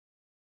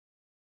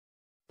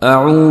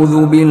أعوذ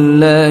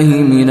بالله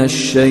من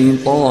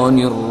الشيطان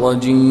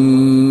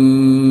الرجيم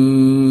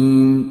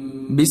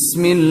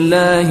بسم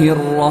الله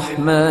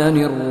الرحمن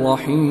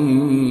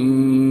الرحيم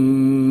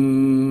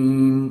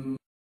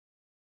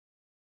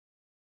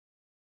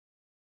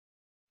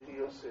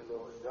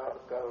যার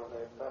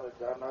কারণে তার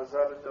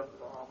জানাজার জন্য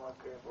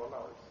আমাকে বলা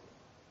হয়েছে।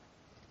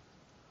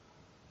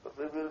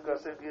 বিবির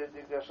কাছে গিয়ে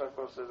জিজ্ঞাসা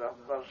করছে যে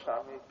আপনার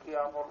স্বামী কি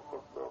আমল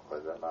করতো?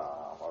 না,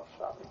 আমার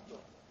স্বামী তো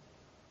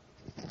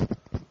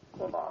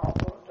কোন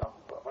আমল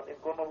জানতো, মানে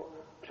কোন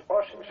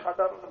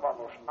সাধারণ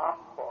মানুষ,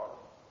 আনপড়,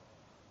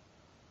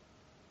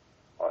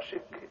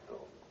 অশিক্ষিত,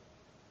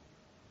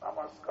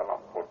 নামাজ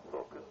কালাম পড়তো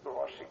কিন্তু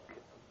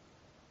অশিক্ষিত,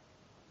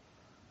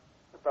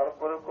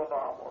 তারপরে কোন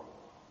আমল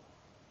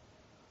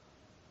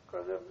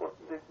কাজে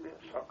প্রত্যেক দিন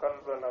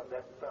সকালবেলা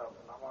দেখতাম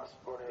নামাজ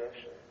পড়ে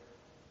এসে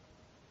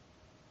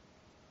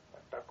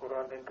একটা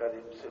কোরআনে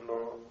কারিম ছিল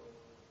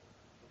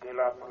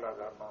গেলাপ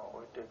লাগানো,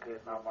 ওইটাকে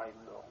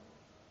নামাইত,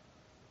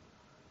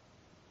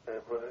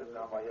 এরপরে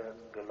নামাইয়া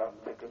গেলাপ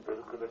থেকে বের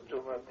করে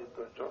চুমা দিত,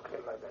 চোখে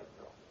লাগাইত,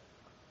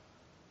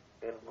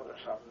 এরপরে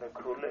সামনে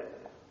খুলে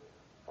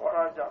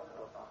পড়া জানত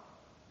না।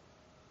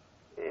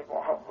 এই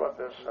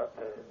মহব্বতের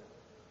সাথে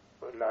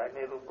ওই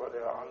লাইনের উপরে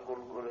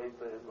আঙ্গুল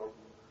ঘুরাইত এবং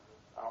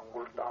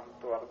আঙ্গুল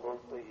টানতো আর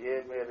বলতো ये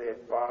मेरे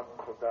पाक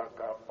खुदा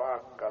का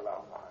पाक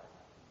कलाम है,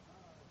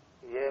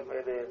 ये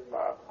मेरे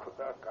पाक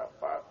खुदा का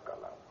पाक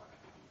कलाम है,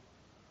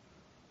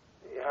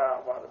 ইহা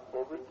আমার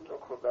পবিত্র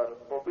খোদার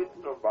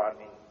পবিত্র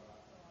বাণী।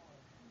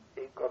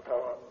 এই কথা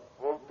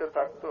বলতে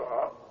থাকতো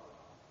আর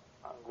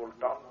আঙ্গুল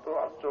টানতো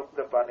আর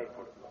চোখতে পানি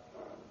পড়তো।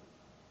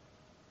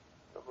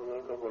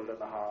 বুজুর্গ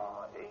বললেন,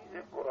 হ্যাঁ, এই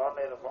যে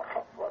কোরআনের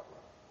মহব্বত,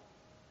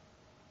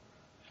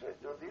 সে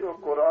যদিও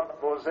কোরআন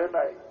বোঝে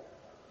নাই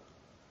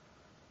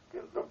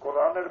কিন্তু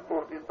কোরআনের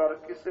প্রতি তার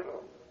কি ছিল?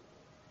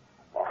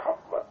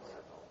 মহব্বত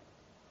ছিল।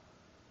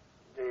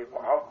 যে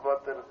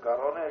মহব্বতের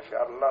কারণে সে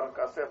আল্লাহর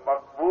কাছে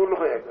মকবুল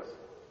হয়ে গেছে,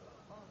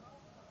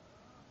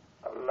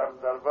 আল্লাহর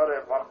দরবারে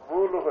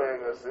মকবুল হয়ে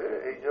গেছে।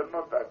 এই জন্য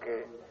তাকে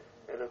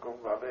এরকম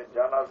ভাবে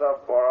জানাজা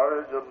পড়ার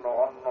জন্য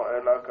অন্য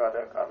এলাকার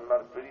এক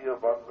আল্লাহর প্রিয়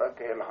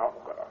বান্দাকে ইলহাম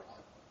করা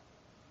হয়েছে।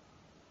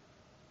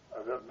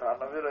 হযরত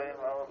থানভী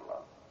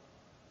রাহিমাহুল্লাহ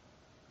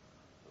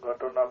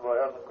ঘটনা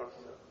বয়ান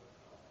করছেন।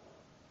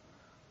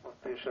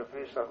 মুফতি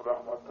শফি সাহেব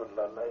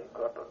রহমতুল্লাহ আলাইহি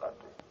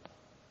ঘটনাটি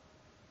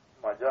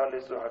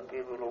মাজালিস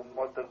হাকিমুল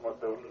উম্মতের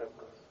মধ্যে উল্লেখ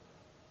করছে।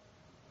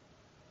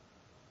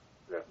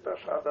 একটা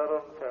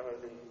সাধারণ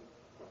ফ্যামিলি,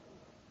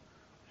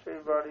 সেই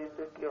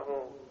বাড়িতে কেহ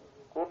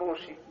কোন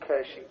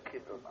শিক্ষায়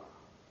শিক্ষিত না,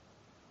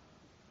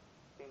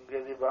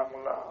 ইংরেজি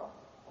বাংলা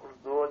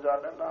উর্দুও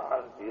জানে না,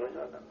 আরবিও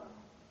জানে না।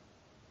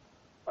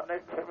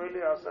 অনেক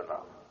ফ্যামিলি আছে না,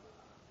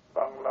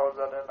 বাংলাও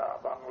জানে না,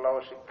 বাংলাও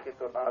শিক্ষিত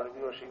না,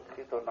 আরবিও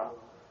শিক্ষিত না,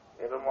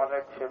 এরকম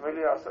অনেক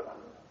ফ্যামিলি আছে না।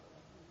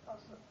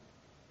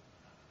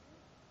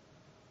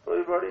 তো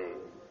ওই বাড়ি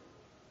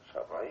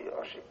সবাই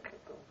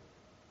অশিক্ষিত,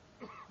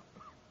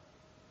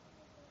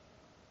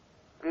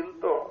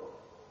 কিন্তু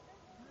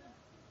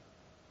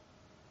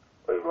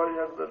ওই বাড়ি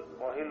একজন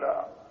মহিলা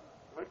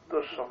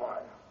মৃত্যুর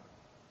সময়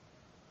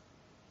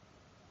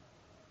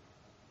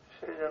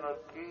সে যেন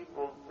কি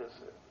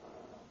বলতেছে,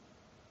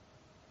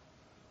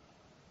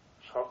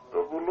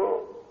 শব্দগুলো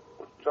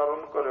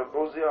উচ্চারণ করে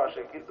বুঝে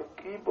আসে কিন্তু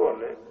কি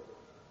বলে,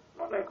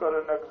 মনে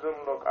করেন একজন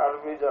লোক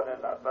আরবি জানে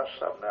না, তার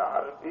সামনে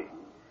আরবি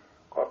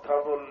কথা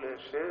বললে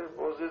সে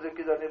বোঝে যে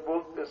কি জানি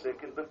বলতেছে,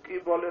 কিন্তু কি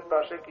বলে তা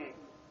সে কি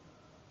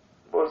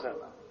বোঝে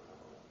না।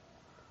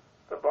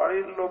 তো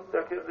বাড়ির লোক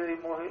দেখে যে এই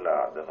মহিলা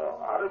যেন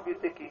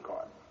আরবিতে কি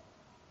কয়,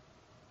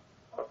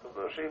 অথচ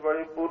সেই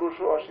বাড়ির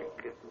পুরুষও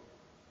অশিক্ষিত।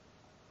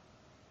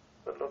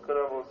 তো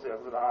লোকেরা বলছে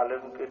একজন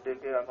আলেমকে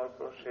ডেকে আনো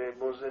তো, সে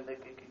বোঝে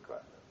নাকি কি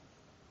কয়।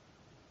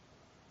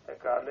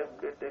 এক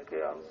আলেমকে ডেকে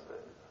আনছে,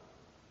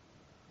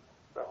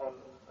 তখন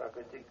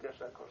তাকে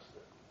জিজ্ঞাসা করছে,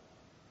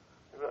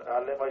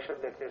 আলেম এসে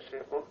দেখে সে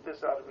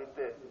বলতেছে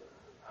আরবিতে,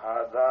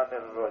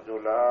 হাদানির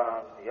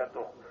রাজুলান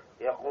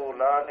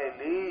ইয়াকুলান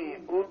লি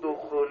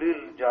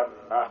উদখুলিল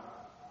জান্নাহ।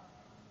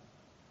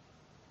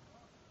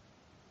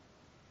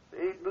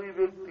 এই দুই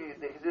ব্যক্তি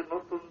দেখি যে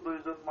নতুন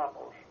দুইজন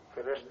মানুষ,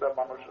 ফেরেশতা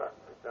মানুষ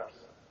রাখতে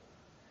আসছে,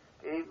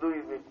 এই দুই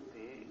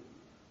ব্যক্তি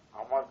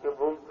আমাকে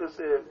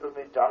বলতেছে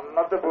তুমি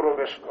জান্নাতে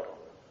প্রবেশ করো।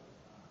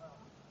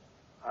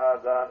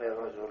 হাদানির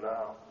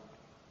রাজুলান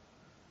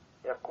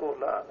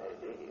ইয়াকুলান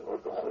লি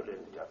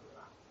উদখুলিল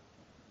জান্নাহ।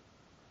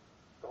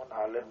 তখন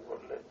আলেম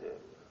বললে যে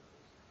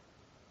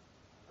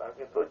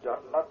তাকে তো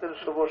জান্নাতের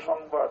শুভ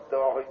সংবাদ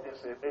দেওয়া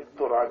হইতেছে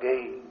মৃত্যুর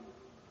আগেই,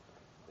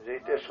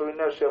 যেটা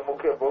শুনে সে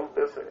মুখে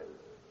বলতেছে,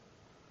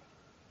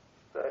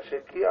 তা সে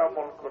কি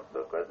আমল করতে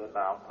পারে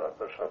না? আমরা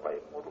তো সবাই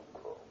মূর্খ,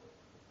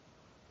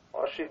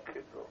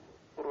 অশিক্ষিত,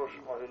 পুরুষ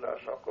মহিলা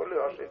সকলে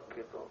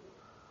অশিক্ষিত,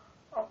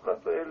 আমরা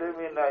তো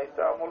এলেমই নাই,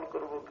 তা আমল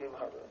করবো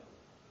কিভাবে?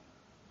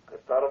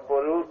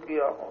 তারপরেও কি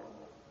আমল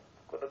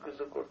কোনো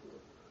কিছু করতে?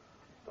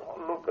 তখন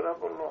লোকেরা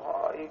বললো,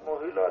 হ্যাঁ, এই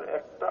মহিলার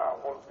একটা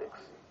আমল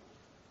দেখছি,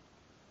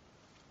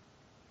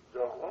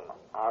 যখন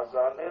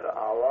আজানের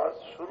আওয়াজ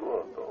শুরু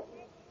হতো,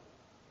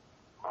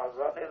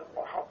 আজানের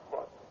মহাব্বত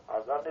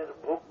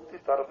আল্লাহর ভক্তি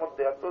তার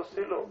মধ্যে এত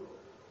ছিল,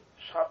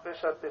 সাথে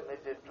সাথে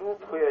নিজে চুপ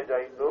হয়ে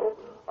যাইত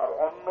আর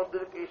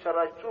অন্যদেরকে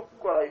ইশারায় চুপ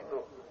করাইতো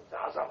যে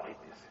আযান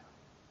হইতেছে।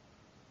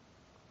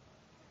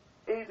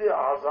 এই যে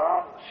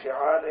আযান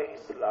শিআরে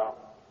ইসলাম,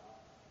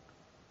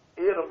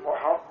 এর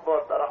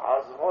মোহাব্বত আর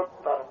আজমত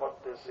তার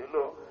মধ্যে ছিল।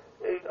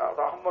 এই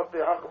রহমতে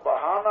হক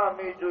বাহানা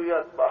মি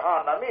জুয়াত,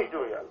 বাহানা মি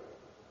জুয়াত।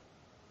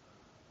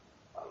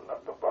 আল্লাহ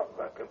তো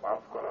বান্দাকে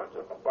মাফ করার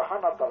জন্য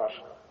বাহানা তালাশ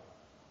করে।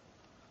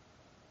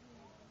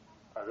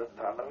 হযরত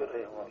থানভী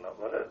রাহিমাহুল্লাহ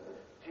বলেন,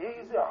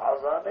 যে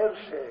আযানের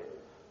সে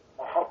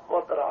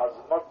মোহাব্বত আর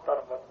আজমত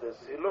তার মধ্যে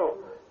ছিল,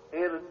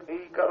 এর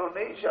এই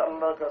কারণেই সে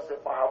আল্লাহর কাছে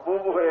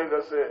মাহবুব হয়ে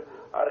গেছে,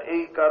 আর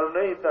এই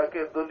কারণেই তাকে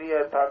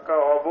দুনিয়ায় থাকা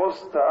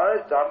অবস্থায়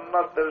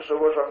জান্নাতের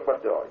শুভ সংবাদ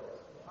দেওয়া হয়।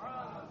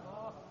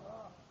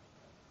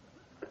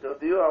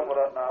 যদিও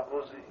আমরা না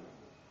বুঝি,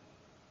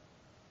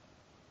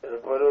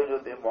 এরপরেও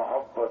যদি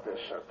মহব্বতের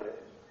সাথে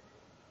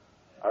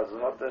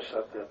আজমতের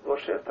সাথে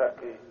বসে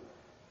থাকি,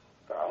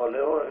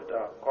 তাহলেও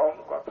এটা কম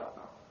কথা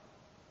না।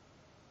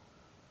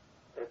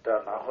 এটা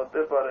না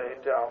হতে পারে,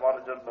 এটা আমার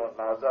জন্য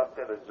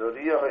নাজাতের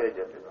জরিয়া হয়ে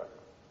যেতে পারে।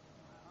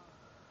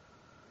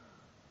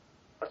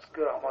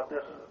 আজকে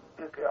আমাদের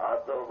থেকে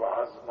আদব,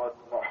 আজমত,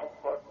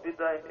 মহব্বত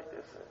বিদায়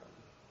নিতেছে।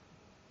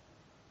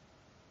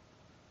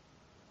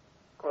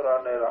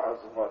 কোরআনের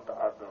আজমত,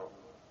 আদব,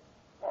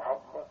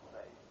 মহব্বত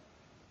নেই।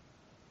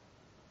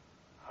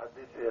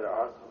 হাদিসের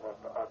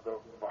আজমত,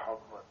 আদব,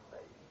 মহব্বত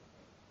নেই।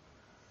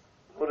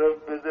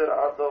 মুরব্বিদের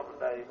আদব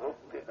নাই,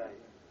 ভক্তি নাই।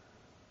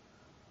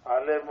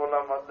 আলেম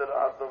ওলামাদের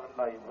আদব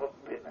নাই,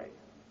 ভক্তি নাই।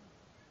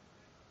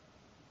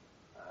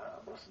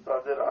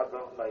 উস্তাদের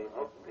আদব নাই,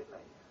 ভক্তি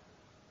নাই।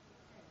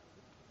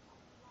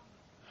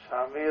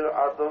 স্বামীর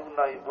আদব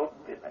নাই,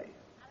 ভক্তি নাই।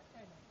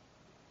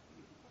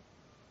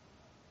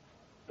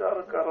 যার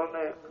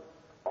কারণে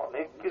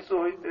অনেক কিছু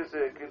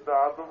হইতেছে, কিন্তু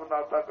আদব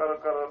না থাকার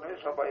কারণে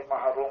সবাই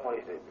মাহরুম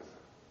হয়ে যাইতেছে।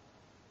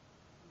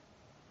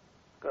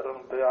 কারণ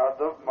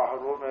বেআদব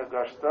মাহরুমে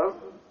গাছতাজ,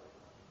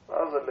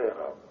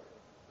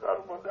 যার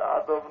মধ্যে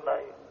আদব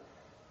নাই,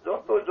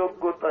 যত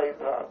যোগ্যতাই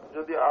থাক,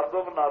 যদি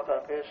আদব না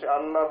থাকে, সে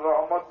আল্লাহর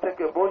রহমত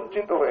থেকে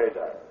বঞ্চিত হয়ে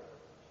যায়।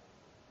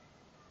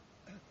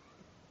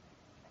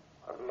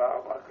 আল্লাহ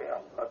আমাকে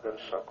আপনাদের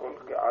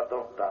সকলকে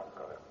আদব দান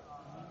করেন।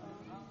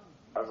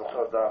 আজ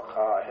খোদা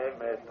খাহে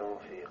মে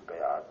তৌফিক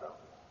আদব।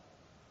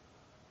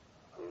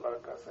 আল্লাহর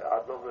কাছে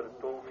আদবের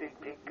তৌফিক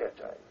ভিক্ষা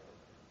চাই।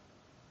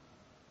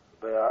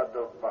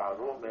 বেআদব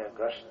মাহরুমে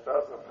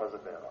গাশতাজ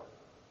ফজলে রব।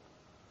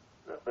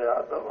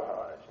 বেআদব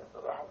হয় সে তো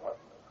রহমত,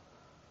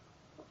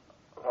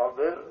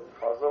 রবের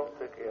ফজল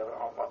থেকে,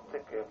 রহমত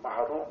থেকে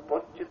মাহরুম,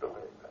 বঞ্চিত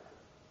হয়ে যায়।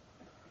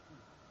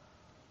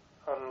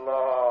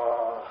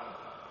 আল্লাহ,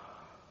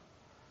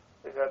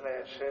 এখানে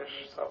শেষ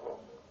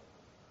সবক।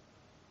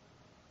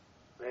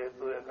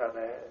 যেহেতু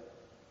এখানে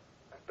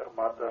একটা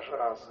মাদ্রাসা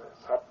আছে,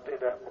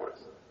 ছাত্রীরা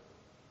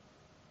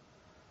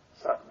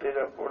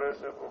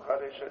পড়েছে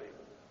বুখারী শরীফ।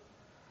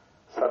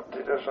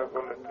 ছাত্রীরা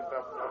সকলে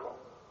কিতাব পড়ো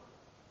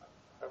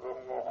এবং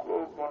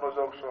খুব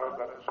মনোযোগ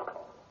সহকারে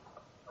শোনো।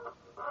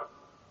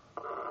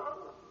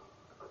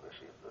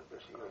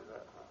 বেশি হয়ে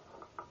যায়।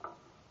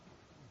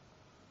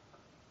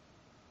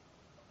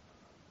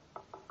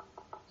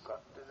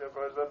 ছাত্রী যে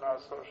কয়জন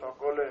আছো,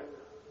 সকলে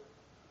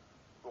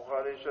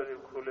বুখারী শরীফ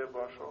খুলে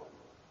বসো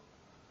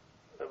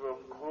এবং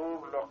খুব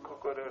লক্ষ্য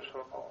করে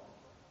শোনো।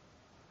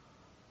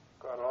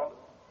 কারণ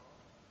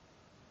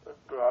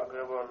একটু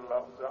আগে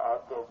বললাম যে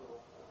আদব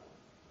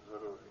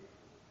জরুরি।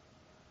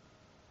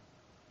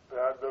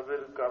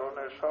 বেআদবের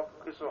কারণে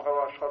সবকিছু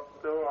হওয়া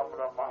সত্ত্বেও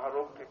আমরা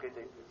মাহরুম থেকে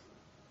যেতেছি।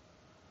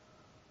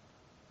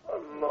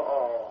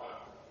 আল্লাহ,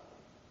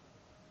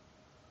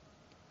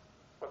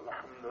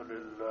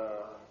 আলহামদুলিল্লাহ,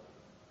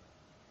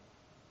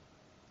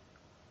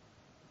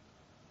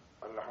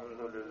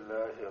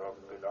 আলহামদুলিল্লাহি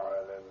রাব্বিল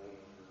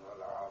আলামিন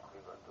ওয়াল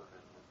আকিবাতু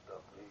লিল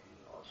মুত্তাকিন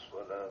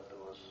ওয়াসসালাতু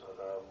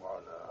ওয়াসসালামু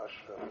আলা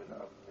আশরাফিল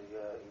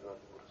আমবিয়াই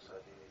ওয়াল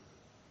মুরসালিন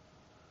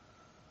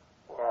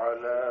ওয়া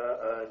আলা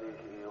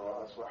আলিহি ওয়া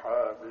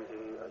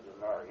আসহাবিহি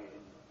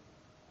আজমাইন।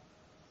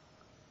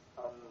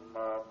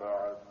 আম্মা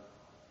বা'দ,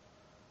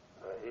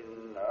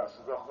 فإن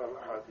أصدق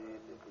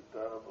الحديث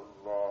كتاب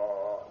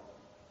الله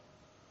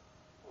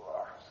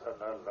وأحسن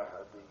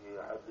الهدي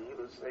هدي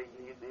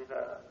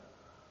سيدنا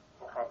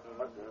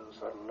محمد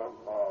صلى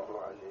الله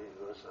عليه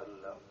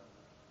وسلم،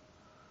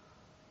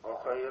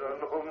 وخير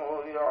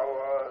الأمور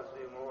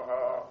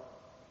عوازمها،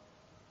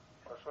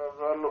 وشر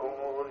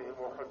الأمور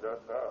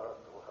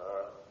محدثاتها،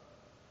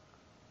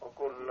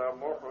 وكل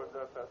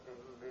محدثة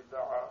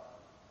بدعة،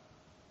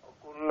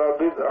 وكل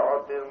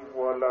بدعة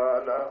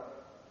ضلالة،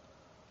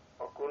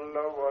 وكل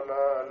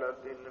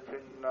ضلالة في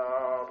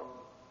النار.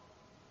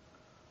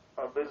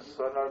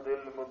 وبالسند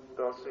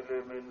المتصل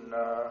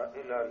منا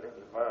إلى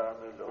الإمام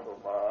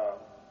الهمام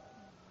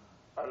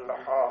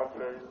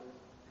الحافظ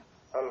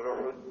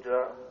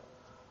الحجة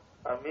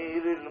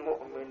أمير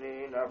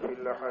المؤمنين في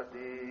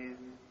الحديث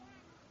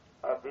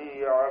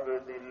أبي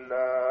عبد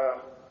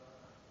الله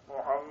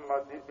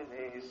محمد بن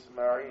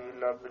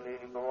إسماعيل بن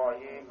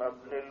إبراهيم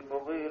بن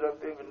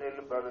المغيرة بن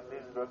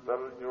البردزبة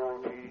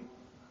الجعفي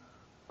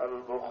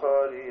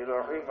البخاري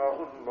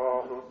رحمه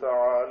الله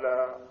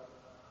تعالى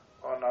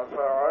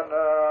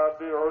ونفعنا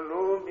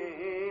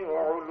بعلومه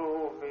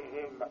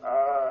وعلومهم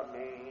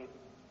آمين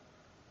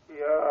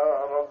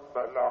يا رب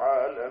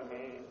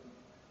العالمين.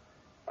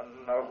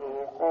 أنه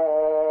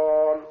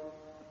قال: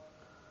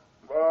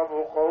 باب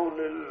قول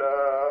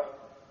الله: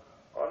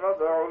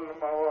 ونضع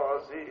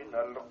الموازين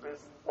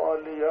القسط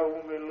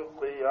ليوم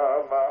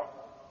القيامة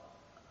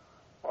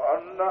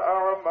وأن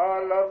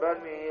أعمال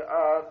بني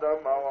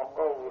آدم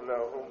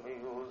وقولهم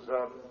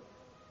يوزن.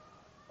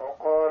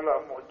 وقال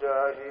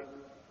مجاهد: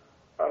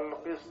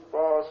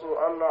 القسطاس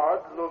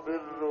العدل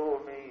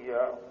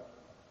بالرومية.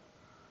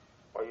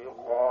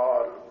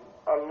 ويقال: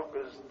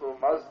 القسط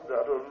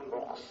مصدر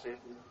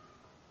المقسط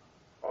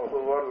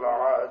وهو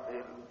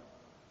العادل،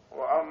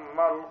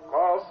 وأما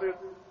القاسط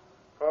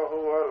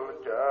فهو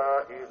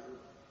الجائز.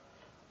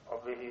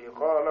 وبه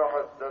قال: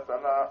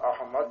 حدثنا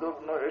أحمد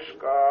بن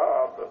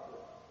إشكاب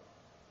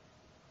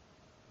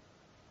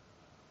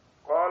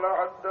قال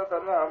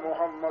حدثنا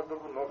محمد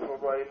بن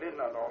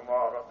فضيل عن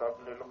عمارة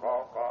بن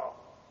القعقاع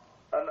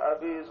عن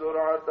أبي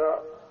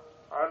زرعة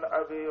عن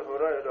أبي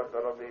هريرة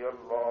رضي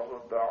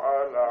الله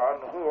تعالى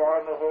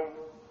عنهم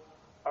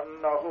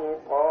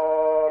أنه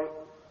قال: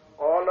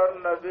 قال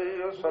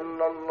النبي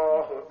صلى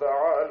الله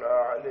تعالى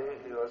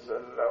عليه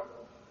وسلم: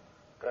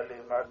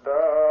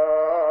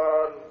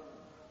 كلمتان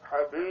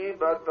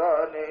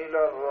حبيبتان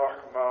إلى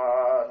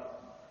الرحمن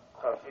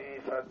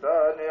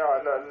خفيفتان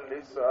على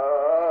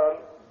اللسان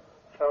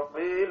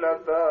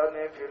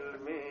ثقيلتان في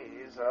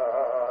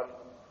الميزان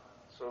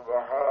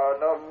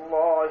سبحان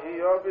الله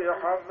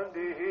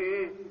وبحمده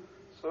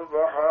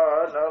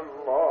سبحان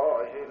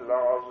الله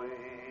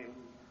العظيم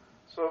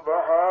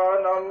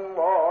سبحان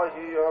الله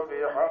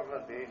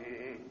وبحمده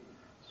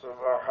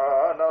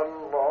سبحان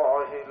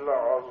الله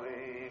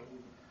العظيم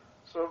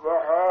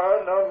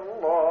سبحان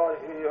الله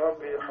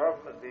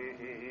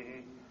وبحمده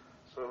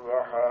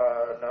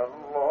سبحان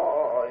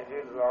الله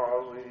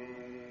العظيم.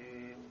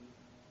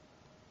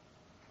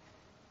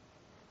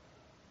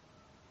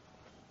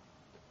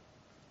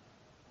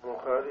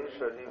 বুখারী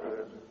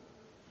শরীফের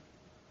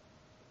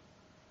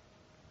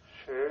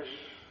শেষ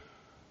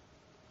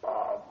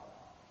বাব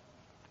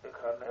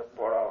এখানে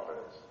পড়া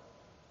হয়েছে।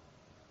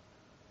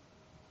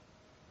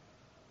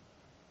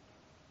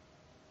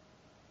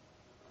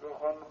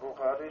 যখন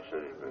বুখারী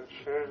শরীফের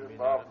শেষ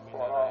বাব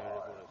পড়া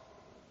হয়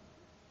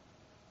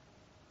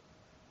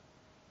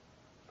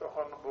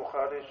তখন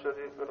বুখারী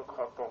শরীফের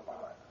খতম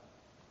হয়।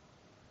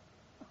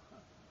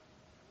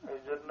 এই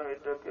জন্য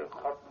এটাকে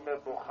খতমে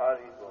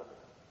বুখারী বলে।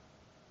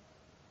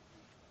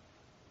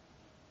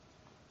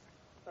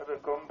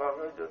 এরকম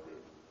ভাবে যদি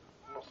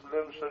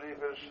মুসলিম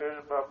শরীফের শেষ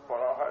বাব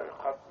পড়া হয়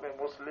খতমে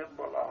মুসলিম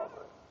বলা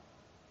হবে।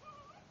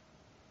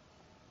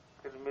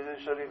 তিরমিজি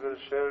শরীফের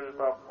শেষ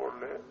বাব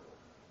পড়লে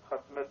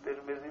খতমে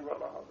তিরমিজি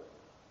বলা হবে।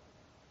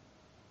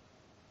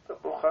 তো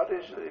বুখারী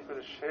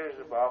শরীফের শেষ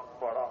বাব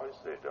পড়া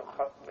হয়েছে, এটা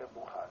খতমে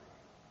বুখারী।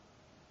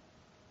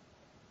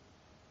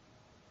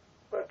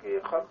 বাকি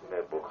খতমে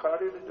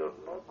বুখারীর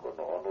জন্য কোন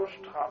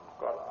অনুষ্ঠান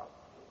করা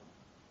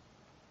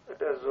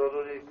এটা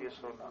জরুরি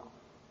কিছু না,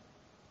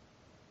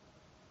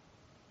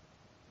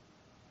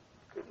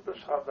 কিন্তু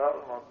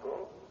সাধারণত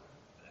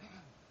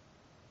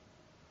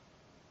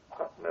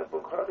খতমে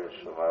বুখারীর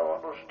সময়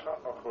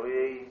অনুষ্ঠান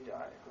হয়েই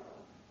যায়।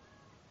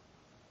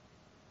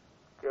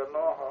 কেন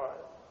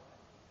হয়?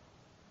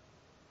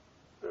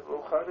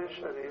 বুখারী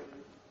শরীফ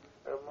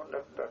এমন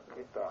একটা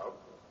কিতাব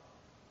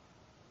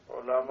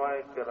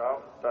উলামায়ে কেরাম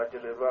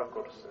তাজরিবা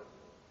করছেন,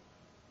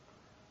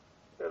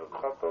 এর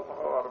খতম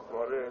হওয়ার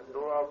পরে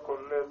দোয়া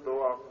করলে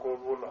দোয়া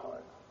কবুল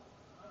হয়।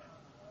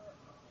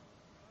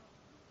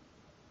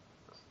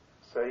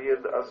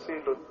 সৈয়দ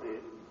আসিল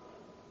উদ্দিন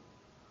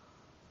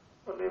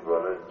উনি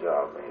বলেন যে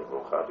আমি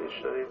বুখারী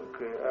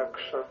শরীফকে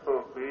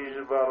 120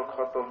 বার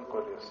খতম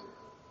করেছি।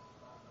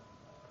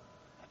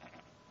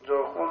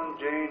 যখন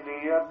যেই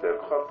নিয়তে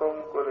খতম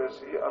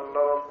করেছি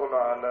আল্লাহ রাব্বুল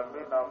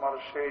আলামিন আমার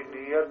সেই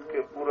নিয়তকে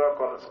পুরা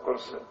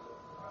করছেন।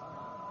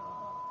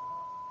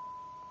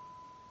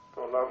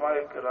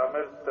 উলামায়ে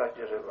কেরামের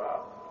তাজরিবা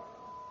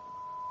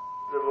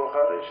যে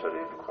বুখারী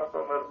শরীফ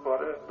খতমের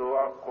পরে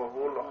দোয়া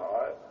কবুল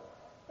হয়,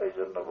 এই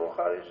জন্য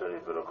বুখারী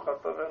শরীফের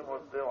খতমের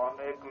মধ্যে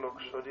অনেক লোক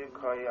শরীক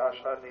হয়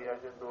আশা নিয়ে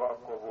যে দোয়া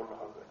কবুল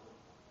হবে।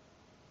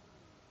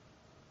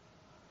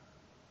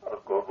 আর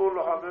কবুল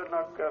হবে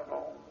না কেন?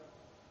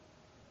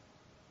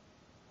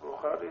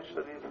 বুখারী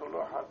শরীফ হলো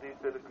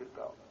হাদিসের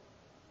কিতাব।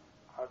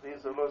 হাদিস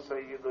হলো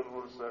সাইয়্যিদুল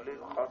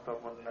মুরসালিন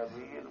খাতামুন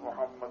নবিয়্যিন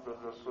মুহাম্মদুর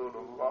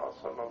রাসূলুল্লাহ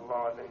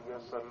সাল্লাল্লাহু আলাইহি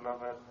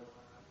ওয়াসাল্লামের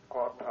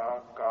কথা,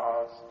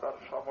 কাজ, তার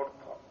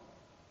সমর্থন।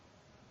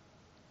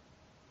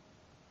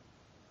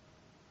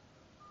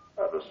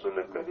 রাসূল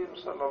করিম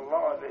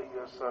সাল্লাল্লাহু আলাইহি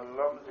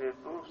ওয়াসাল্লাম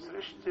যেহেতু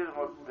সৃষ্টির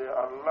মধ্যে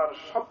আল্লাহর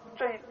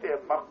সবচাইতে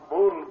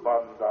মকবুল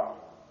বান্দা,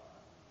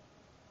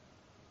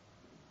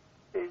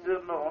 এই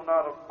জন্য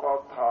ওনার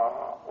কথা,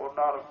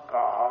 ওনার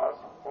কাজ,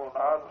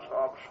 ওনার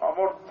সব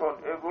সমর্থন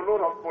এগুলো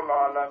রব্বুল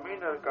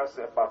আলামিনের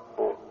কাছে প্রাপ্য।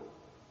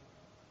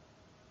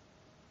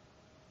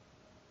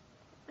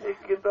 এই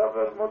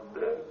কিতাবের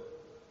মধ্যে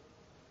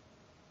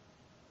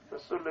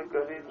রাসূল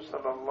করিম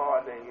সাল্লাল্লাহু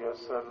আলাইহি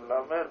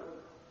ওয়াসাল্লামের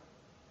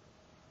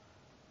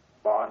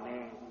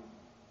বাণী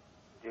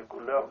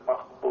যেগুলো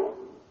মাহবুব,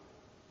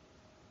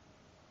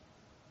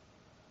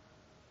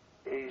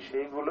 এই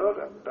সেইগুলোর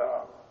একটা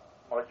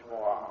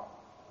মজমুয়া।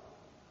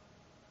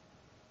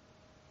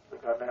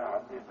 এখানে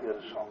হাদিসের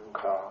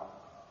সংখ্যা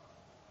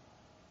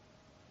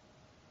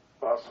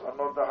বা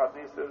সনদ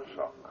হাদিসের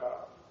সংখ্যা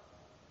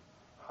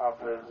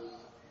হাফেজ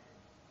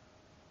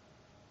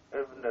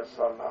ইবনে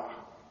সালাহ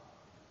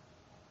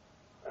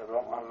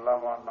এবং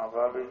আল্লামা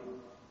নববী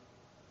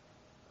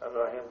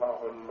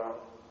রাহিমাহুল্লাহ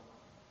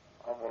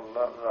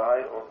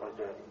রায়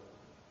অনুযায়ী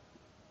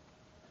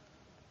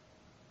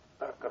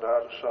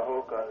তাকরার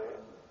সহকারে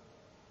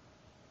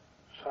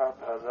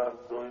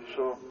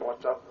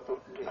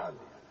 ৭,২৭৫টি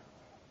হাদিস।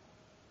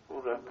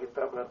 পুরো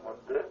কিতাবের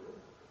মধ্যে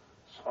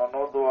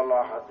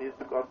সনদওয়ালা হাদিস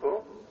কত?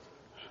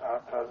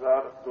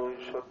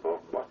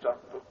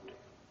 ৭,২৭৫টি।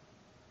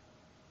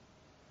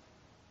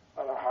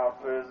 আর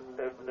হাফেজ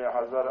ইবনে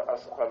হাজার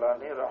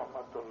আসকালানী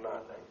রাহমাতুল্লাহ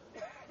আলাইহি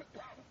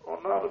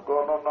ওনার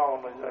গণনা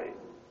অনুযায়ী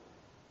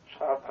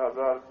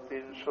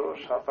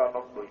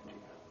 ৭,৩৯৭টি।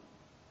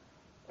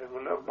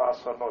 এগুলো বা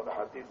সনদ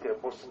হাদিসে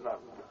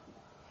মুসনাদ,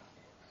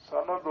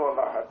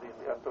 সনদওয়ালা হাদিস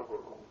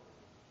এতগুলো।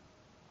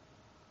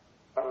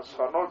 আর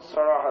সনদ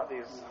ছাড়া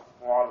হাদিস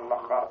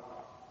মুআল্লাকাত,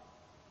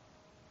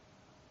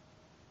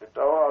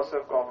 এটাও আছে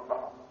কম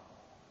না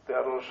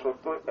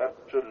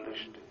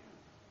 ১৩৪১টি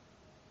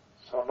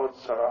সনদ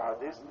ছাড়া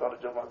হাদিস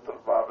তরজমাতুল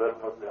বাবের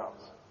মধ্যে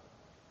আছে।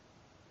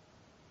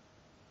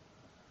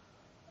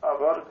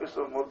 আবার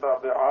কিছু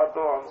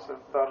মুতাবিআতও আনছেন,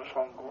 তার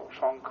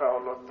সংখ্যা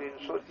হল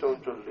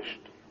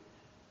 ৩৪৪টি।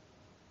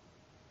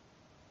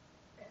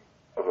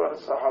 আবার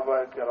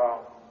সাহাবায়ে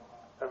কেরাম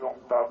এবং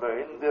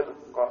তাবেঈনদের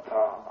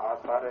কথা,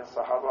 আথারে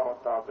সাহাবা ও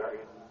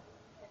তাবেঈন,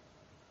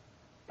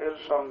 এর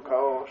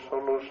সংখ্যাও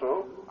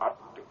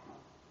 ১৬০৮টি।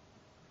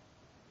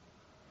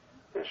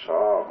 এই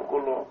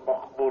সবগুলো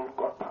মকবুল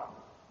কথা।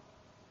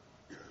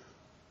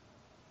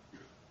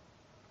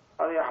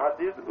 আর এই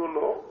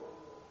হাদিসগুলো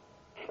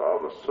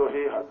সব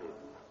সহিহ হাদিস।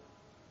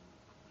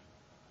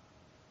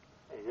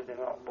 এই জন্য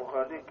ইমাম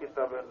বুখারী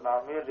কিতাবের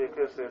নামে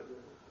রেখেছেন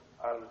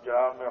আল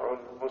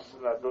জামিউল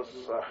মুসনাদুস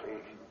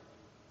সাহিহ।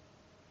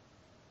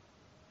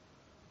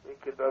 এই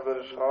কিতাবের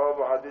সব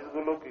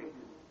হাদিসগুলো কি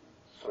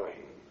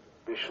সহিহ,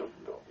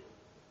 বিশুদ্ধ,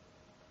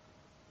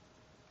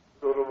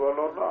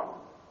 দুর্বলও না,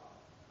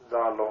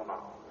 জালও না,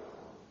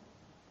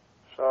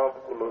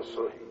 সবগুলো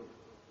সহিহ।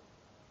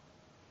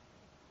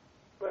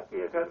 বাকি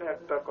এখানে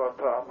একটা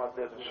কথা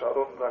আমাদের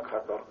স্মরণ রাখা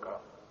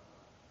দরকার,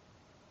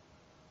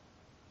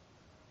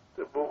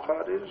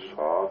 বুখারীর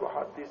সব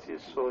হাদিসই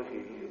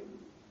সহিহ।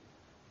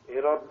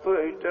 এর অর্থ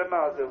এইটা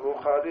না যে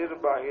বুখারীর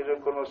বাহিরে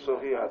কোন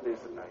সহিহ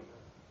হাদিস নাই।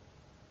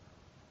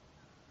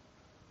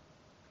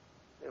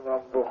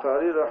 ইমাম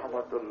বুখারী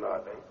রাহমাতুল্লাহ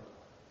আলাইহি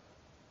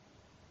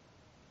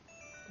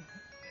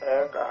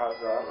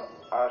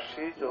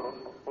 ১০৮০ জন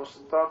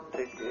উস্তাদ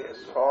থেকে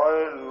 ৬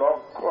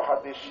 লক্ষ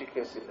হাদিস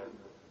শিখেছিলেন।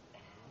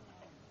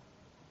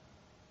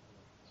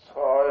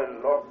 ৬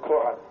 লক্ষ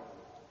হাদিস।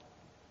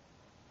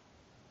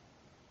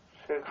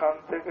 সেখান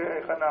থেকে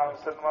এখানে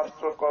আনছেন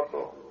মাত্র কত?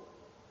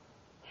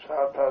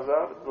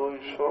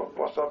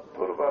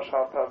 ৭,২৭৫ বা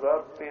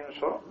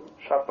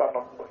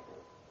 ৭,৩৯৭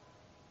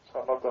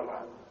 সনদুল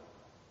হাদিস।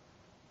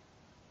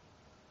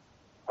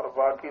 আর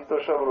বাকি তো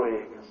সব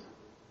রয়ে গেছে।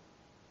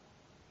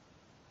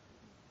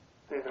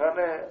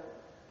 এখানে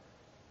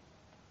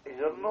এই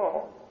জন্য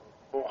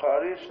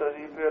বুখারী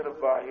শরীফের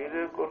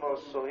বাহিরে কোন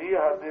সহিহ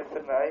হাদিস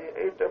নাই,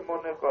 এইটা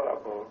মনে করা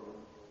ভুল।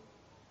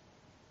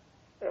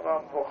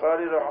 ইমাম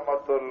বুখারী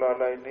রাহমাতুল্লাহ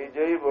আলাইহি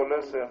নিজেই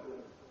বলেছেন,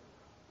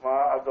 মা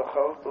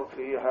আদখালতু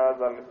ফি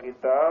হাযাল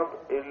কিতাব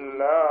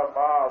ইল্লা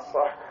মা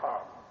সাহহা।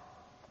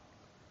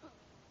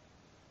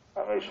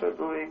 আমি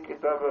শুধু এই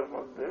কিতাবের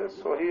মধ্যে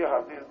সহিহ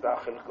হাদিস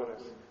দাখিল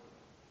করেছি।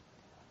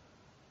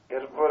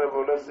 এরপরে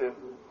বলেছেন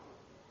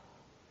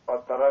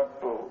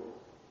ওয়াতারাকতু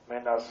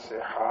মিনাস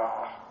সিহাহ,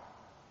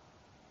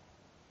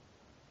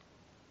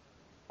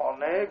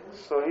 অনেক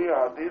সহিহ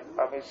হাদিস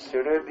আমি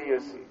ছেড়ে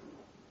দিয়েছি।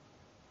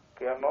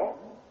 কেন?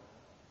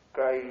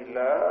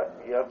 কাইলা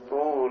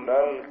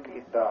ইয়াতুলাল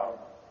কিতাব,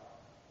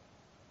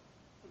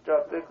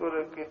 যাতে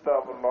করে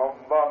কিতাব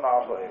লম্বা না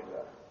হয়ে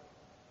যায়।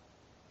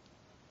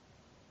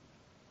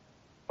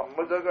 অন্য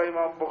জায়গায়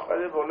ইমাম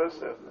বুখারী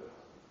বলেছেন,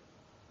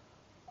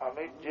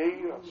 আমি যেই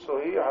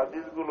সহিহ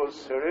হাদিসগুলো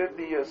ছেড়ে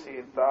দিয়েছি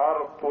তার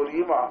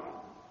পরিমাণ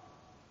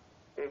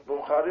এই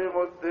বুখারীর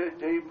মধ্যে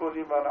যেই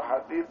পরিমাণ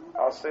হাদিস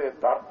আছে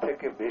তার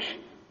থেকে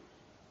বেশি।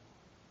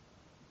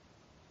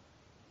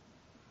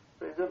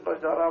 এই জন্য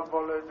যারা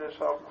বলে যে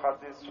সব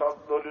হাদিস, সব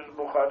দলিল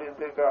বুখারী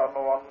থেকে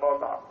আনো, অন্য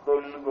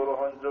দলিল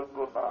গ্রহণযোগ্য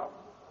না,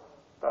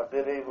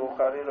 তাদের এই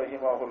বুখারী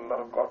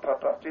রাহিমাহুল্লাহর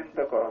কথাটা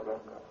চিন্তা করা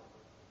দরকার।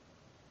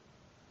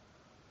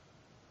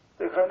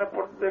 এখানে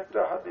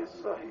প্রত্যেকটা হাদিস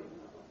সহিহ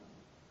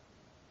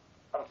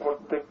আর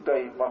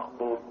প্রত্যেকটাই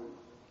মাকবুল।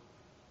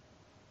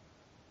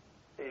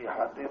 এই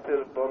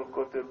হাদিসের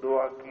বরকতে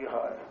দোয়া কি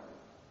হয়?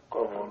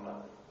 কবুল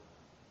হয়।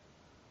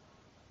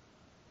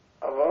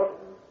 আবার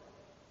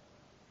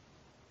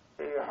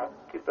এই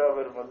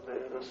কিতাবের মধ্যে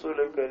রাসূল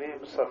করিম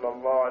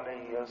সাল্লাল্লাহু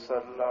আলাইহি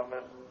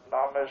ওয়াসাল্লামের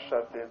নামের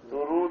সাথে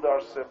দুরূদ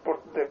আসছে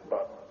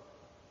প্রত্যেকবার।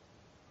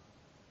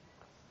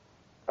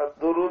 আর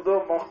দুরূদও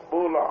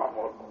মকবুল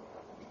আমল।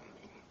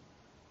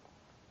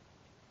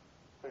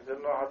 এই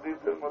জন্য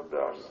হাদিসের মধ্যে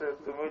আসছে,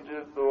 তুমি যে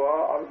দোয়া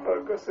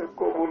আল্লাহর কাছে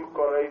কবুল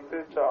করাইতে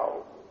চাও,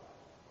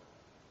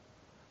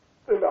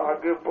 তাহলে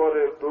আগে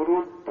পরে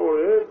দুরূদ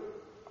পড়ে,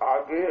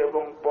 আগে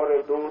এবং পরে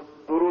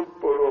দুরূদ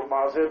পড়ো,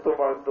 মাঝে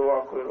তোমার দোয়া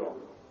করো।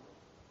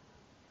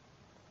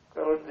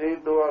 কারণ যেই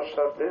দোয়ার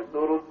সাথে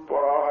দুরূদ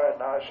পড়া হয়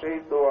না, সেই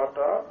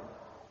দোয়াটা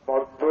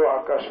মধ্য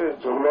আকাশে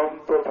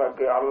ঝুলন্ত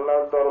থাকে,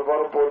 আল্লাহর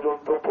দরবার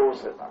পর্যন্ত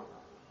পৌঁছে না।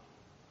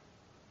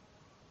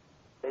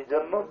 এই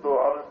জন্য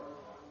দোয়ার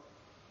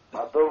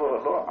আদব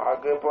হলো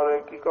আগে পরে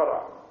কি করা?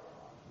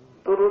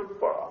 দুরূদ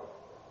পড়া।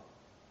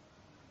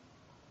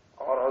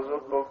 আমার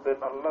হযরত বলতেন,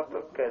 আল্লাহ তো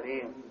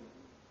করিম,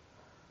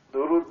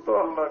 দুরূদ তো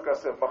আল্লাহর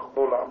কাছে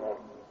মকবুল আমল।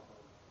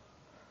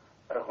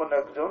 এখন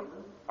একজন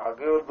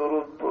আগেও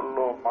দুরূদ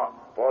পড়লো,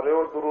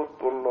 পরেও দুরূদ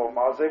পড়লো,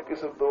 মাঝে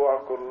কিছু দোয়া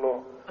করলো,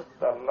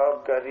 আল্লাহ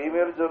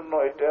করিমের জন্য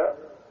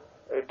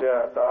এটা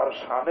তার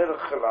শানের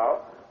খেলাফ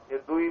যে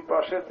দুই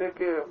পাশে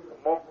থেকে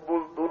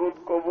মকবুল দুরূদ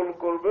কবুল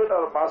করবেন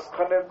আর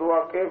মাঝখানে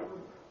দোয়াকে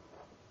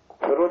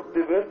ফেরত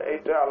দিবেন।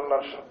 এইটা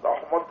আল্লাহর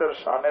রহমতের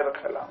শানের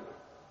খেলাফ।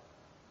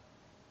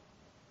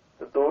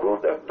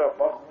 দুরূদ একটা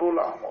মকবুল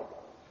আমল।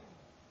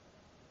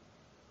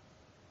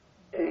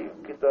 এই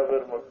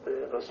কিতাবের মধ্যে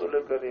রাসূল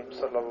করিম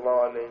সাল্লাল্লাহু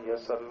আলাইহি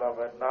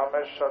ওয়াসাল্লামের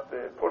নামের সাথে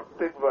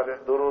প্রত্যেকবারে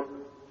দুরূদ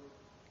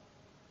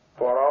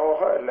পড়াও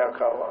হয়,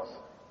 লেখাও আছে।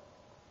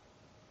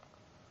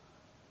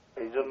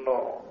 এই জন্য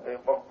এই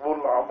মকবুল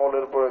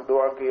আমলের পরে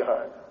দোয়া কি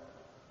হয়?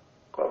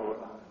 কবুল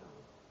হয়।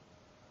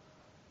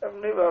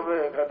 এমনি ভাবে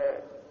এখানে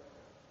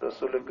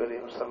রাসূল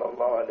করিম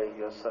সাল্লাল্লাহু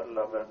আলাইহি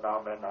ওয়াসাল্লামের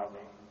নামে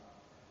নামে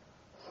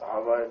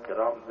সাহাবায়ে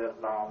কেরামদের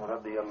নাম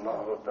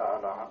রাদিয়াল্লাহু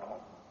তাআলা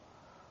আনহুম,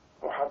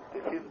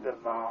 মুহাদ্দিসিনদের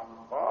নাম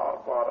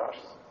বারবার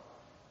আসছে।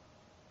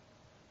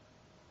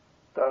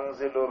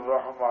 তানজিলুর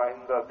রাহমা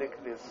ইনদা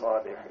যিকরি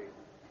সালিহিন,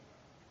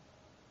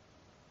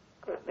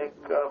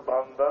 নেককার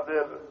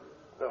বান্দাদের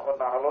যখন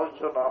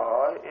আলোচনা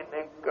হয়, এই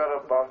নেককার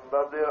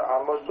বান্দাদের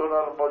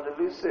আলোচনার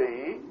মজলিসেই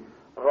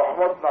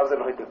রহমত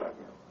নাযিল হইতে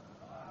থাকে।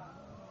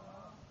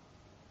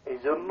 এই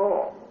জন্য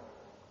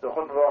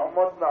যখন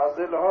রহমত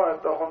নাযিল হয়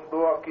তখন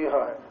দোয়া কি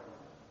হয়?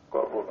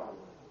 কবুল হয়।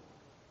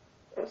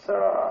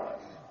 এছাড়া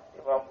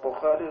ইমাম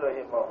বুখারী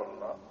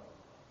রাহিমাহুল্লাহ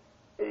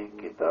এই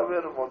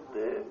কিতাবের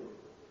মধ্যে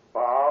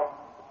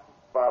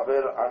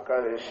বাবের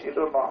আকারে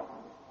শিরোনাম,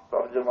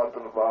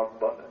 তরজমাতুল বাব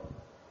বলে,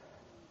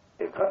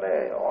 এখানে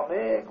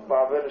অনেক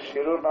বাবের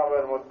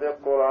শিরোনামের মধ্যে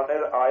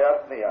কোরআনের আয়াত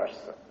নিয়ে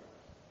আসছে।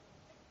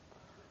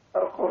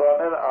 আর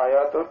কোরআনের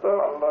আয়াত তো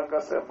আল্লাহর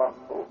কাছে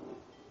মাহবুব।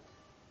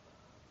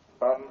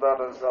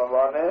 বান্দার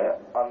জবানে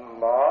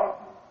আল্লাহ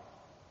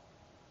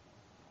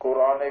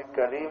কোরআনে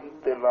কারীম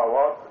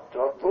তেলাওয়াত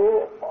যত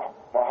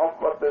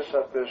মহব্বতের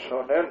সাথে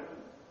শোনেন,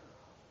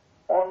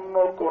 অন্য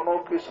কোন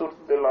কিছুর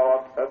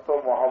তেলাওয়াত এত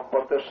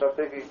মহব্বতের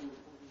সাথে কি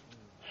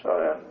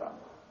শোনেন না।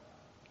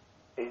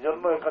 এই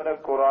জন্য এখানে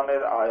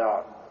কোরআনের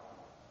আয়াত,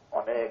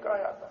 অনেক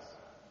আয়াত আছে,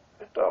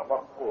 এটা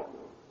মাকবুল।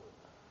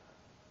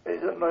 এই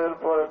জন্য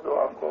এরপরে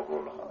দোয়া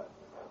কবুল হয়।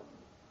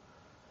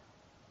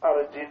 আর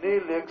যিনি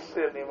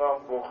লেখছেন ইমাম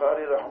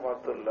বুখারী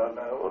রাহমাতুল্লাহ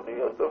আলাইহি,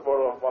 উনিও তো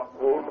বড়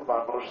মাকবুল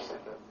মানুষ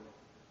ছিলেন।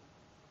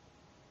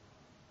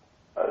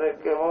 আরে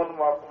কেমন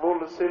মাকবুল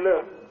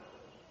ছিলেন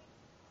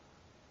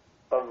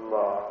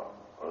আল্লাহ!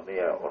 উনি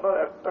ওনার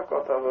একটা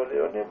কথা বলি,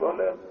 উনি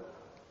বলেন,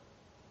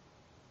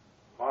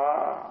 মা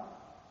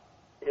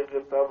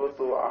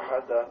ইগতাবতু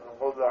আহাদান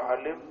মুযা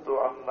আলিমতু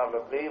আন্নাল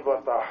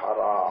গীবাতা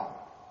হারাম।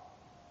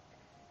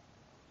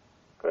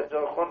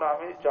 যখন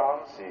আমি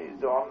জানছি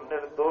যে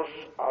অন্যের দোষ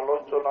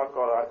আলোচনা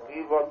করা,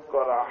 গীবত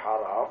করা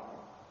হারাম,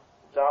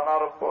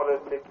 জানার পরে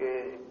থেকে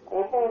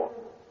কোন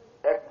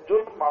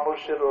একজন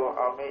মানুষেরও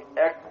আমি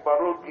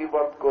একবারও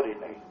গীবত করি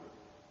নাই।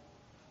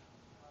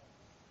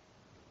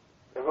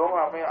 এবং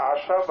আমি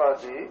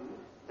আশাবাদী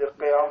যে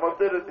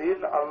কিয়ামতের দিন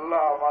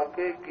আল্লাহ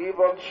আমাকে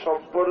গীবত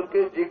সম্পর্কে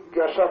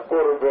জিজ্ঞাসা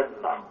করবেন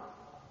না।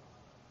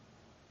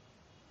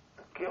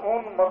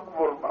 কেমন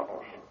মকবুল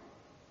মানুষ!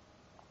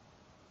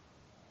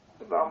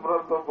 আমরা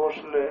তো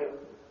বসলে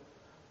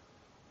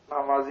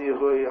নামাজি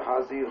হই,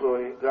 হাজি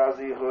হই,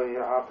 গাজী হই,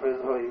 হাফেজ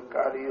হই,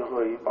 কারি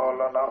হই,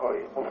 মাওলানা হই,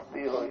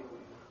 মুফতি হই,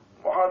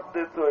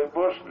 মুহাদ্দিস হই,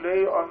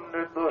 বসলেই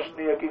অন্যের দোষ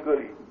নিয়ে কি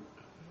করি?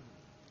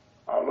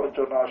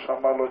 আলোচনা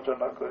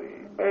সমালোচনা করি।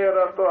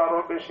 মেয়েরা তো আরো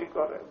বেশি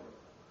করে,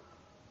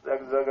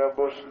 এক জায়গায়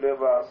বসলে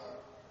বাস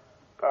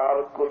কার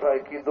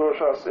কোথায় কি দোষ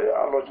আছে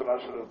আলোচনা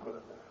শুরু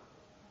করে দেয়।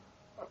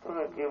 অথচ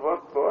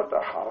গীবত তো এটা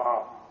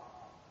হারাম।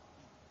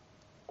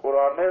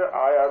 কোরআনের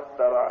আয়াত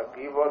দ্বারা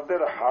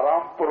গীবতের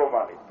হারাম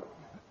প্রমাণিত।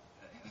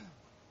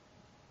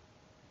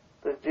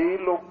 তো যেই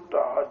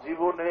লোকটা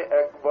জীবনে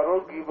একবারও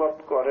গীবত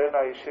করে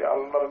নাই সে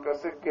আল্লাহর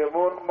কাছে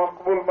কেমন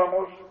মকবুল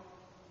মানুষ।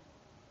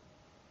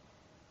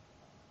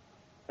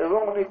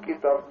 এবং উনি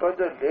কিতাবটা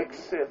যে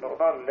লিখছেন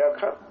ওনার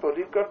লেখার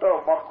তরিকাটা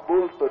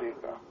মকবুল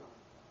তরিকা।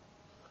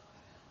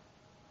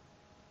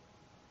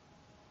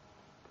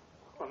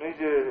 উনি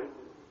যে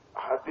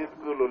হাদিস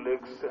গুলো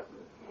লিখছেন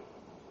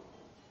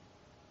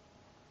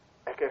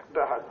এক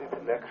একটা হাদিস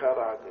লেখার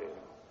আগে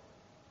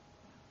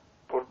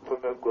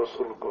প্রথমে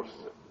গোসল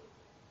করছেন,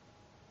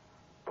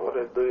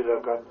 পরে 2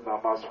 রাকাত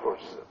নামাজ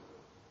পড়ছেন,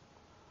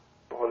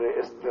 পরে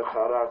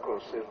ইস্তেখারা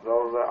করছেন,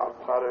 রওজা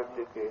আতহারের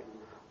দিকে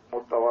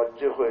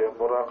মুতাওয়াজ্জে হয়ে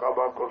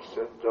মুরাকাবা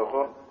করছেন।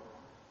 যখন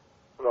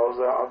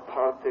রওজা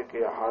আতহার থেকে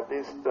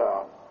হাদিসটা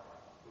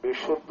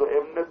বিশুদ্ধ,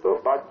 এমনি তো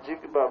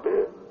বাহ্যিক ভাবে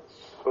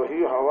সহি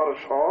হওয়ার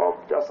সব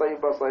যাচাই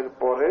বাছাইয়ের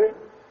পরে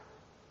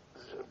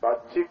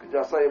বাহ্যিক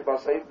যাচাই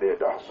বাছাইতে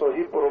এটা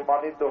সহি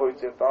প্রমাণিত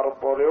হয়েছে,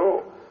 তারপরেও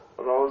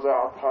রওজা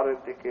আতহারের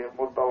দিকে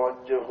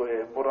মুতাওয়াজ্জে হয়ে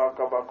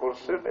মুরাকাবা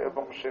করছেন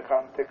এবং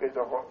সেখান থেকে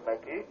যখন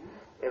নাকি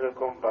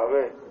এরকম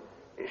ভাবে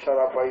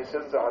ইশারা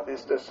পাইছেন যে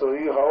হাদিসটা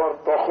সহি হওয়ার,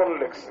 তখন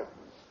লিখছেন।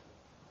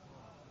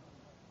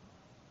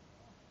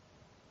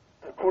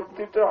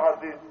 প্রতিটা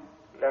হাদিস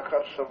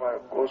লেখার সময়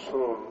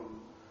গোসল,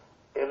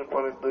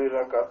 এরপরে 2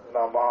 রাকাত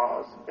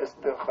নামাজ,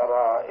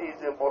 ইস্তেখারা, এই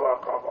যে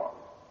মুরাকাবা,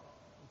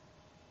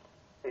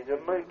 এই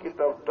জন্যই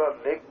কিতাবটা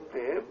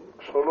লিখতে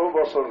 16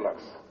 বছর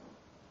লাগছে।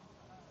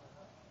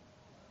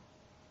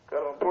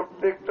 কারণ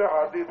প্রত্যেকটা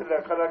হাদিস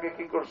লেখার আগে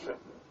কি করছেন?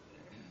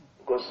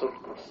 গোসল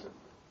করছেন,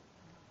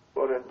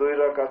 পরে 2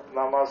 রাকাত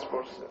নামাজ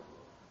পড়ছেন,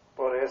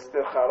 পরে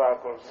ইস্তেখারা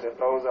করছেন,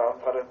 রওজা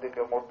আতহারের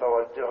দিকে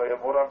মুতাওয়াজ্জে হয়ে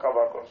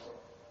মুরাকাবা করছেন,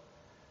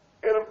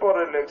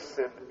 এরপরে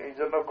লিখছেন। এই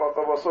জন্য কত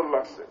বছর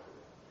লাগছে?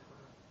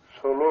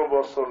 16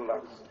 বছর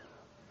লাগছে।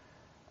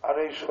 আর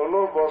এই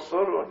 16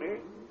 বছর উনি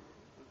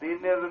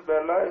দিনের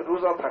বেলায়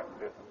রোজা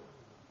থাকতেন,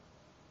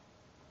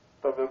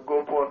 তবে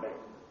গোপনে।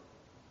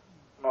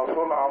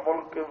 নফল আমল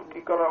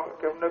কি করা,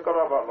 কেমনে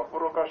করা ভালো,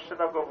 প্রকাশ্যে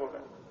না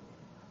গোপনে?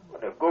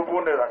 মানে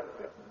গোপনে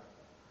রাখতেন।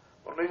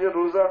 উনি যে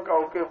রোজা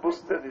কাউকে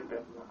বুঝতে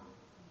দিতেন না।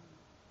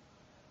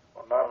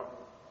 ওনার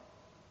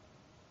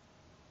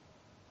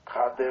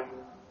খাদেম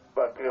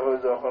বা কেহ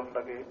যখন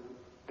নাকি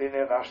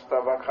দিনে নাস্তা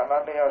বা খানা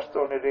নিয়ে আসতো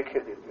উনি রেখে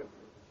দিতেন,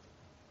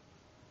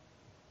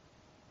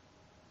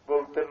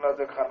 বলতেন না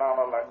যে খানা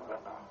আনা লাগবে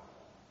না।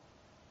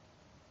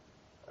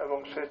 এবং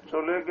সে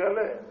চলে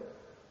গেলে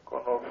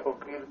কোন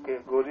ফকিরকে,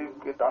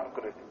 গরিবকে দান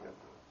করে দিতেন।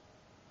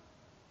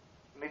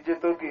 নিজে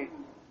তো কি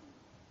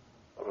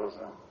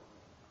রোজা।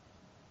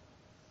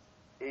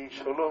 এই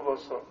 16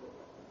 বছর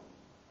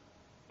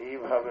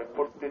এইভাবে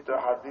প্রতিটা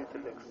হাদিস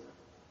লিখছে।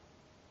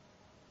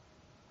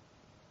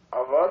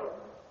 আবার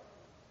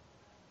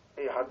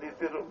এই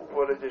হাদিসের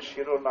উপরে যে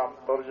শিরোনাম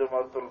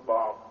তরজমাতুল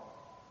বাব,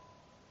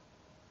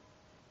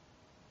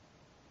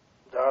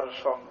 যার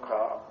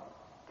সংখ্যা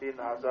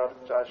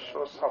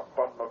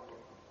 3456টি,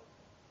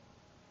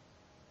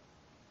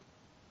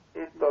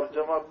 এই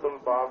তরজমাতুল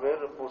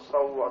বাবের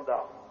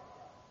মুসাওয়াদা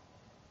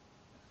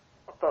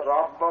অর্থাৎ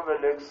রামভাবে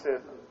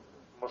লিখছেন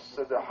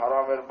মসজিদে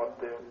হারামের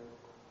মধ্যে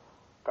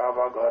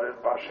কাবা ঘরের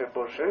পাশে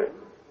বসে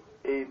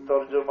এই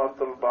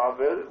তরজমাতুল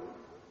বাবের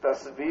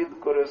তাসবিদ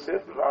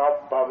করেছেন, রাম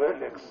ভাবে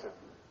লিখছেন।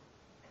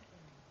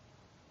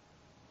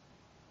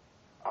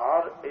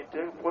 আর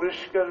এটা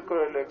পরিষ্কার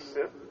করে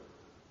লিখছেন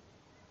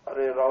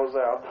আরে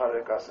রওজা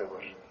আতহারের কাছে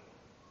বসে।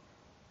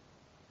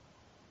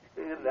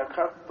 এই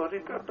লেখার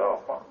তরিকাটাও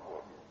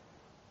মাকবুল,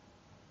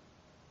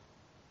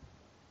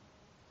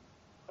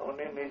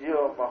 উনি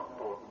নিজেও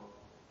মাকবুল।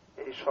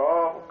 এই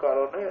সব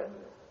কারণে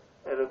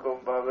এরকম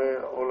ভাবে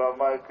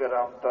ওলামায়ে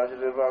কেরাম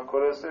তাজরিবা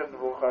করেছেন,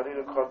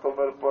 বুখারীর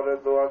খতমের পরে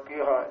দোয়া কি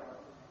হয়?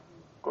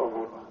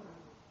 কবুল হয়।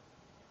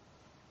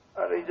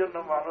 আর এই জন্য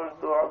মানুষ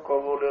দোয়া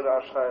কবুলের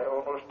আশায়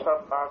অনুষ্ঠান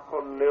না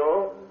করলেও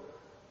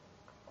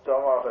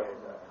জমা হয়ে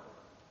যায়।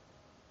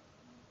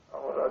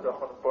 আমরা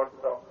যখন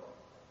পড়তাম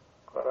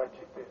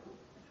করাচিতে,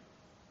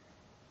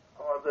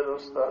 আমাদের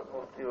উস্তাদ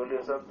মুফতি ওলি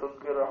হাসান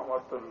তুনকি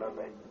রহমাতুল্লাহ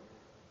আলাইহি,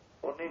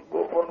 উনি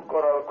গোপন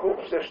করার খুব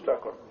চেষ্টা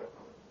করতেন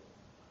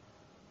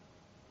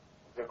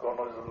যে কোন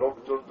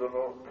লোকজন যেন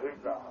ভিড়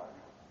না হয়।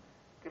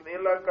 কিন্তু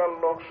এলাকার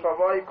লোক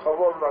সবাই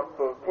খবর রাখত,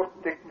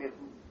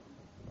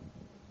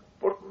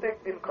 প্রত্যেক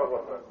দিন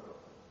খবর রাখত।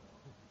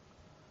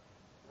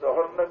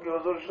 যখন নাকি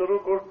হুজুর শুরু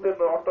করতেন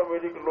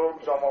অটোমেটিক লোক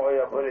জমা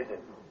হইয়া ভরে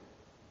যেত।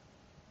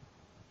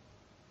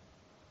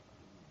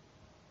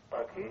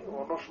 বাকি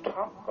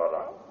অনুষ্ঠান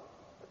করা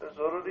এটা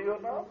জরুরিও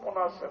না,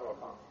 মুনাসেবও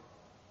না।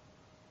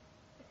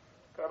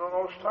 কারণ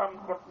অনুষ্ঠান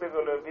করতে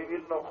গেলে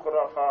বিভিন্ন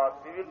খোরাফাত,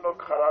 বিভিন্ন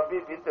খারাপি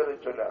ভিতরে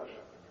চলে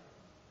আসে।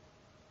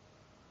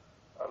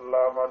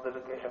 আল্লাহ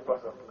আমাদেরকে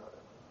হেফাজত করে।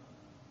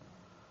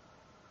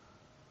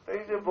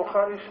 এই যে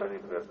বুখারী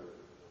শরীফের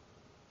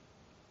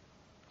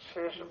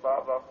শেষ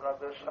বাব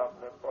আপনাদের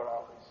সামনে পড়া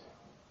হয়েছে,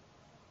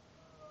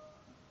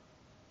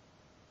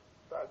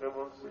 আগে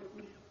বলছি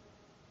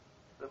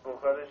যে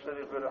বুখারী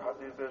শরীফের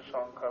হাদিসের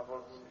সংখ্যা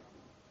বলছি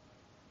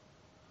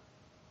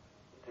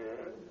যে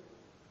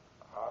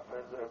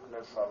হাফেজ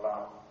ইবনে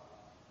সালাহ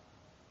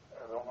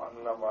এবং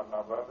আল্লামা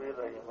নাবাবী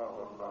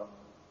রাহিমাহুল্লাহ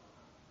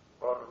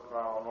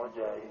বর্ণনা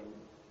অনুযায়ী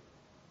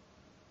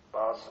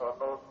বা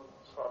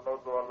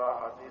সনদওয়ালা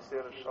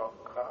হাদিসের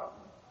সংখ্যা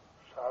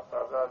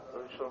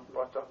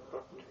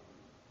 ৭,২৭৫টি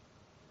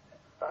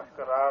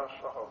তাকরার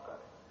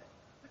সহকারে।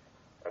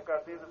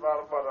 একাধিক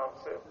বারবার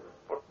আছে,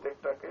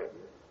 প্রত্যেকটাকে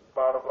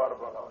বারবার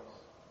বলা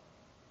হয়েছে।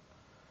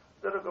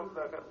 যেরকম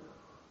দেখেন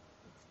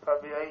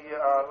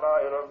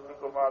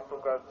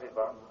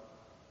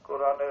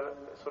কোরআনের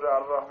সূরা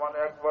আল রহমান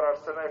একবার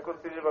আসছে না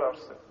 ৩১ বার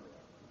আসছে?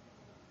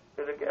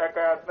 এটা কি এক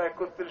আয়াত না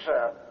 ৩১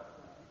 আয়াত?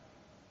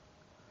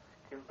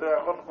 কিন্তু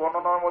এখন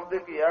গণনার মধ্যে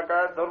কি এক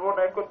আয়াত ধরবো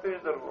না ৩১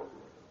 ধরবো?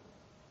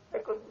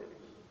 ৩১।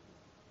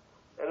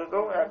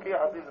 এরকম একই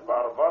হাদিস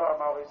বারবার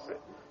আনা হয়েছে,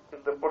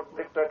 কিন্তু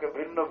প্রত্যেকটাকে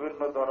ভিন্ন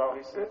ভিন্ন ধরা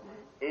হয়েছে।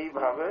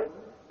 এইভাবে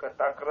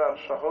তাকরার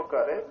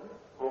সহকারে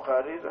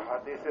বুখারীর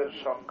হাদিসের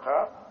সংখ্যা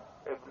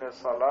ইবনে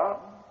সালাহ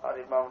আর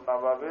ইমাম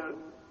নাবাবীর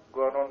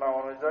গণনা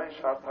অনুযায়ী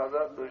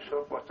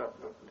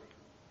 ৭,২৭৫টি।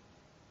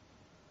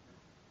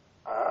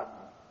 আর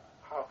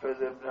হাফেজ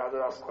ইবনে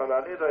হাজার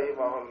আসকালানী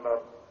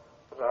রাহিমাহুল্লাহর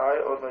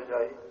রায়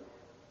অনুযায়ী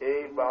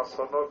এই বা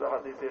সনদ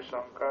হাদিসের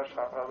সংখ্যা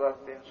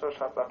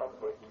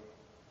 ৭,৩৯৭টি।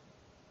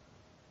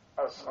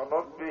 আর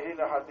সনদবিহীন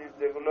হাদিস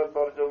যেগুলো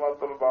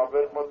তরজমাতুল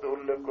বাবের মধ্যে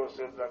উল্লেখ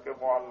করছেন, যাকে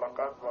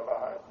মুআল্লাকাত বলা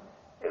হয়,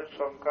 এর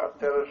সংখ্যা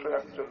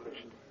 ১৩৪১টি।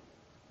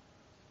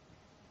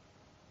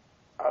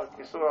 আর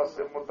কিছু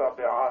আছে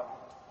মুতাবিআত,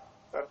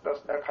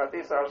 এক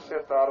হাদিস আসছে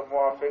তার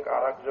মুআফিক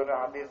আর একজনে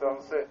হাদিস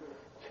আনছে,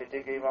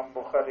 সেটিকে ইমাম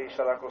বুখারী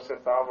ইশারা করছে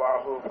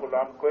তাবাহু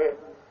ফুলান কয়ে,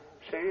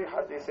 সেই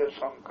হাদিসের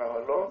সংখ্যা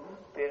হলো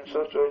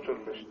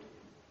 ৩৪৪টি।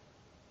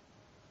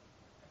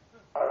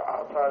 আর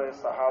আথারে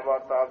সাহাবা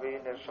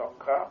তাবিঈনের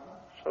সংখ্যা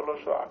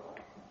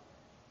 ১৬০৮টি।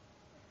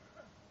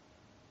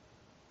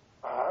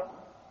 আর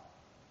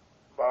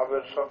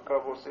বাবের সংখ্যা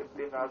বলছে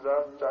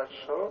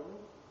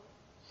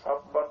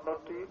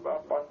 ৩,৪৫৬টি বা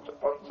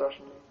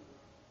 ৫০টি।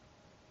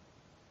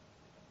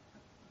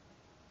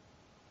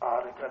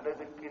 আর এখানে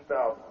যে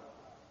কিতাব,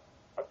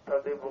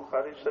 অর্থাৎ এই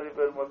বুখারী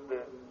শরীফের মধ্যে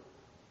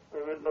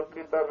বিভিন্ন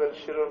কিতাবের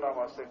শিরোনাম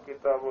আছে।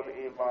 কিতাবুল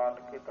ঈমান,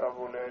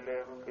 কিতাবুল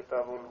ইলম,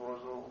 কিতাবুল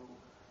ওযু,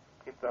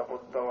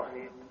 কিতাবুত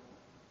তাওহীদ,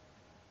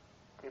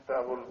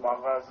 কিতাবুল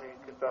মাগাজি,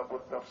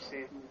 কিতাবুত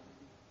তাফসীর।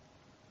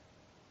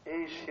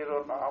 এই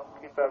শিরোনাম,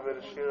 কিতাবের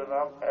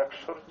শিরোনাম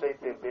 ১০০-র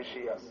চাইতে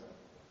বেশি আছে।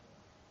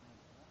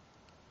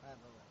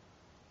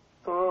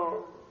 তো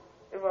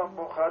ইমাম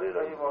বুখারী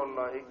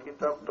রাহিমাহুল্লাহ এই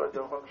কিতাবটা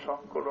যখন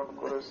সংকলন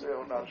করেছে,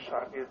 ওনার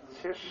শাগির্দ,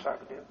 শেষ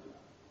শাগির্দ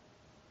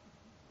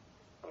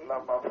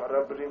আল্লামা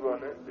ফারাবরি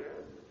বলেন যে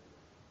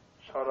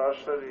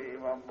সরাসরি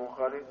ইমাম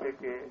বুখারী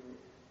থেকে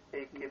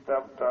এই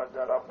কিতাবটা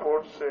যারা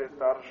পড়ছে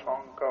তার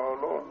সংখ্যা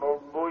হল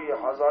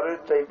 ৯০,০০০-এর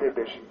চাইতে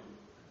বেশি।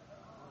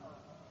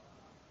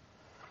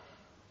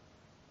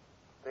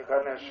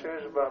 এখানে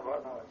শেষ বাব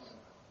আনা হয়েছে,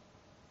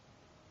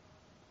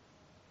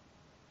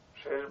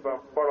 শেষ বাব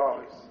পড়া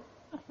হয়েছে।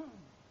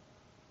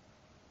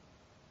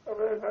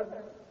 তবে এখানে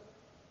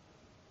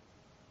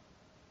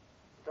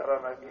যারা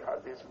নাকি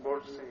হাদিস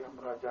পড়ছি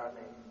আমরা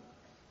জানি,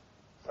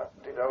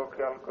 ছাত্রীরাও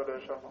খেয়াল করে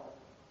শোনো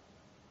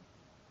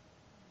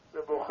যে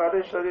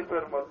বুখারী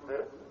শরীফের মধ্যে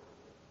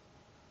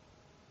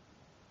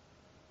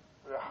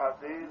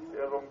হাদিস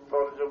এবং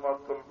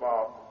তরজমাতুল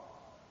বাব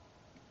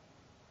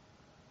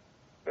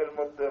এর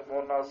মধ্যে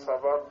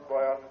মুনাসাবাত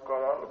বয়ান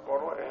করার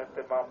বড়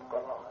ইহতিমাম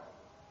করা হয়।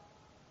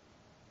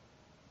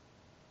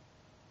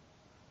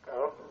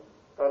 কারণ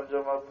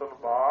তরজমাতুল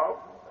বাব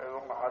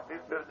এবং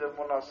হাদিসের যে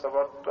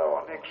মুনাসাবাতটা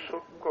অনেক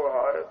সূক্ষ্ম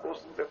হয়,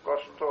 বুঝতে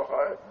কষ্ট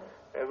হয়,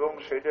 এবং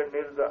সেটা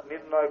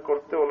নির্ণয়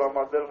করতে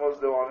ওলামাদের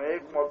মধ্যে অনেক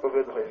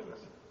মতভেদ হয়ে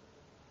গেছে।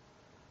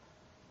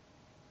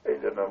 এই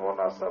জন্য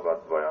মুনাসাবাত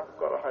বয়ান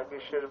করা হয়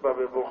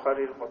বিশেষভাবে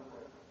বুখারীর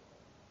মধ্যে।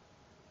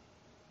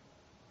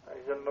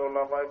 এই জন্য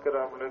উলামায়ে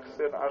কেরাম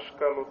লিখছেন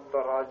আশকালুত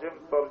তারাজিম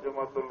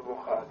তরজমাতুল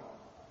বুখারী,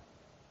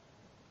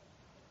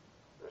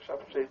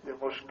 সবচেয়ে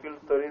মুশকিল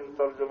তরিন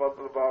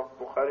তরজমাতুল বাব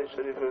বুখারী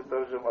শরীফের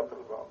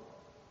তরজমাতুল বাব।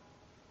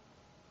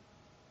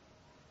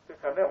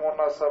 এখানে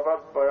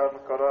মুনাসাবাত বয়ান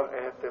করার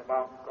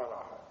ইহতিমাম করা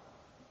হয়।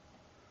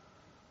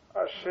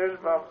 আর শেষ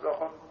বাব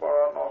যখন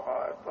পড়ানো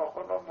হয়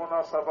তখনও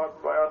মুনাসাবাত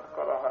বয়ান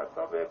করা হয়,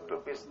 তবে একটু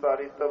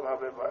বিস্তারিত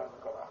ভাবে বয়ান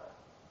করা হয়।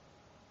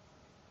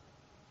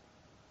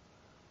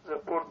 যে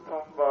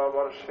প্রথম বাব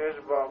আর শেষ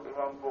বাব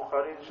ইমাম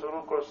বুখারী শুরু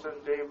করছেন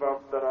যেই বাব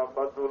দ্বারা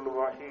বাদুল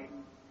ওয়াহি,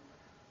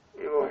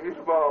 এই ওয়াহির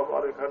বাব,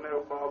 আর এখানে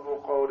বাবু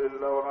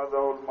কাউলিল্লাহ ওয়া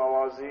নাদাউল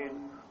মাওয়াজিন,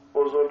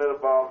 ওজনের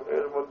বাব,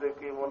 এর মধ্যে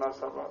কি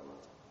মুনাসাবাত?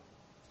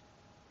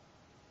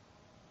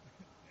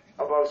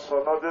 আবার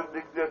সনদের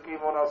দিক দিয়ে কি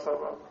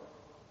মুনাসাবাত,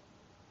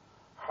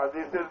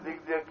 হাদিসের দিক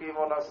দিয়ে কি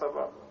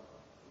মুনাসাবাত?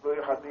 দুই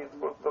হাদিস,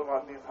 প্রথম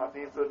হাদিস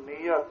হাদিসুন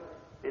নিয়াত,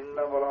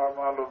 ইন্নামাল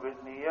আমালু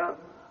বিন্নিয়াত,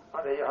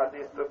 আর এই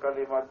হাদিস তো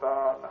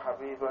কালিমাতান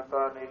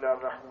হাবিবাতান ইলার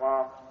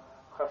রহমান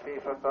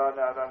খফিফাতান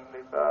আলাল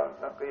লিসান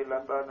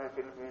সাকিলাতান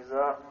ফিল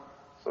মিজান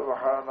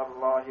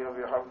সুবহানাল্লাহি ওয়া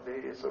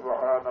বিহামদিহি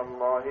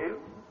সুবহানাল্লাহিল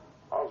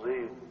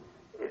আযীম।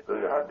 এই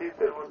দুই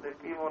হাদিসের মধ্যে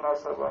কি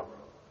মুনাসাবাত,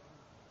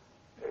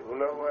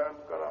 এগুলো বয়ান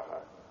করা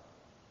হয়।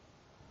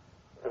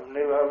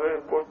 এমনি ভাবে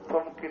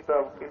প্রথম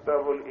কিতাব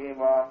কিতাবুল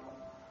ঈমান,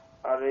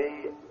 আর এই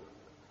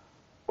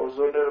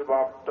ওজনের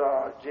বাবটা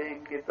যেই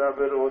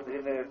কিতাবের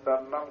অধীনে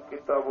তার নাম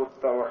কিতাবুত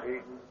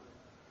তাওহীদ।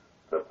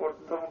 তো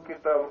প্রথম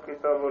কিতাব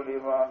কিতাবুল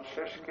ঈমান,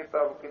 শেষ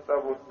কিতাব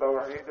কিতাবুত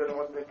তাওহীদের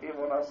মধ্যে কি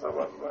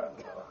মুনাসাবাত বয়ান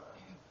করা হয়।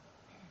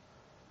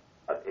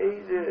 আর এই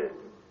যে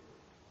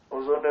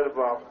ওজনের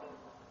বাব,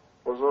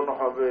 ওজন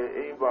হবে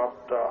এই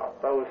বাবটা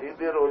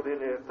তাওহীদের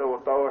অধীনে, তো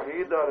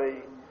তাওহীদ আর এই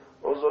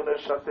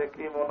ওজনের সাথে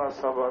কি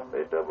মুনাসাবাত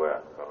এটা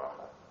বয়ান করা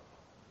হয়।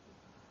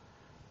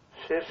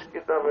 শেষ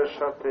কিতাবের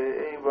সাথে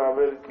এই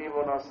বাবের কি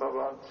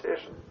মুনাসাবাত,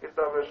 শেষ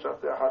কিতাবের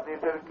সাথে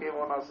হাদিসের কি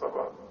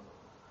মুনাসাবাত,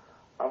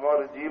 আমার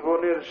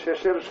জীবনের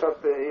শেষের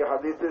সাথে এই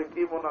হাদিসের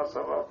কি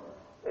মুনাসাবাত,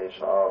 এই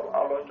সব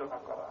আলোচনা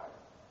করা হয়।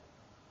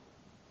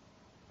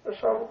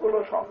 সবগুলো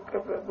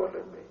সংক্ষেপে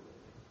বলে দিই।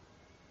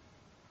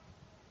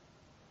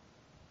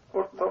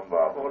 প্রথম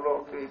বাব হলো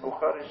কি,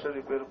 বুখারী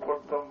শরীফের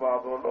প্রথম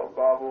বাব হলো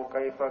বাবু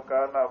কাইফা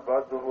কানা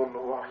বাদউল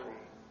ওয়াহী,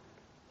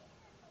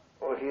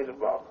 ওহীর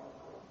বাব।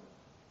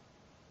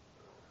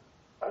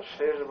 আর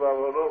শেষ বাব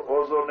হলো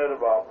ওজনের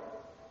বাব,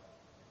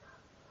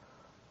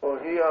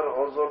 ওহী আর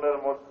ওজনের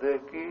মধ্যে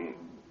কি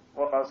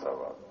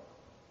মুনাসাবাত।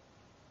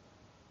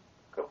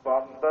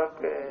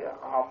 বান্দাকে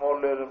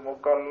আমলের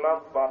মুকাল্লাফ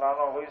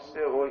বানানো হয়েছে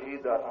ওহী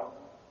দ্বারা।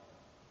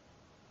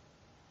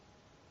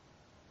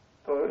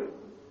 তো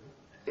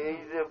এই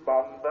যে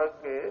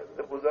বান্দাকে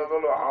বোঝা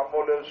গেল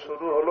আমলের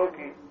শুরু হলো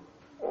কি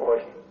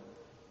ওহী।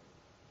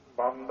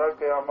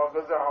 বান্দাকে আমাকে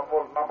যে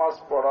আমল নামাজ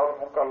পড়ার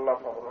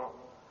মুকাল্লাফ হলো,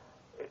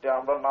 এটা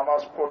আমরা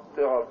নামাজ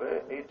পড়তে হবে,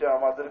 এইটা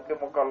আমাদেরকে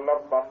মুকাল্লাফ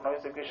বানানো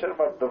হয়েছে কিসের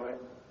মাধ্যমে?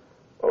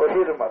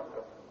 ওহীর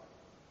মাধ্যমে।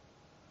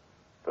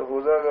 তো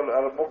বোঝা গেল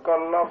আর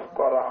মুকাল্লাফ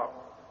করা,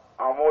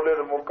 আমলের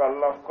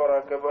মুকাল্লাফ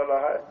করাকে বলা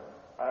হয়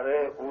আরে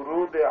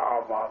উরুদে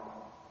আমাল।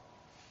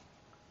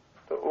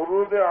 তো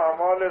উরুদে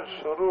আমালের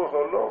শুরু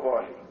হলো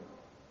ওহী,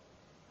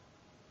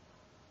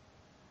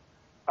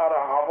 আর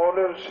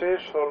আমলের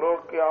শেষ হলো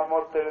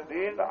কিয়ামতের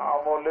দিন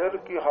আমলের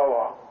কি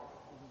হওয়া,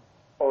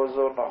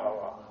 ওজন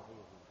হওয়া।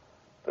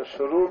 তো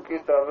শুরু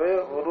কিতাবে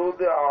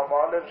উরুদে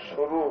আমালের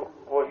শুরু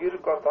ওহীর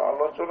কথা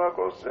আলোচনা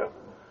করছেন,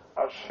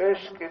 আর শেষ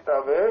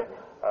কিতাবে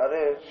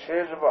আরে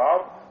শেষ ভাব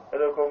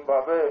এরকম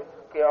ভাবে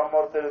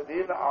কিয়ামতের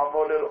দিন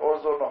আমলের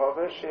ওজন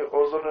হবে, সে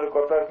ওজনের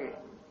কথা কি।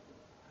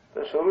 তো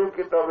শুরু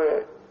কিতাবে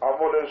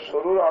আমলের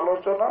শুরুর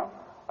আলোচনা,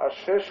 আর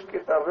শেষ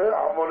কিতাবে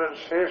আমলের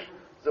শেষ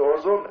যে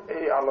ওজন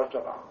এই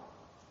আলোচনা,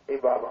 এই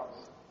বাব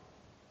আছে।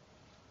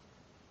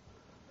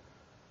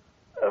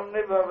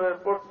 এমনি ভাবে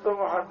প্রথম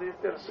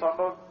হাদিসের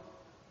সনদ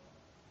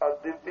আর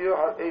দ্বিতীয়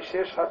এই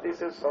শেষ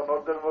হাদিসের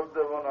সনদের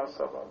মধ্যে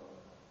মুনাসাবাত।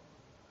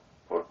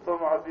 প্রথম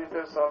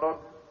হাদিসের সনদ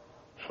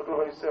শুরু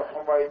হয়েছে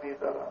হুমায়দি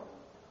দ্বারা।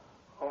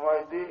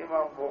 হুমায়দি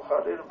ইমাম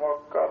বুখারীর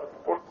মক্কার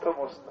প্রথম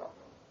উস্তাদ।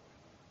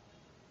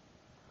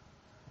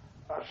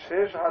 আর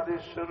শেষ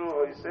হাদিস শুরু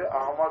হয়েছে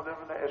আহমদ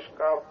ইবনে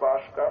ইসকাব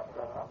বাশকাব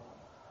দ্বারা।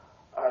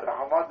 আর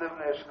আহমদ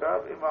ইবনে ইসকাব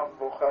ইমাম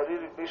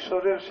বুখারীর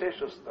মিশরের শেষ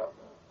উস্তাদ।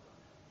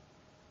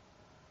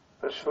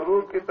 তো শুরু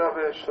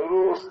কিতাবে শুরু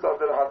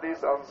উস্তাদের হাদিস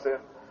আনছেন,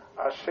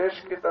 আর শেষ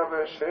কিতাবে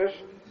শেষ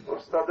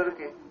উস্তাদের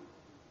কি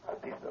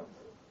হাদিস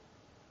আনছেন।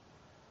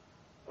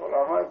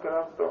 ওলামায়ে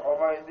কেরাম তো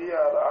হুমায়দি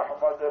আর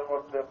আহমদের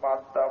মধ্যে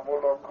মাদ্দা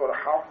মূল অক্ষর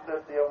হামদে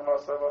দিয়ে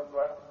মুনাসাবাত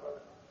বয়ান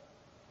করেন।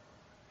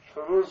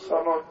 শুরুর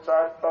সনদ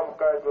 4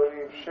 তবকায়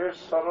গরীব, শেষ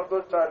সনদও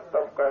 4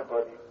 তবকায়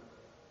গরীব।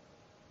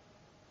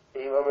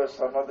 এইভাবে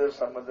সনদে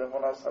সনদে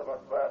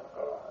মুনাসাবাত বয়ান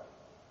করা হয়।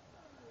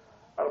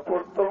 আর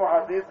প্রথম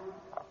হাদিস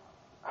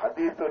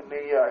হাদিসুন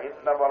নিয়া,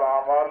 ইন্নামাল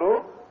আমালু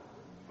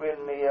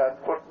বিন্নিয়াত,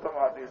 প্রথম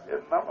হাদিস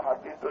এর নাম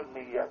হাদিসুন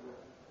নিয়াত।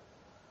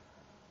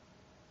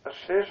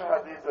 শেষ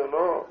হাদিস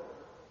হলো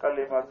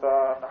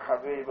কালিমাতান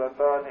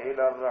হাবিবাতান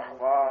ইলার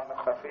রহমান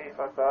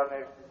খফিফাতান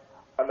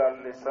আলাল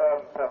লিসান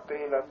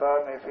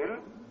থাকিলাতান ফিল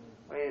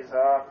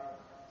মিজান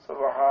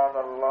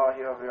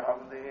সুবহানাল্লাহি ওয়া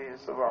বিহামদিহি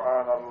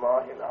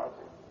সুবহানাল্লাহিল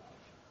আযীম।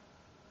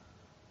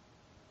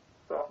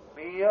 তো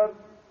নিয়ত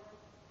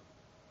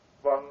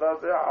বান্দা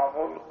যে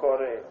আমল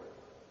করে,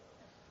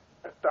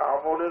 একটা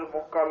আমলের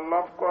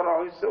মুকাল্লাফ করা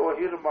হয়েছে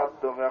ওহীর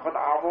মাধ্যমে। এখন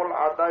আমল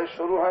আদায়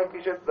শুরু হয়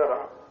কিসের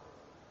দ্বারা?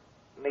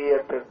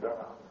 নিয়তের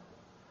দ্বারা।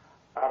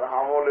 আর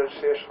আমলের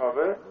শেষ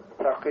হবে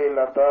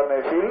থাকিলাতান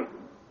ফিল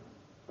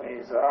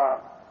মিজান,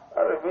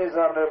 আর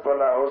মিজানের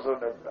বেলা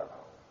ওজনের দ্বারা।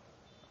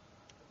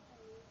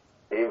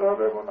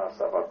 এইভাবে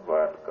মুনাসাবাত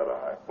বয়ান করা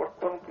হয়।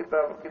 প্রথম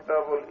কিতাব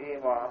কিতাবুল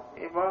ঈমান।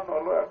 ঈমান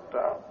হলো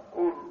একটা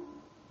কুল,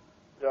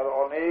 যার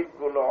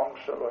অনেকগুলো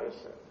অংশ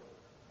রয়েছে,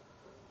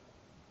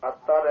 আর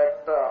তার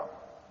একটা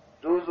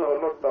জুজ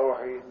হলো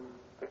তাওহীদ।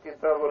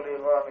 কিতাবুল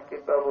ঈমান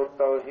কিতাবুত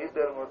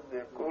তাওহীদের মধ্যে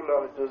কুল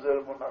আর জুজের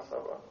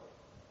মুনাসাবাত।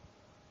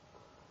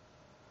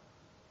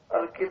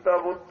 আর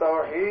কিতাবুত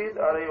তাওহীদ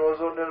আর এই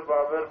ওজনের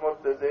বাবের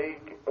মধ্যে যেই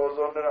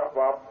ওজনের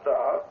বাবটা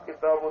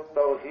কিতাবুত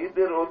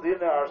তাওহীদের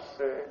অধীনে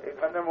আসছে,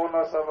 এখানে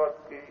মুনাসাবাত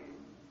কি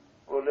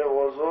বলে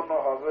ওজন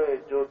হবে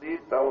যদি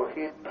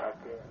তাওহীদ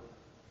থাকে।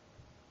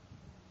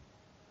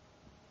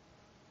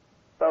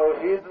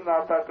 তাওহীদ না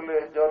থাকলে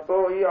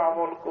যতই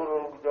আমল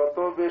করুক, যত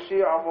বেশি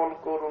আমল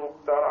করুক,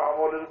 তার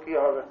আমলের কি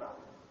হবে না?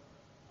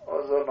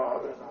 ওজন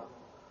হবে না।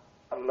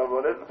 আল্লাহ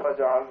বলেন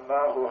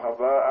ফাজআলনাহু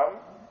হাবাআম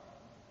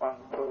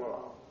মানসুরা,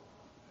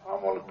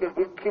 আমলকে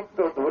বিক্ষিপ্ত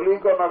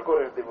ধূলিকণা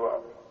করে দিব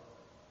আমি।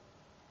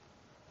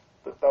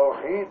 তো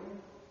তাওহীদ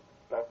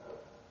লাগবে।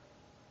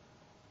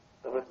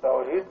 তবে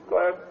তাওহীদ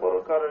কয়েক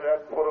প্রকারের,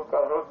 এক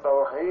প্রকার হল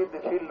তাওহীদ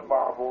ফিল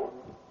মাহবুদ,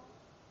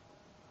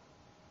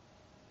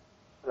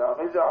 যে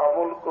আমি যে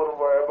আমল করব,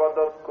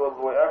 ইবাদত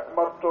করব,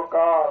 একমাত্র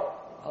কার?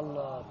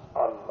 আল্লাহ।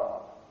 আল্লাহ।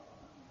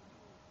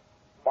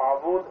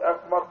 মাহবুদ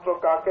একমাত্র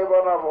কাকে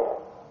বানাবো?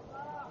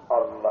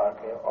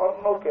 আল্লাহকে,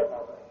 অন্যকে না।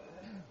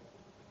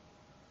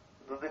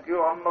 যদি কেউ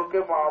অন্যকে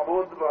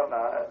মাহবুদ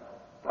বানায়,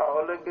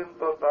 তাহলে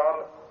কিন্তু তার,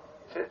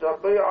 সে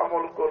যতই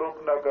আমল করুক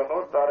না কেন,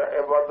 তার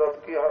ইবাদত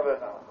কি হবে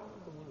না?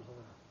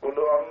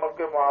 বলে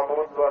অন্যকে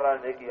মাহবুদ বানায়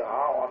নাকি?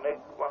 হ্যাঁ, অনেক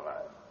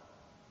বানায়।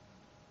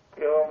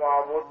 কেউ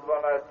মাহবুদ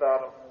বানায়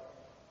তার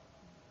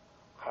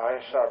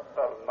খায়সাত,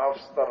 তার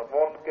নফস, তার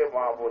মনকে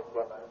মাহবুদ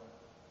বানায়।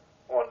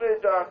 মনে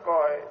যা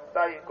কয়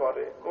তাই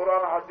করে।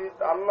 কোরআন হাদিস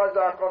আল্লাহ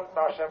যা কন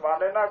তা সে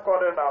মানে না,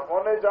 করে না,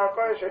 মনে যা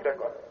কয় সেটা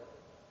করে।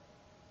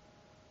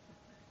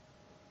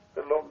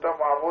 লোকটা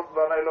মাহবুদ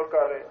বানাইলো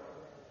কারে?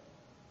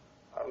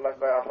 আল্লাহ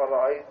কয়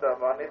আফারাআইতা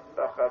মান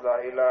ইত্তাখাযা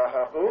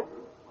ইলাহাহু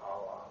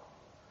হাওয়া।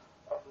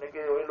 আপনি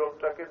কি ওই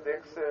লোকটাকে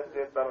দেখছেন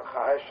যে তার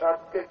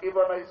খায়সাতকে কি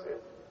বানাইছে?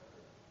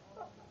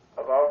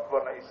 রব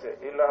বানাইছে,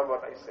 ইলাহ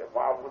বানাইছে,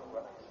 মাহবুদ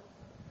বানাইছে।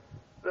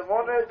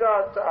 মনে যা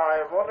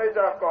চায়, মনে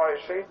যা কয়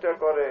সেইটা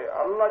করে।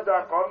 আল্লাহ যা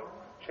কন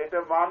সেটা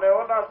মানেও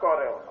না,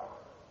 করেও না।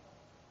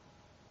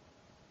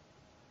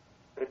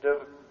 এটার,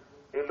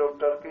 এই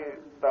লোকটার কি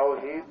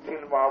তাওহীদ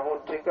ফিল মাহবুদ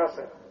ঠিক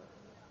আছে?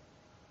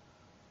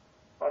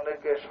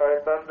 অনেকে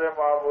শয়তানরে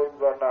মাহবুদ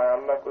বানায়।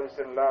 আল্লাহ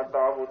কইছেন লা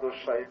তা'বুদুশ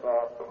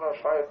শাইতান, তোমরা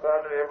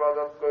শয়তানের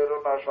ইবাদত করো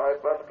না,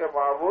 শয়তানকে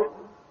মাহবুদ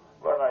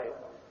বানাইও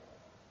না।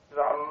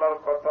 আল্লাহর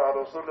কথা,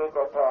 রাসূলের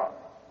কথা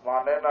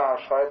মানে না,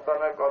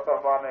 শয়তানের কথা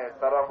মানে,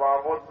 তারা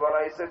মাহবুদ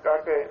বানাইছে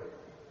কাকে?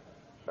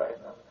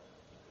 শয়তান।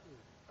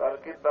 তার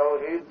কি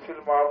তাওহীদ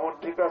ফিল মাহবুদ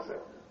ঠিক আছে?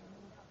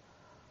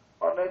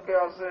 অনেকে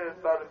আছে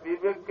তার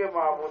বিবেককে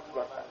মাহবুদ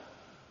বানায়।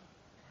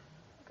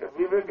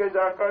 বিবেকে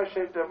যা কয়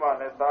সেইটা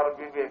মানে, তার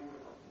বিবেক,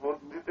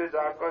 বুদ্ধিতে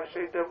যা কয়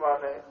সেইটা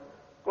মানে,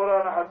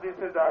 কোরআন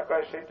হাদিসে যা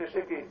কয় সেইটা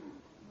সে কি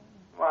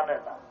মানে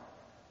না।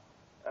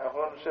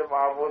 এখন সে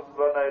মাহবুদ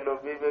বানাইলো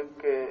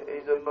বিবেককে।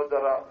 এই জন্য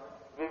যারা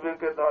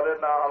বিবেকে ধরে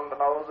না,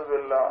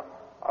 নাউযুবিল্লাহ,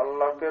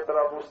 আল্লাহকে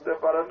তারা বুঝতে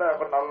পারে না,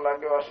 এখন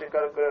আল্লাহকে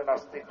অস্বীকার করে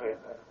নাস্তিক হয়ে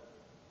যায়।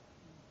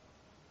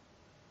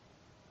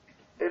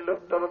 এই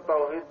লোকটারও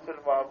তাওহীদ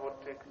ফিল মাহবুদ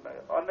ঠিক নাই।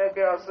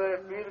 অনেকে আছে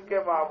পীরকে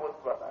মাহবুদ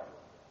বানায়।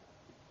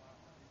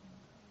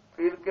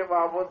 পীরকে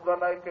মাহবুদ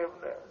বানায়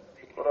কেমনে?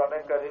 কোরআনে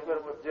কারীমের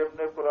মধ্যে,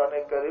 যেমনি কোরআনে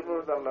কারীমের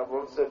আল্লাহ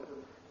বলছেন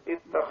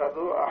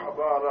ইত্তাখাযু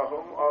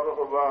আহবারাহুম ওয়া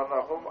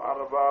রুহবানাহুম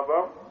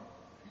আরবাবাম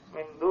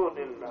মিন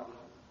দুনিল্লাহ।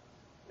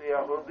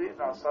 ইহুদি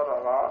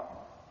নাসারারা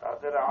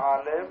তাদের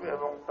আলেম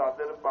এবং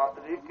তাদের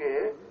পাদ্রীকে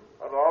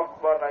রব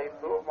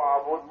বানাইতো,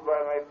 মাহবুদ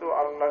বানাইতো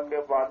আল্লাহকে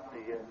বাদ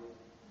দিয়ে।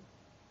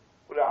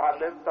 বলে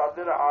আলেম,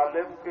 তাদের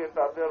আলেমকে,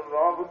 তাদের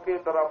রবকে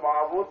তারা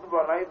মাহবুদ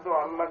বানাইতো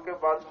আল্লাহকে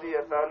বাদ দিয়ে।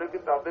 তাহলে কি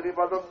তাদের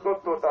ইবাদত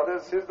করতো, তাদের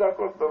সিজদা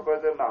করতো?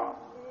 কয়ে না।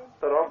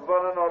 তো রব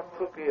বানানোর অর্থ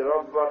কি?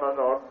 রব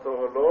বানানোর অর্থ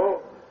হলো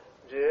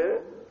যে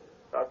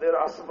তাদের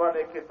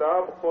আসমানি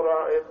কিতাব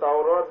কোরআন,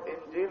 তাওরাত,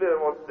 ইনজিলের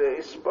মধ্যে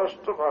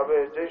স্পষ্ট ভাবে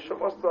যে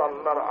সমস্ত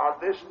আল্লাহর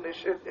আদেশ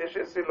নিষেধ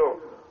এসেছিল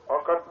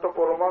অকাট্য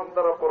প্রমাণ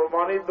দ্বারা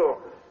প্রমাণিত,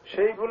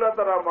 সেইগুলা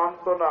তারা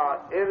মানত না।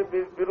 এর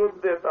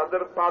বিরুদ্ধে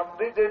তাদের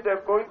পাদ্রী যেটা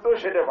কইতো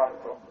সেটা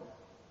মানত।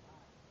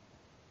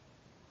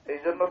 এই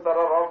জন্য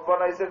তারা রব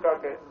বানাইছে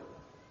কাকে?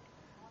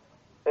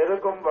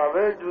 এরকম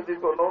ভাবে যদি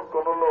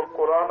কোন লোক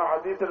কোরআন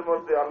হাদিসের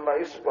মধ্যে আল্লাহ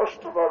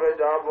স্পষ্ট ভাবে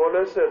যা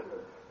বলেছেন,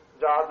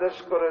 যা আদেশ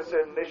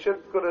করেছেন, নিষেধ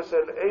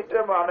করেছেন, এইটা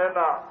মানে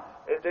না,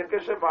 এটাকে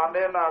সে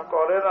মানে না,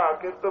 করে না,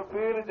 কিন্তু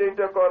পীর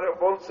যেটা করে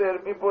বলছে এর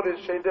বিপরীত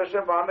সেইটা সে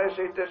মানে,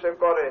 সেইটা সে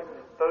করে,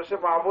 তাহলে সে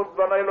মাহবুদ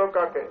বানাইলো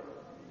কাকে?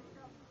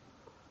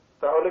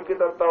 তাহলে কি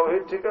তার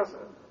তাওহীদ ঠিক আছে?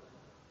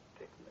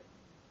 ঠিক নেই।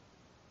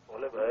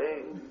 বলে ভাই,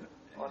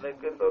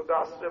 অনেকে তো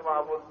গাছরে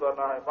মাহবুদ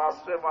বানায়,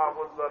 মাছরে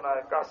মাহবুদ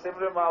বানায়,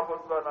 কাসিমরে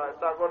মাহবুদ বানায়,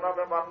 তাগো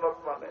নামে মান্নত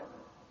মানে।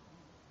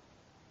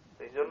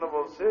 এই জন্য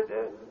বলছে যে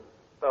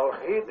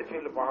তাওহীদ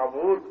ফিল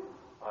মাহবুদ।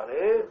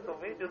 আরে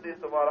তুমি যদি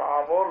তোমার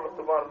আমল,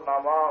 তোমার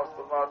নামাজ,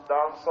 তোমার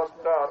দান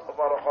সদকা,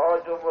 তোমার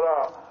হজ উমরা,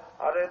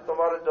 আরে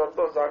তোমার যত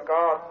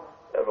যাকাত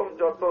এবং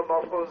যত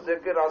নফল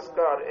জিকির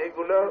আজকার,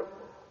 এগুলোর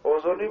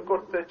ওজনই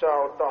করতে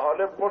চাও,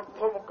 তাহলে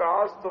প্রথম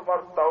কাজ তোমার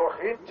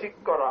তাওহীদ ঠিক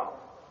করা।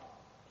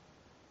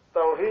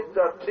 তাওহীদ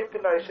যার ঠিক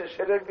নাই সে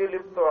শিরকে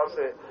লিপ্ত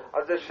আছে,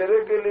 আর যে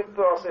শিরকে লিপ্ত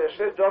আছে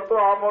সে যত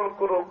আমল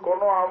করুক,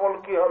 কোন আমল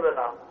কি হবে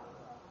না,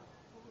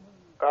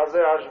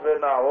 কাজে আসবে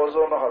না,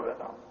 ওজন হবে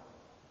না।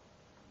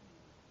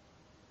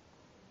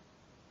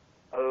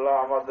 আল্লাহ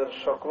আমাদের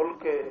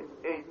সকলকে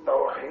এই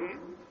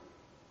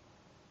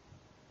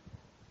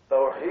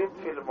তাওহীদ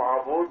ফিল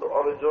মাহবুদ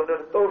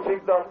অর্জনের তৌফিক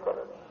দান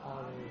করেন।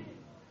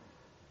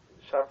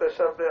 সাথে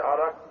সাথে আর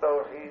এক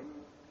তাওহীদ।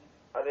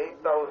 আর এই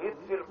তাওহীদ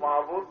ফিল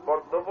মাহবুদ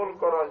বদ্ধমূল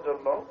করার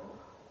জন্য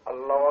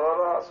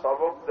আল্লাহওয়ালারা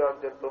সবক দেন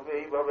যে তুমি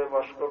এইভাবে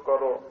মশক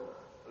করো,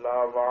 লা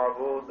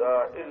মা'বুদা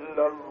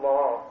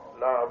ইল্লাল্লাহ,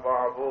 লা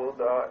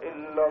মা'বুদা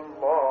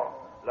ইল্লাল্লাহ,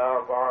 লা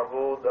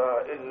মা'বুদা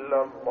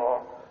ইল্লাল্লাহ,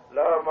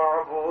 লা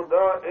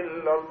মা'বুদা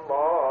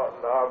ইল্লাল্লাহ,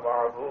 লা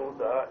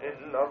মা'বুদা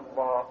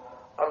ইল্লাল্লাহ।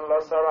 আল্লাহ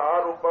ছাড়া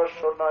আর উপাস্য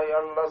নাই,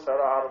 আল্লাহ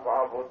ছাড়া আর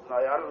মাহবুদ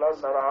নাই, আল্লাহ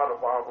ছাড়া আর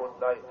মাহবুদ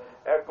নাই,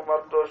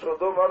 একমাত্র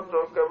শুধুমাত্র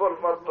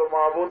কেবলমাত্র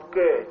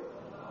মাহবুদকে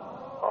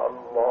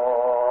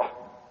আল্লাহ।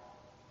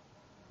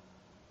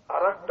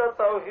 আর একটা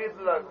তাওহীদ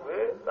লাগবে,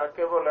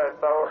 তাকে বলে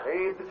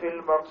তাওহীদ ফিল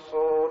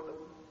মাকসুদ।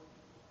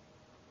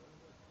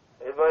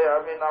 ভাই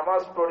আমি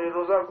নামাজ পড়ি,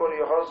 রোজা করি,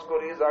 হজ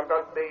করি,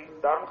 যাকাত দেই,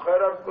 দান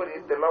খয়রাত করি,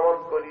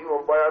 তেলাওয়াত করি ও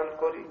বয়ান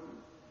করি,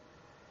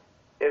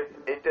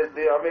 এটা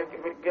দিয়ে আমি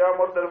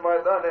কিয়ামতের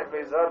ময়দানে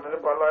মিজানের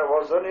পালায়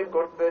ওজনই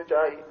করতে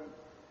চাই,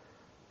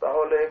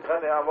 তাহলে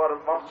এখানে আমার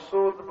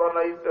মাকসুদ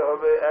বানাইতে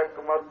হবে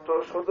একমাত্র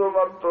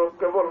শুধুমাত্র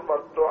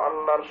কেবলমাত্র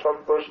আল্লাহর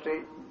সন্তুষ্টি।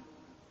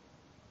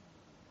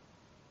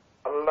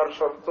 আল্লাহর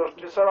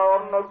সন্তুষ্টি ছাড়া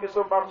অন্য কিছু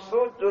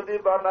মাকসুদ যদি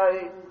বানাই,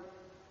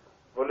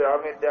 বলে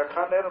আমি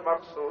দেখানের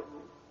মাকসুদ,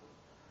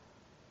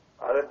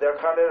 আরে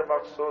দেখানের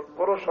মাকসুদ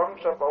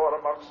প্রশংসা পাওয়ার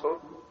মাকসুদ,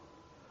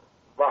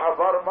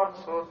 বাহবার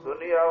মাকসুদ,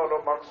 দুনিয়া হলো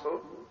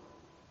মাকসুদ।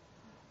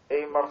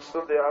 এই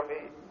মাকসুদে আমি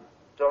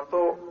যত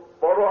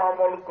বড়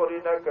আমল করি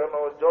না কেন,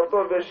 যত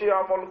বেশি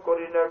আমল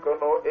করি না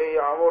কেন, এই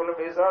আমল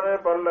মিজানের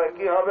পাল্লায়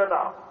কি হবে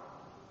না,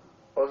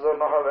 ওজন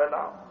হবে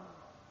না।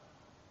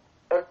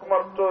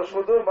 একমাত্র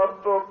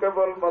শুধুমাত্র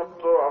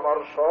কেবলমাত্র আমার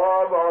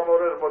সব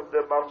আমলের মধ্যে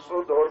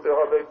মাকসুদ হতে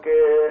হবে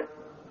কে?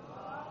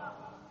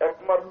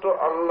 একমাত্র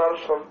আল্লাহর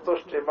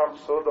সন্তুষ্টি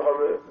মাকসুদ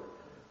হবে।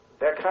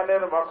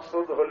 দেখানের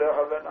মাকসুদ হলে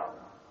হবে না,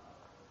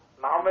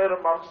 নামের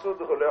মাকসুদ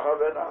হলে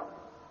হবে না,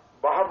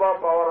 বাহবা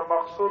পাওয়ার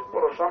মাকসুদ,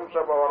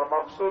 প্রশংসা পাওয়ার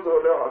মাকসুদ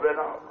হলে হবে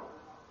না।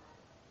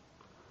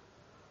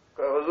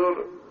 হুজুর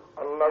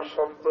আল্লাহর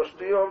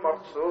সন্তুষ্টিও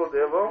মাকসুদ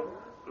এবং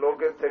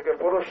লোকের থেকে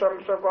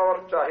প্রশংসা পাওয়ার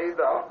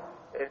চাহিদা,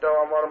 এটাও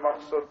আমার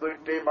মাকসুদ,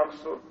 দুইটাই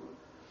মাকসুদ।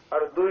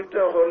 আর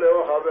দুইটা হলেও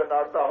হবে না,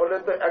 তাহলে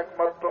তো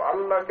একমাত্র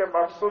আল্লাহকে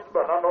মাকসুদ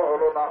বানানো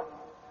হলো না।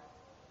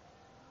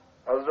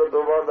 হযরত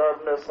উবাদা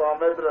ইবনে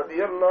সামিত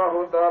রাদিয়াল্লাহু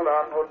তাআলা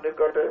আনহুর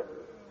নিকটে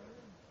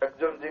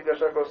একজন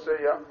জিজ্ঞাসা করছে,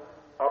 ইয়া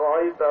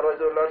আরাইতা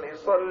রাজুলান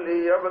ইসাল্লি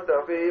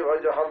ইয়াবতাগি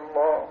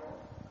ওয়াজহাল্লাহ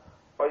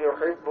ওয়া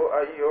ইউহিব্বু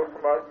আন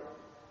ইউহমাদ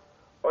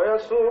ওয়া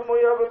ইয়াসুমু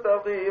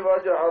ইয়াবতাগি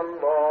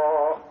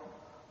ওয়াজহাল্লাহ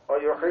ওয়া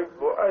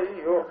ইউহিব্বু আন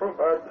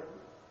ইউহমাদ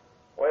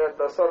ওয়া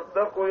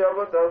ইয়াতাসাদ্দাকু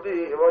ইয়াবতাগি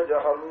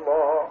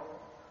ওয়াজহাল্লাহ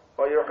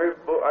ওয়া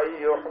ইউহিব্বু আন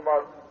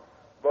ইউহমাদ।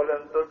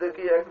 বলেন তো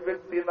দেখি, এক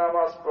ব্যক্তি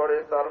নামাজ পড়ে,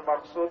 তার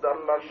মাকসুদ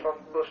আল্লাহর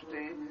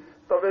সন্তুষ্টি,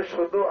 তবে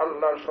শুধু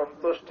আল্লাহর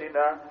সন্তুষ্টি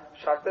না,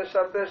 সাথে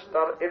সাথে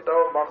তার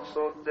এটাও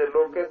মাকসুদ যে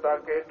লোকে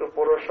তাকে একটু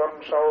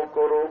প্রশংসাও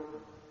করুক,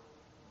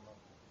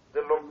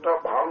 যে লোকটা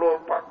ভালো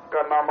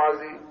পাক্কা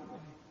নামাজি।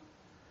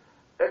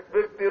 এক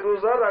ব্যক্তি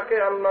রোজা রাখে,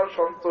 আল্লাহর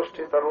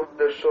সন্তুষ্টি তার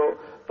উদ্দেশ্য,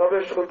 তবে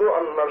শুধু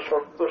আল্লাহর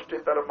সন্তুষ্টি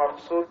তার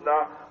মাকসুদ না,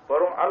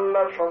 বরং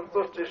আল্লাহর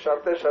সন্তুষ্টির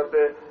সাথে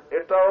সাথে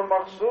এটাও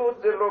মাকসুদ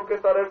যে লোকে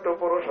তার একটু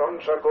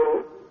প্রশংসা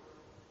করুক।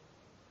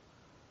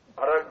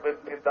 আর এক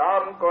ব্যক্তি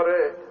দান করে,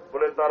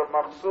 বলে তার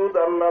মাকসুদ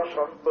আল্লাহর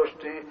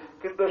সন্তুষ্টি,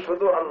 কিন্তু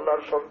শুধু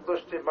আল্লাহর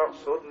সন্তুষ্টি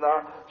মাকসুদ না,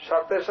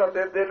 সাথে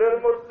সাথে দিলের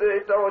মধ্যে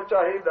এটাও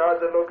চাহিদা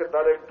যে লোকে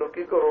তার একটু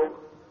কি করুক,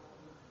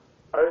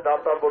 আরে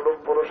দাতা বলুক,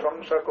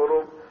 প্রশংসা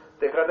করুক।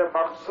 এখানে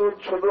মাকসুদ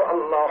শুধু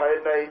আল্লাহ হয়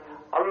নাই,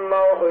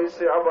 আল্লাহ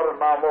হয়েছে, আবার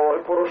নামও,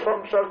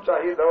 প্রশংসার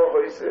চাহিদাও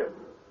হয়েছে।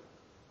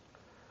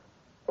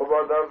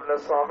 উবাদা ইবনে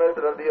সামিত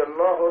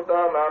রাদিয়াল্লাহু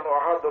তাআলা আনহু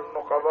আহাদুন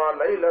নুকাবা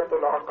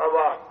লাইলাতুল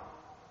আকাবা,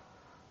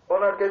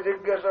 ওনাকে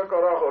জিজ্ঞাসা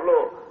করা হলো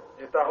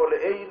যে তাহলে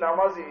এই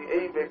নামাজি,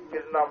 এই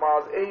ব্যক্তির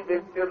নামাজ, এই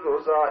ব্যক্তির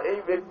রোজা, এই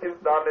ব্যক্তির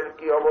দানের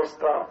কি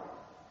অবস্থা?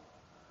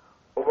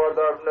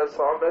 উবাদা ইবনে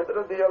সামিত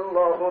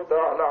রাদিয়াল্লাহু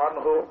তাআলা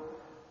আনহু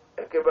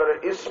একেবারে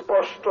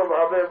স্পষ্ট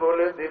ভাবে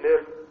বলে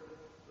দিলেন,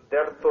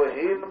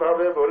 দ্ব্যর্থহীন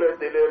ভাবে বলে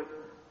দিলেন,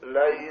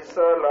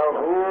 লাইসা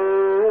লাহু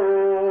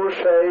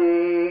শাই,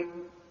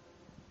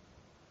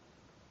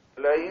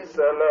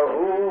 লাইসা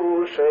লাহু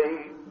শাই।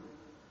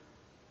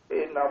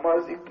 এই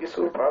নামাজি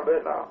কিছু পাবে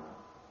না,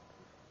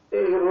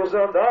 এই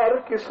রোজাদার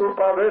কিছু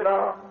পাবে না,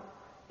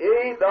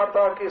 এই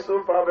দাতা কিছু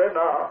পাবে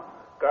না,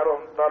 কারণ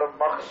তার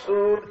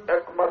মাকসুদ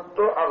একমাত্র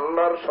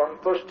আল্লাহর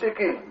সন্তুষ্টি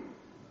কি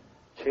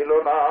ছিল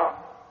না।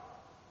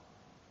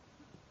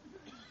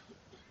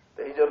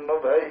 এই জন্য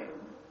ভাই,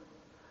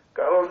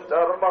 কারণ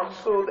যার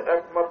মাকসুদ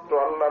একমাত্র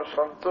আল্লাহর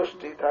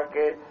সন্তুষ্টি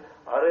থাকে,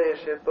 আরে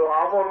সে তো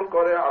আমল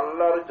করে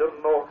আল্লাহর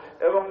জন্য,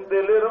 এবং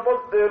দিলের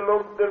মধ্যে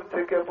লোকদের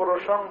থেকে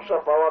প্রশংসা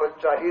পাওয়ার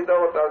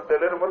চাহিদাও তার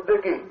দিলের মধ্যে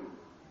কি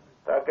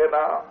থাকে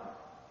না।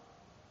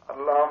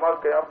 আল্লাহ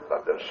আমাকে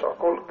আপনাদের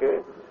সকলকে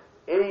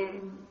এই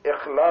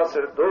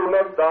ইখলাসের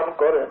দৌলত দান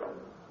করেন।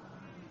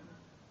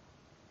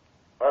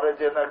 আরে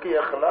যে নাকি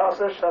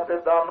ইখলাসের সাথে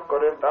দান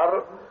করে, তার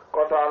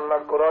কথা আল্লাহ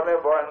কোরআনে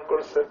বয়ান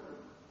করছেন,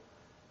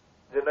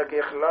 যে নাকি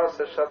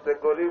ইখলাসের সাথে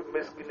গরিব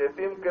মিসকিন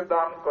এতিমকে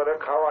দান করে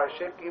খাওয়ায়,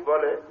 সে কি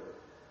বলে?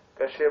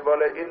 সে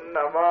বলে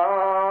ইন্নামা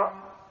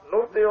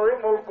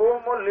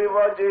নুতিউমুকুম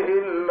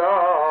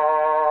লিওয়াজহিল্লাহ,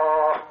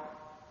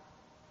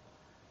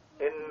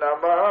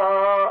 ইন্নামা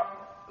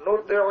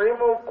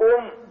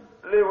নুতিউমুকুম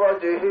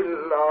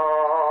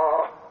লিওয়াজহিল্লাহ,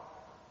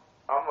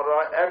 আমরা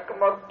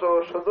একমাত্র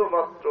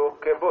শুধুমাত্র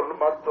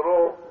কেবলমাত্র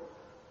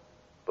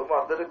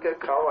তোমাদেরকে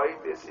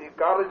খাওয়াইতেছি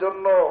কার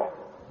জন্য?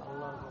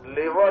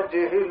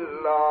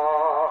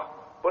 লিওয়াজহিল্লাহ,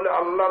 বলে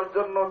আল্লাহর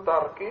জন্য।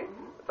 তার কি?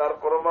 তার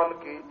প্রমাণ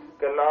কি?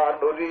 লা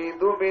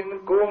নুরিদু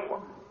মিনকুম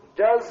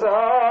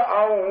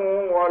জাযাআন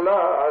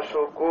ওয়ালা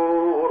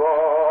শুকুরা,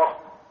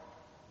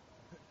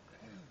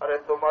 আরে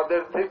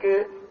তোমাদের থেকে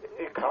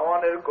এই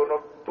খাওয়ানোর কোন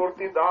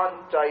প্রতিদান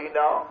চাই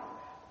না,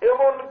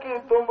 এমনকি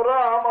তোমরা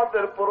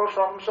আমাদের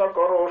প্রশংসা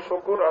করো,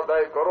 শুকর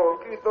আদায় করো,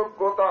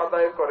 কৃতজ্ঞতা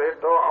আদায় করে,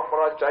 তো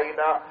আমরা চাই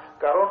না।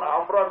 কারণ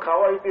আমরা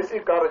খাওয়াইতেছি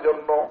কার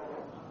জন্য?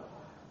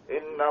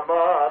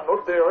 ইন্নামা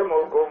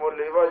নুতিউমুকুম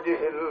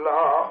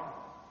লিওয়াজহিল্লাহ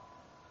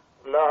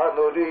লা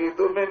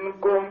নুরিদু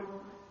মিনকুম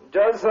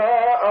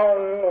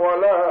জাযাআন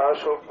ওয়ালা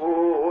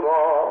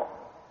শুকুরা।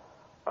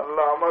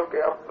 আল্লাহ আমাকে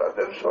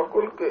আপনাদের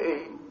সকলকে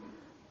এই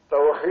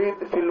তাওহীদ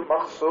ফিল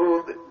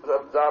মাকসুদ,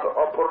 যার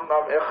অপর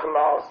নাম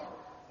ইখলাস,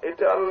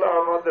 এটা আল্লাহ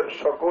আমাদের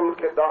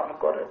সকলকে দান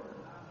করেন।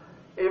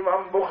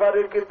 ইমাম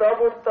বুখারী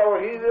কিতাবুত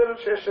তাওহীদের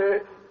শেষে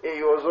এই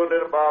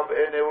ওজনের বাব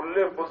এনে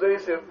উল্লেখ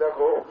বুঝাইছেন,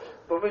 দেখো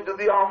তুমি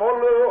যদি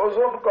আমল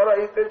ওজন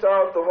করাইতে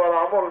চাও, তোমার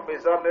আমল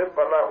মিজানের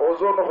বেলা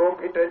ওজন হোক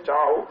এটা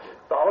চাও,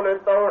 তাহলে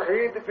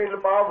তাওহীদ ফিল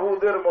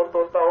মাবুদের মতো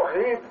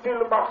তাওহীদ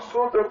ফিল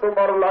মাকসুদ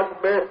তোমার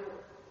লাগবে।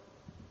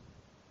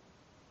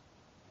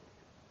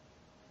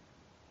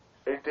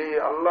 এটি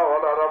আল্লাহ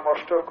ওয়ালারা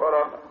নষ্ট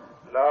করান।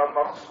 লা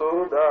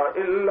মাকসুদা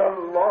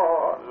ইল্লাল্লাহ,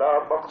 লা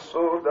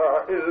মাকসুদা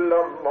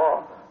ইল্লাল্লাহ,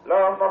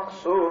 লা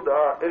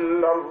মাকসুদা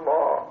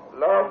ইল্লাল্লাহ,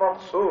 লা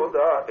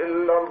মাকসুদা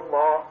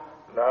ইল্লাল্লাহ,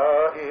 লা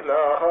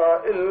ইলাহা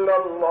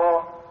ইল্লাল্লাহ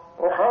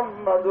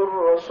মুহাম্মাদুর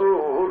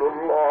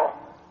রাসূলুল্লাহ।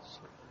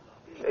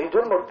 এই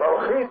জন্য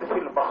তাওহীদ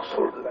ফিল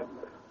মাকসুদ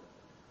লাগবে।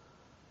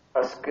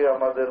 আজকে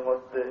আমাদের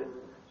মধ্যে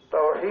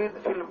তাওহীদ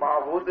ফিল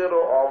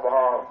মাবুদেরও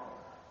অভাব,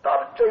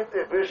 তার চাইতে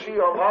বেশি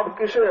অভাব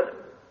কিসের?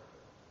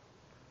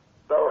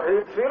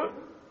 তাওহীদ ফিল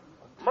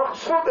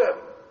মাকসুদের।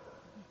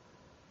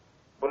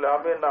 বলে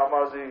আমি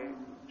নামাজি,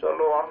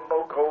 চলো অন্য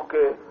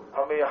কাউকে,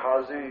 আমি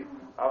হাজি,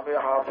 আমি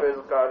হাফেজ,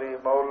 কারি,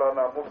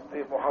 মাওলানা, মুফতি,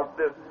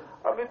 মুহাদ্দিস,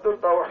 আমি তো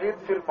তাওহীদ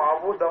ফিল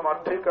মাবুদ আমার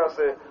ঠিক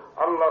আছে,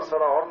 আল্লাহ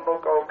ছাড়া অন্য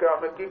কাউকে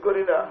আমি কি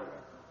করি না?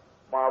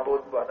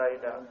 মাবুদ বানাই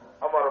না।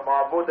 আমার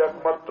মাবুদ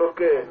একমাত্র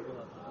কে?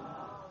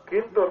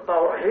 কিন্তু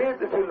তাওহীদ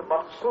ফিল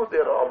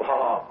মাকসুদের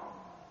অভাব।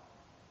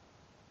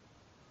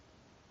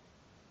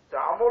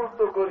 আমল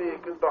তো করি,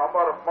 কিন্তু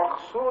আমার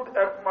মাকসুদ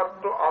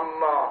একমাত্র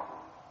আল্লাহ।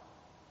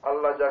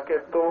 আল্লাহ যাকে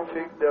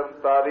তৌফিক দেন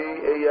তারই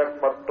এই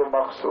একমাত্র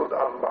মাকসুদ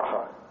আল্লাহ।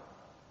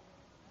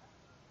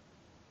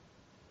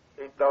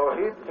 এই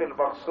তাওহীদ ফিল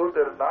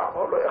মাকসুদের নাম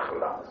হলো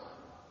ইখলাস।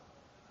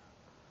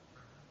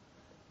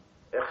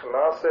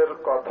 ইখলাসের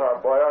কথা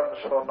বয়ান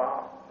শোনা,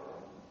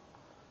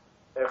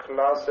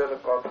 ইখলাসের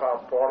কথা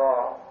পড়া,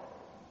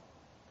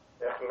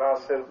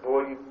 ইখলাসের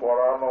বই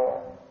পড়ানো,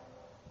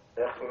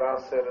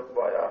 ইখলাসের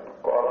বয়ান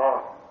করা,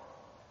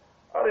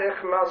 আর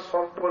ইখলাস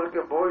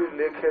সম্পর্কে বই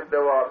লিখে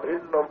দেওয়া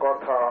ভিন্ন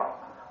কথা,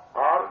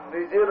 আর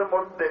নিজের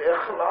মধ্যে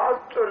ইখলাস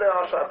চলে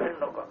আসা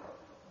ভিন্ন কথা।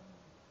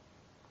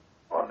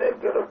 অনেক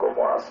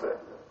এরকমও আছে,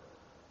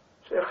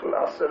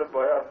 ইখলাসের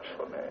বয়ান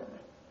শুনে,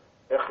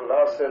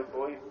 ইখলাসের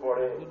বই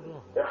পড়ে,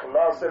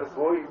 ইখলাসের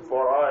বই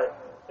পড়ায়,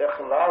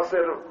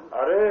 ইখলাসের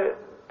আরে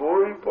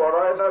বই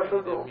পড়ায় না,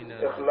 শুধু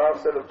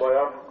ইখলাসের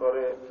বয়ান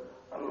করে।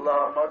 আল্লাহ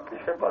আমাকে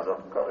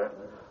হেফাজত করেন।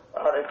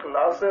 আর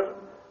ইখলাসের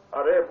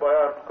আরে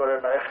বয়ান করে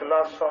না,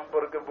 ইখলাস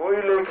সম্পর্কে বই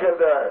লিখে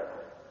দেয়,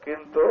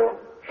 কিন্তু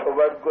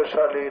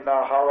সৌভাগ্যশালী না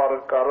হওয়ার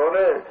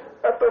কারণে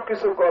এত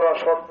কিছু করা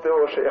সত্ত্বেও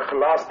সে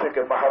ইখলাস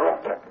থেকে মাহরুম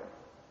থাকে,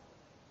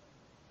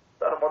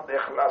 তার মধ্যে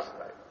ইখলাস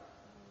নাই।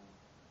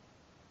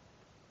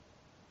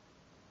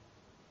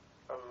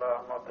 আল্লাহ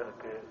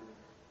আমাদেরকে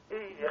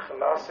এই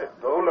ইখলাসের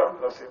দৌলত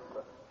নসিব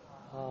করে।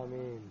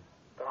 আমিন।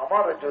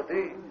 আমার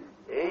যদি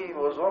এই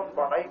ওজন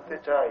বানাইতে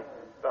চাই,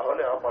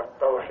 তাহলে আমার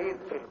তাওহীদ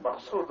ফিল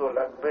মাকসুদও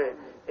লাগবে।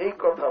 এই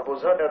কথা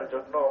বোঝানোর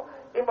জন্য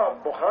ইমাম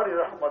বুখারী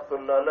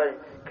রাহমাতুল্লাহ আলাইহি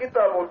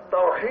কিতাবুত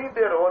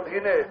তাওহীদের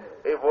অধীনে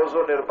এই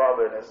ওজনের বাব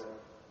এনেছেন।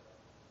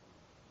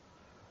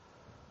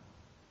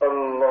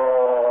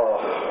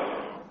 আল্লাহ,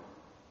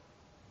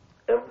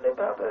 এমনি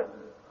ভাবে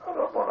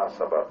আরো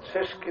মুনাসাবাত,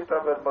 শেষ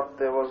কিতাবের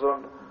মধ্যে ওজন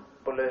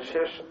বলে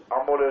শেষ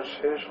আমলের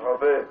শেষ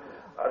হবে,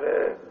 আরে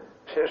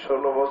শেষ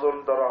হলো ওজন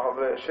ধরা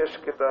হবে, শেষ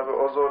কিতাবে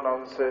ওজন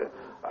আনছে।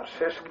 আর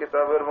শেষ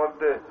কিতাবের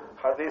মধ্যে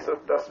হাদিস ও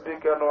তাসবিহ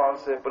কেন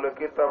আনছে? বলে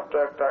কিতাবটা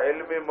একটা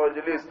ইলমি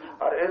মজলিস,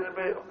 আর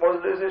ইলমি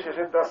মজলিসে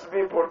শেষে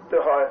তাসবিহ পড়তে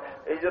হয়,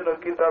 এই জন্য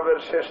কিতাবের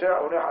শেষে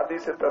উনি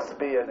হাদিসে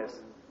তাসবিহ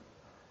এনেছে।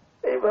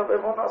 এইভাবে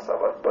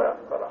মুনাসাবাত বয়ান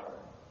করা হয়।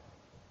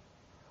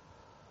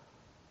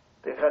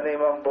 এখানে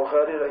ইমাম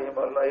বুখারী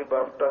রাহিমাহুল্লাহ এই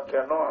বাবটা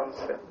কেন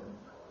আনছেন?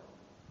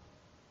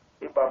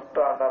 এই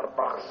বাপটা আনার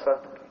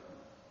মাকসাদ কি?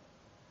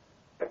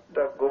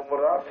 একটা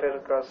গুমরা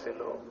ফেরকা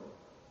ছিল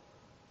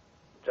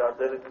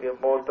যাদেরকে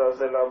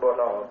মুতাজিলা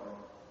বলা হয়।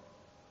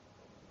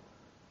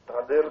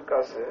 তাদের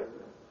কাছে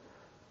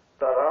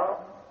তারা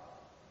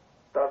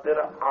তাদের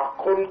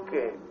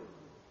আকলকে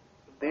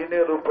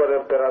দ্বীনের উপরে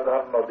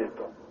প্রাধান্য দিত।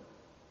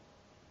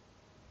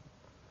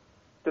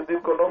 যদি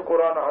কোন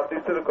কোরআন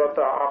হাদিসের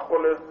কথা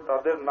আকলে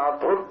তাদের না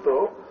ধরত,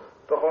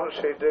 তখন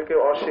সেইটাকে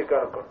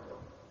অস্বীকার করত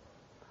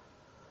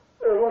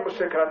এবং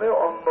সেখানে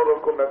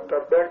অন্যরকম একটা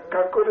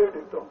ব্যাখ্যা করে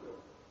দিত।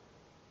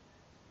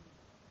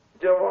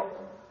 যেমন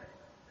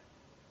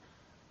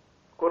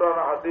কোরআন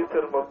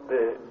হাদিসের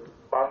মধ্যে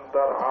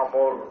বান্দার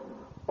আমল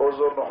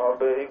ওজন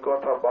হবে, এই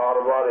কথা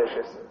বারবার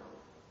এসেছে।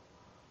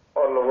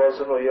 অল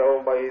ওয়াজনু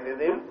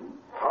ইয়াউমাইযিনিল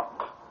হক,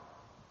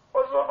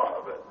 ওজন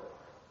হবে,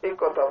 এই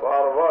কথা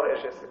বারবার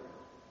এসেছে।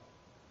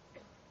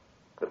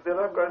 কিন্তু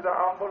এরা কয় যে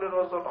আমলের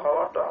ওজন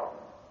হওয়াটা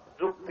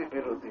যুক্তি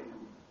বিরোধী।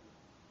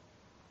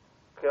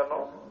 কেন?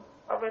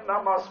 আমি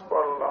নামাজ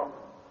পড়লাম,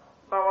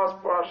 নামাজ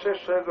পড়া শেষ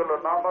হয়ে গেল,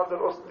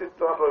 নামাজের অস্তিত্ব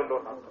আর রইল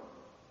না।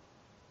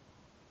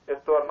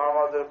 এত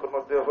নামাজের কোন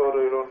দেহ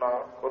রইল না,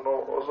 কোন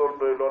ওজন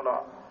রইল না,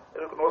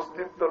 এর কোন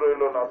অস্তিত্ব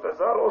রইল না।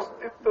 যার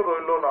অস্তিত্ব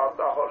রইল না,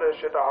 তাহলে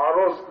সেটা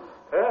আরজ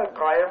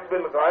কায়েম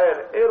বিল গায়ের,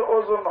 এর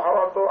ওজন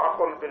হওয়া তো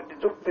আকল বিরোধী,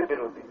 যুক্তি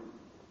বিরোধী।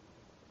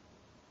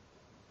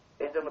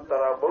 এই জন্য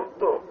তারা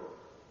বলতো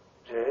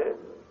যে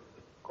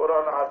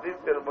কোরআন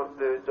হাদিসের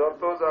মধ্যে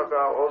যত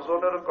জায়গা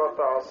ওজনের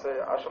কথা আছে,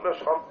 আসলে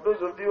শব্দ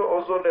যদিও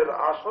ওজনের,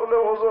 আসলে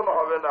ওজন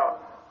হবে না।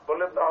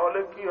 বলে তাহলে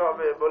কি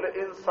হবে? বলে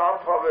ইনসাফ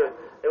হবে।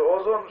 এই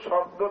ওজন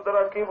শব্দ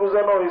দ্বারা কি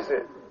বোঝানো হয়েছে?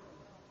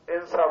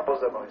 ইনসাফ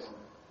বোঝানো হয়েছে।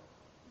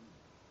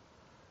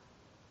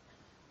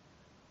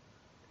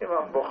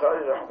 ইমাম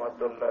বুখারী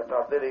রাহমাতুল্লাহ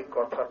তাদের এই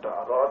কথাটা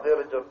রদের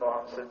জন্য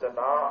আনছে যে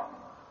না,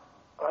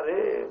 আরে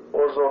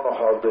ওজন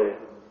হবে,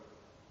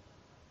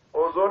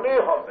 ওজনই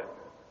হবে।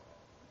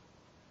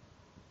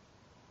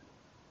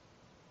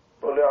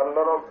 বলে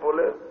আল্লাহ রাব্বুল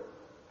বলে,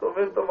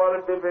 তুমি তোমার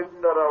বিবেক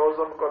দ্বারা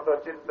ওজন কথা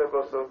চিন্তা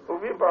করছো,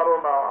 তুমি পারো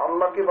না,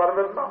 আল্লাহ কি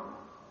পারবেন না?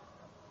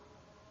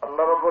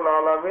 আল্লাহ রাব্বুল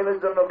আলামিনের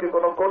জন্য কি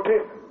কোনো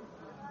কঠিন?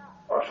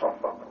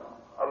 অসম্ভব না,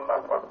 আল্লাহ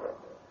পারবেন,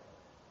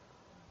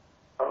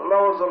 আল্লাহ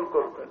ওজন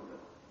করবেন।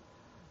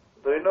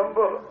 2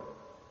 নম্বর,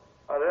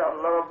 আরে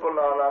আল্লাহ রাব্বুল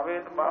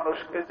আলামিন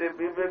মানুষকে যে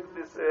বিবেক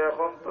দিছে,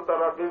 এখন তো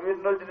তারা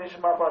বিভিন্ন জিনিস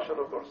মাপা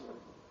শুরু করছে।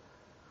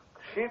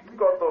 শীত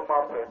কত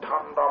মাপে,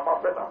 ঠান্ডা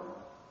মাপে না,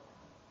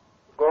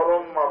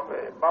 গরম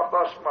মাপে,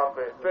 বাতাস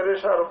মাপে,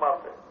 প্রেসার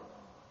মাপে।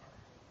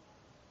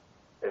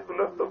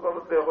 এগুলো তো কোন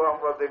দেহ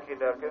আমরা দেখি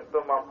না, কিন্তু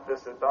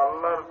মাপতেছে।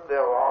 আল্লাহর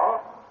দেওয়া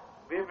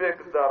বিবেক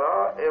দ্বারা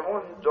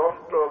এমন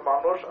যন্ত্র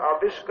মানুষ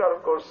আবিষ্কার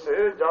করছে,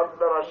 যার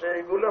দ্বারা সে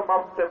এগুলো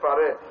মাপতে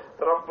পারে।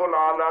 রব্বুল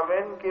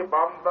আলামিন কি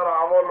বান্দার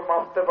আমল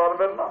মাপতে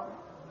পারবেন না?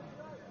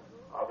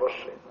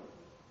 অবশ্যই।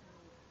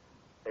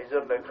 এই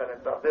জন্য এখানে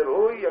তাদের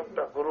ওই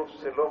একটা গ্রুপ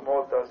ছিল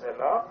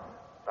মুতাজিলা,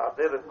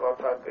 তাদের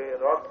কথাকে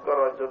রদ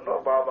করার জন্য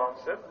বাব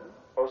আনছেন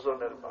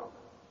ওজনের বাব।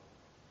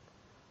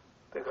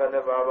 এখানে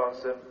বাব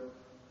আনছেন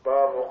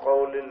বাব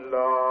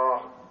কওলিল্লাহ,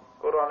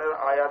 কোরআনের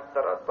আয়াত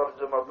দ্বারা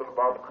তরজমাতুল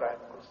বাব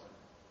কায়েম করছেন।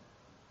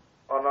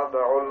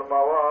 অনাদাউল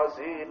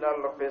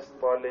মাওয়াজিনাল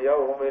কিসত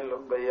লিয়াউমিল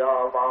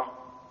কিয়ামাহ,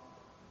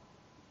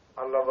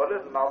 আল্লাহ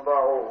বলেন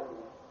নাদাউ,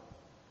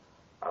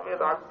 আমি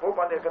রাখবো,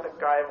 মানে এখানে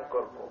কায়েম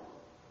করব।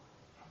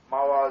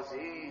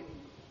 মাওয়াজিন,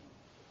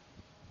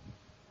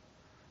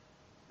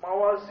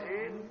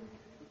 মাওয়াজিন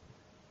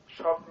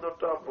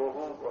শব্দটা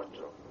বহু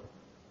বচন।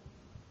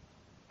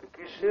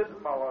 কিসের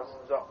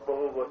মাওয়াজিন?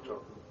 বহু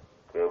বচন।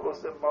 কেউ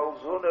বলছে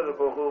মাউজুনের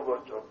বহু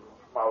বচন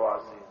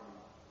মাওয়াজিন।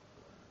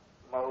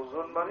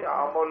 মাউজুন মানে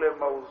আমলে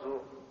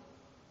মাউজুন,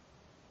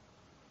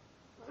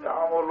 যে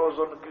আমল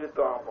ওজনকৃত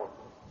আমল।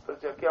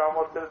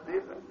 কিয়ামতের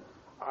দিন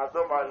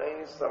আদম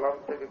আলাইহিস সালাম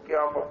থেকে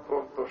কিয়ামত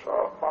পর্যন্ত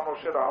সব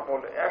মানুষের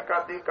আমল,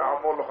 একাধিক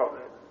আমল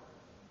হবে।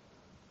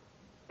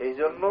 এই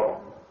জন্য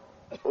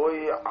ওই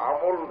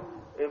আমল,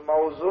 এই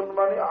মাউজুন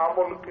মানে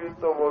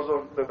আমলকৃত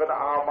ওজন। এখানে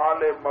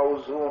আমালে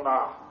মাউজুনা,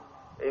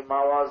 এই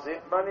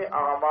মাওয়াজিন মানে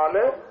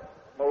আমালে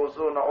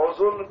মাউজুনা,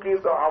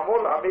 ওজনকৃত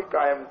আমল আমি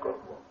কায়েম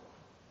করব।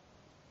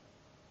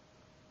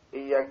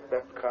 এই এক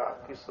ব্যাখ্যা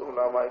কিছু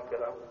উলামায়ে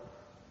কেরাম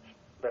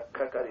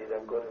ব্যাখ্যাকারীরা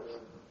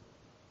করেছেন।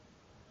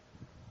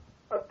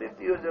 আর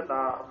দ্বিতীয় যে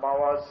না,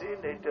 মাওয়াজিন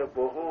এটা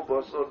বহু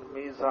বছর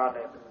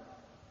মিজানের।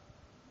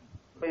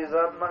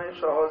 মিজান মানে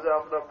সহজে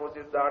আমরা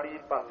বুঝি দাড়ি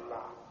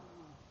পাল্লা।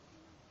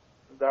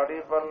 দাড়ি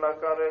পাল্লা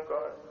কারে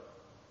কয়?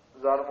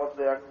 যার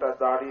মধ্যে একটা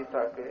দাড়ি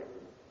থাকে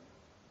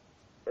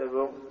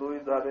এবং 2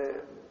 ধারে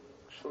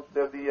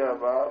সুতে দিয়া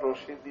বা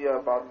রশি দিয়া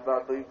বাঁধা,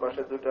 2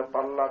 পাশে 2টা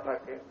পাল্লা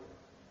থাকে,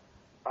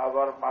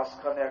 আবার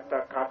মাঝখানে একটা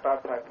কাঁটা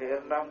থাকে,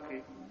 এর নাম কি?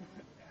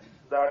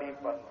 দাড়ি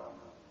পাল্লা।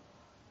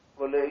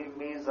 বলে এই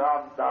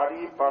মিজান,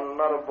 দাড়ি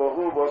পাল্লার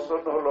বহু বছর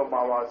হলো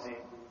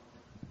মাওয়াজিন।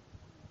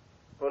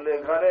 বলে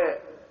এখানে,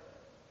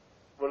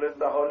 বলে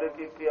তাহলে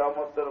কি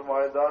কিয়ামতের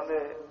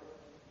ময়দানে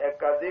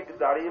একাধিক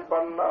দাড়ি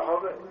পাল্লা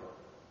হবে?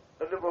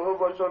 তাহলে বহু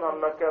বছর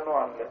আল্লাহ কেন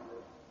আনলেন?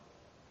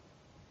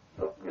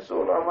 তো কিছু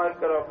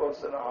ওলামাইকেরা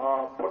বলছেন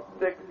হ্যাঁ,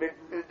 প্রত্যেক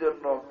ব্যক্তির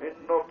জন্য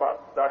ভিন্ন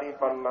দাড়ি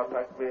পাল্লা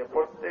থাকবে,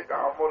 প্রত্যেক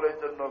আমলের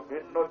জন্য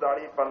ভিন্ন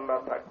দাড়ি পাল্লা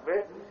থাকবে,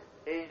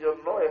 এই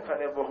জন্য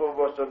এখানে বহু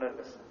বচন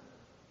এনেছে।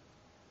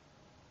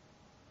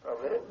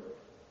 তবে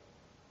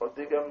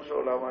অধিকাংশ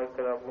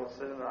ওলামাইকেরা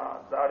বলছেন না,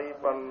 দাড়ি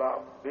পাল্লা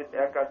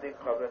একাধিক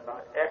হবে না,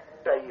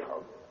 একটাই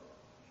হবে।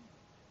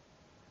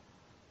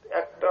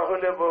 একটা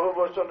হলে বহু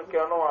বচন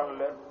কেন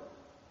আনলেন?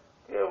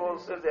 কে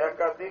বলছে যে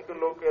একাধিক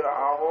লোকের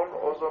আমল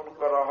ওজন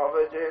করা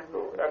হবে, যেহেতু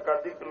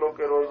একাধিক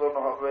লোকের ওজন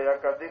হবে,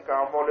 একাধিক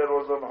আমলের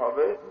ওজন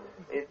হবে,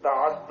 এই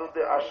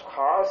তাআদ্দুদে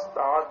আশখাস,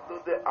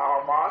 তাআদ্দুদে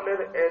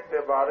আমালের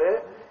এতেবারে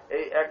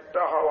এই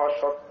একটা হওয়া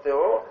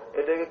সত্ত্বেও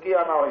এটাকে কি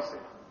আনা হয়েছে?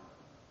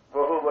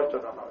 বহু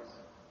বচন আনা হয়েছে।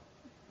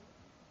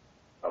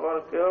 আবার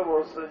কেউ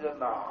বলছে যে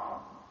না,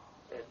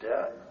 এটা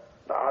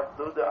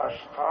তাআদ্দুদে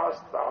আশখাস,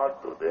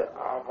 তাআদ্দুদে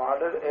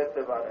আমালের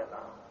এতেবারে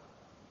না,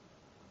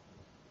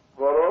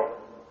 বরং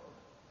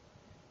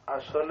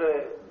আসলে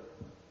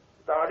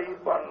দাড়ি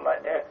পাল্লা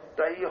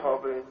একটাই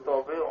হবে,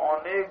 তবে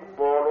অনেক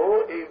বড়।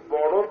 এই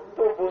বড়ত্ব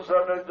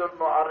বোঝানোর জন্য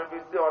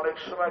আরবিতে অনেক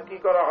সময় কি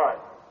করা হয়?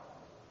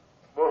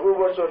 বহু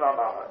বচন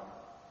আনা হয়।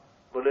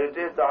 বলে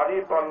যে দাড়ি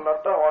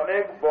পাল্লাটা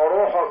অনেক বড়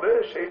হবে,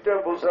 সেইটা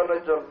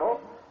বোঝানোর জন্য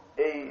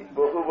এই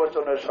বহু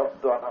বচনের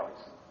শব্দ আনা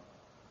হয়েছে।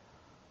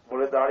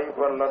 বলে দাড়ি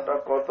পাল্লাটা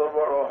কত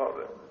বড়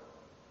হবে?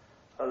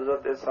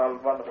 হযরত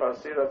সালমান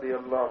ফারসি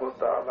রাদিয়াল্লাহু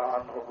তাআলা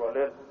আনহু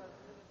বলেন,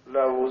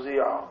 লা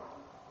উযিয়া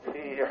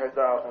ফি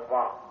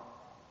ইহদাহুমা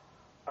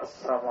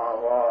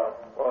আস-সামাওয়াত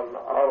ওয়াল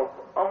আরদ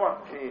আমান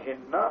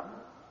ফিহিন্না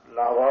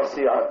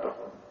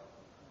লাওয়াসিআতুহু।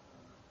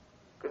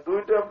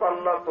 দুইটা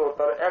পাল্লা তো,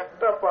 তার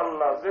একটা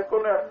পাল্লা, যে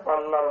কোনো এক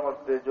পাল্লার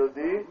মধ্যে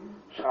যদি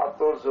 7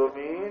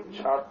 জমিন,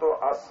 7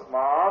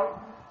 আসমান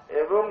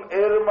এবং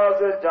এর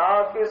মাঝে যা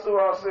কিছু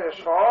আছে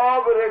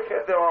সব রেখে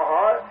দেওয়া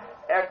হয়,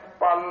 এক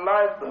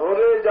পাল্লায়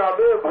ধরে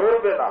যাবে,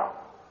 ভরবে না।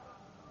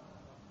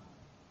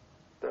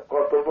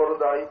 কত বড়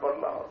দাড়ি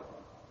পাল্লা হবে?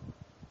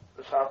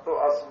 7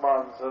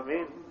 আসমান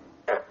জমিন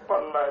এক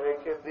পাল্লায়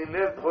রেখে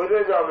দিলে ধরে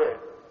যাবে,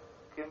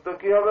 কিন্তু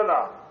কি হবে না?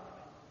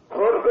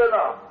 ধরবে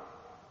না।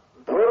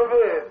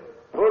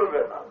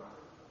 ধরবে না।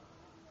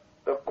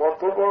 তো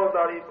কত বড়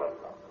দাড়ি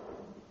পাল্লা!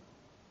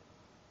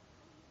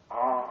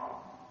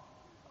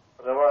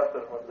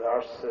 রিওয়ায়াতের মধ্যে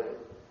আসছে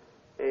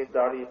এই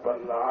দাড়ি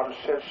পাল্লা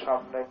আরশের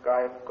সামনে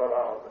কায়েম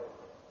করা হবে।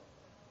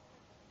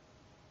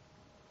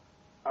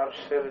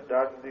 আরশের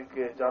ডান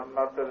দিকে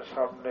জান্নাতের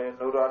সামনে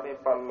নুরানি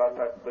পাল্লা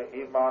থাকবে,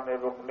 ঈমান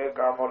এবং নেক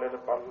আমলের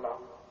পাল্লা।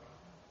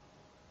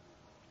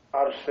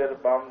 আরশের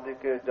বাম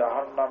দিকে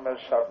জাহান্নামের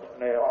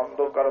সামনে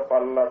অন্ধকার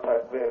পাল্লা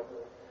থাকবে,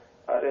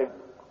 আরে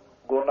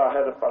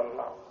গুনাহের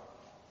পাল্লা।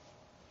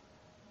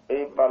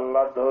 এই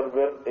পাল্লা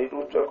ধরবেন, এই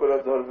উঁচু করে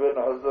ধরবেন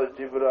হযরত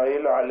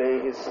জিবরাইল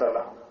আলাইহিস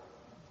সালাম।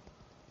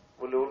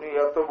 বলে উনি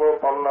এত বড়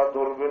পাল্লা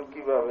ধরবেন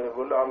কিভাবে?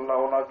 বলে আল্লাহ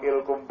ওনাকে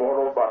এরকম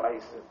বড়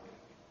বানাইছে।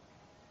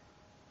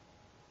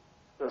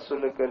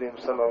 রাসূল করিম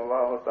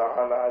সাল্লাল্লাহু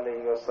তাআলা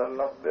আলাইহি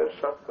ওয়াসাল্লাম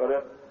ইরশাদ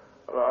করেন,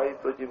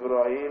 রাআইতু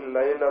জিবরাইল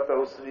লাইলাতা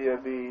উসরিয়া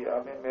বি,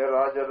 আমি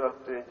মেরাজের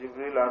রাতে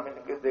জিবরিল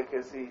আমিনকে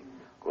দেখেছি।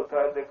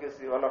 কোথায়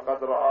দেখেছি?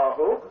 ওয়ালাকাদ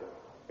রাআহু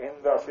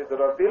ইনদা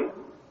সিদরাতিল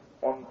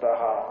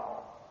মুনতাহা।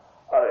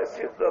 আর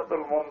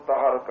সিদরাতুল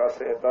মুনতাহার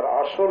কাছে তার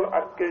আসল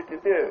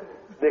আকৃতিতে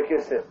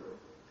দেখেছেন।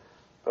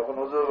 তখন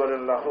হুজুর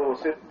বলেন, লাহু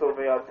সিত্তু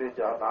মিয়াতি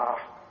জানাহ,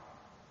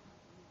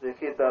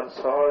 দেখি তার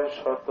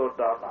 600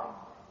 ডানা।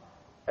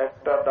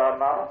 একটা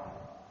ডানা,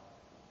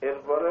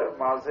 এরপরে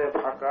মাঝে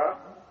ফাঁকা,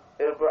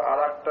 এরপর আর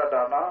একটা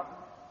ডানা,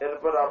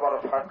 এরপর আবার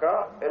ফাঁকা,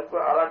 এরপর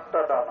আর একটা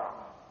ডানা।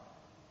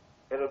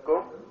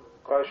 এরকম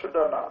কয়শো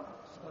ডানা?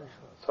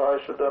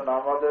 600 ডানা।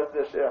 আমাদের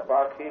দেশে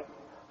পাখি,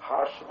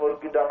 হাঁস,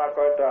 মুরগি ডানা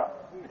কয়টা?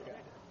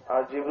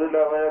 আর জিবরিল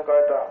আমিনের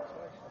কয়টা?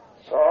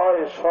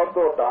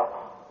 600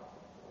 ডানা।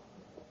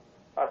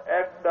 আর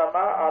এক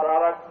ডানা আর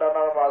আর এক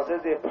ডানার মাঝে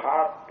যে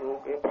ফাঁকটুক,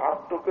 এই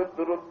ফাঁকটুকের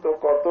দূরত্ব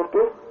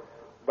কতটুক?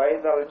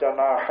 বাইনাল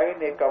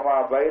জানাহাইনি কামা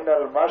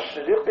বাইনাল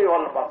মাশরিকি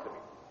ওয়াল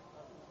মাগরিব।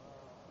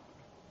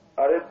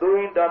 আরে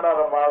দুই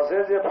ডানার মাঝে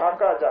যে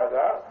ফাঁকা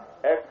জায়গা,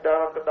 এক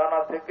ডানা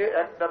থেকে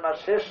এক ডানা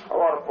শেষ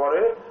হওয়ার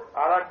পরে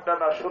আর এক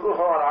ডানা শুরু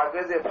হওয়ার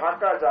আগে যে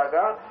ফাঁকা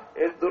জায়গা,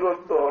 এর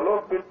দূরত্ব হলো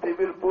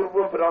পৃথিবীর পূর্ব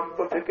প্রান্ত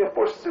থেকে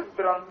পশ্চিম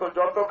প্রান্ত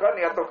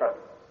যতখানি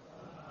এতখানি।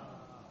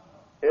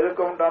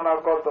 এরকম ডানা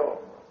কত?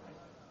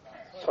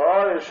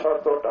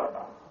 600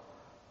 ডানা।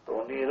 তো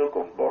উনি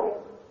এরকম বড়,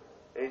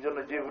 এই জন্য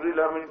জিবরিল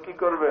আমিন কি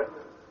করবেন?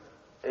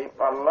 এই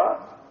পাল্লা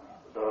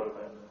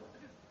ধরবেন।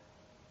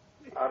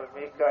 আর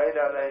মিকাইল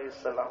আলাইহিস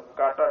সালাম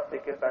কাটার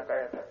দিকে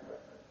তাকায়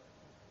থাকবেন,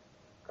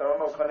 কারণ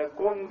ওখানে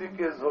কোন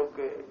দিকে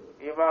ঝোঁকে,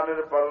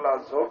 ইমানের পাল্লা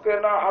ঝোঁকে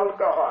না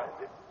হালকা হয়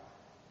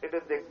এটা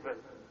দেখবেন।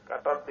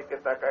 কাটার দিকে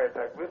তাকায়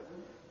থাকবেন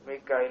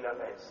মিকাইল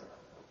আলাইহিস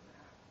সালাম।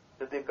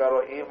 যদি কারো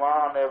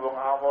ইমান এবং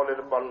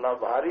আমলের পাল্লা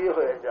ভারী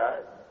হয়ে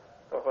যায়,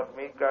 তখন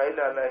মিকাইল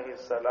আলাইহিস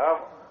সালাম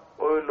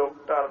ওই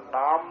লোকটার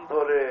নাম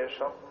ধরে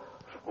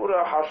পুরো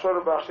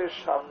হাসরবাসীর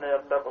সামনে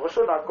একটা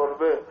ঘোষণা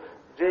করবে,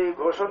 যেই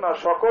ঘোষণা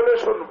সকলে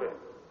শুনবে।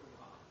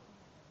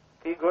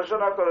 কি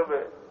ঘোষণা করবে?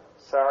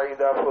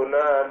 সাইদা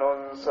ফুলানুন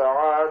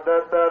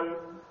সাআদাতান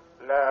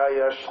লা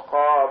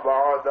ইয়াশকা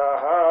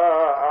বা'দাহা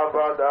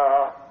আবাদা।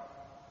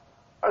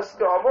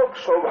 আজকে অমুক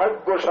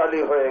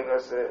সৌভাগ্যশালী হয়ে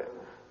গেছে,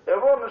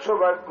 এমন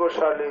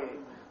সৌভাগ্যশালী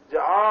যে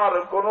আর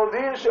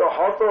কোনদিন সে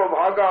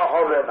হতভাগা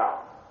হবে না।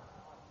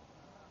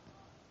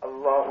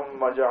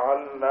 আল্লাহুম্মা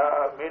জাআলনা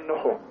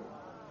মিনহুম।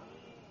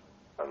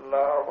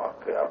 আল্লাহ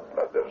আমাকে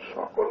আপনাদের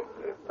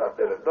সকলকে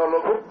তাদের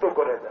দলভুক্ত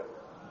করে দেন।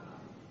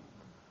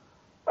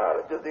 আর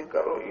যদি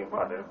কারো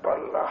ইমানের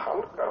পাল্লা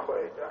হালকা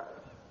হয়ে যায়,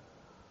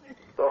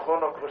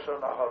 তখনও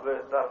ঘোষণা হবে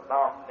তার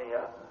নাম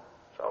নিয়ে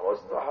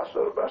সমস্ত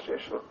হাসরবাসী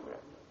শুনবে।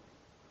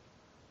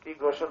 কি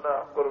ঘোষণা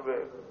করবে?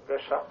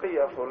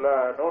 শাকিয়া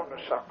ফুলানুন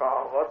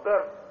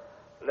শাকাওয়াতান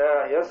লা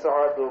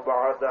ইয়াসআদু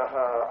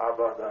বা'দাহা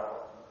আবাদা।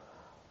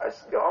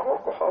 আজকে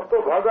অমুক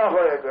হতভাগা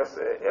হয়ে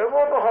গেছে,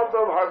 এমন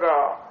হতভাগা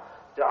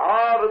যে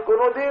আর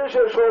কোনদিন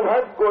সে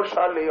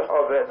সৌভাগ্যশালী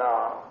হবে না।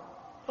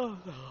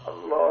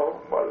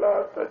 আল্লাহুম্মা লা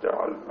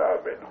তাজআলনা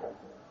মিনহুম।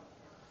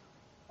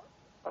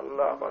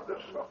 আল্লাহ আমাদের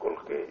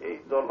সকলকে এই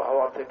দল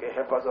হাওয়া থেকে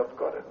হেফাজত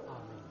করেন।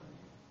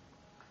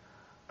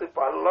 তো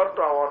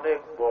পাল্লাটা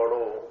অনেক বড়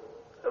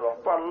এবং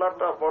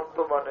পাল্লাটা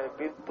বর্তমানে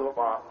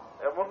বিদ্যমান,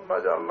 এমন না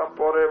যে আল্লাহ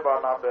পরে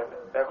বানাবেন,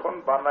 এখন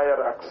বানাইয়া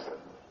রাখছেন।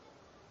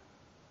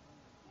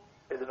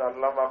 এই জন্য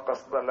আল্লামা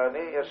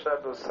কাসতালানী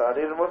ইরশাদুস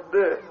সারির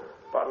মধ্যে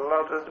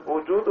পাল্লাটা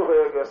ওজুদ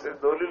হয়ে গেছে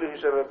দলিল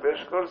হিসেবে পেশ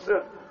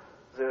করছেন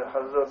যে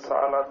হযরত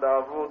সাআলা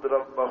দাউদ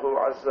রাব্বাহু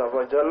আযজা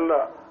ওয়া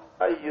জাল্লা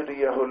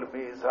আইয়ুরিয়াহুল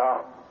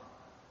মিজান।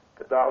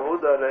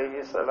 দাউদ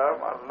আলাইহিস সালাম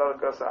আল্লাহর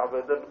কাছে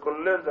আবেদন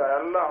করলেন যে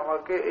আল্লাহ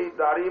আমাকে এই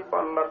দাড়ি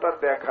পাল্লাটা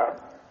দেখান।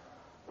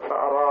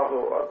 ফারাহু,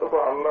 অথবা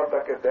আল্লাহ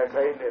তাকে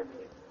দেখাইলেন।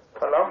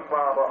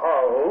 ফালাম্মা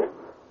রাআহু,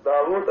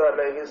 দাউদ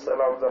আলাইহিস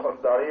সালাম যখন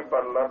দাড়ি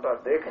পাল্লাটা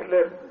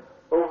দেখলেন,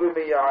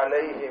 উগমিয়া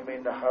আলাইহি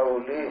মিন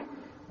হাওলি,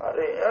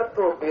 আরে এত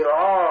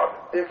বিরাট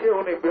দেখে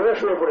উনি বেহুশ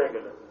হয়ে পড়ে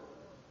গেলেন।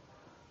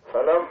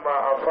 ফালাম্মা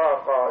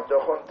আফাকা,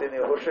 যখন তিনি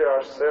হুশে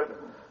আসছেন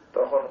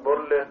তখন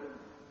বললেন,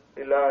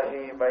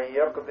 ইলাহি মান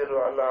ইয়াকদিরু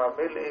আলা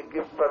মিলই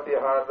কিফাতি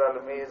হাযাল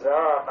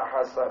মিজান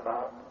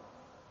হাসানাত।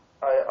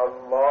 আয়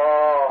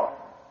আল্লাহ,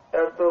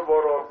 এত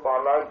বড়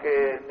পালাকে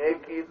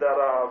নেকি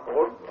দ্বারা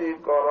ভর্তি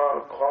করার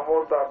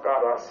ক্ষমতা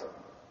কার আছে?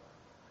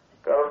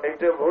 কারণ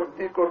এটা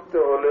ভর্তি করতে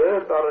হলে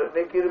তার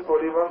নেকির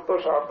পরিমাণ তো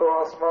সাত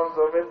আসমান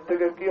জমিন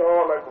থেকে কি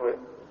হওয়া লাগবে?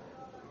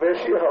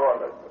 বেশি হওয়া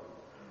লাগবে।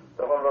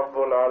 তখন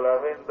রব্বুল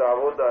আলামিন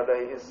দাউদ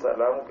আলাইহিস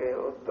সালামকে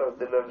উত্তর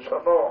দিলেন,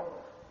 শোনো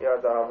ইয়া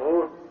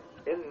দাউদ,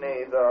 ইন্নী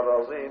ইযা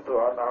রাযিতু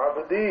আন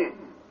আবদি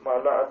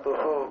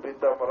মালাতুহু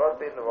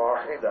বিতামরাতিন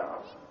ওয়াহিদা।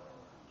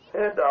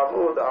 হে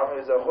দাউদ, আমি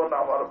যখন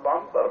আমার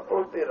বান্দার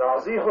প্রতি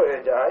রাজি হয়ে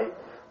যাই,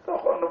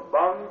 তখন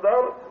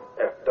বান্দার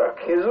একটা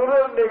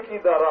খেজুরের নেকি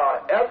দ্বারা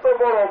এত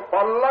বড়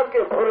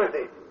পাল্লাকে ভরে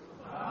দেই।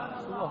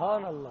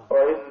 সুবহানাল্লাহ।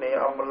 ওয়া ইন্নী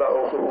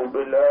আমলাউহু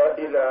বিলা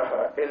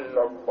ইলাহা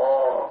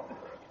ইল্লাল্লাহ,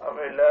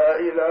 আমি লা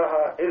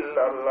ইলাহা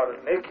ইল্লাল্লাহর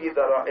নেকি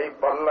দ্বারা এই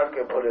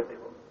পাল্লাকে ভরে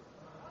দেব।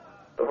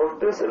 তো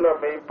বলতেছিলাম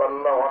এই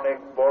পাল্লা অনেক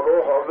বড়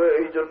হবে,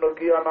 এই জন্য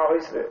কি আনা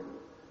হয়েছে?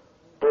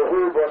 বহু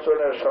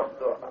বচনের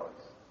শব্দ আনা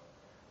হয়েছে।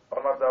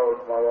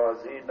 অনাদাউল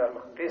মাওয়াজিন আল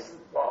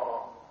কিসতা,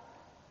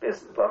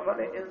 কিসতা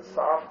মানে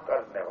ইনসাফ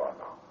করনে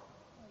वाला।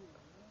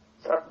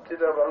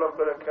 ছাত্রীরা ভালো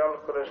করে খেয়াল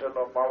করে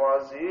শোনো,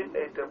 মাওয়াজিন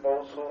এইটা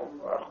মৌসুম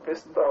আর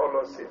কিসতা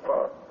হলো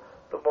সিফাত।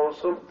 তো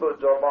মৌসুম তো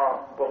জমা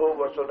বহু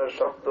বচনের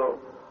শব্দ,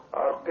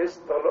 আর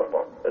কিস্ত হলো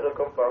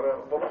এরকম ভাবে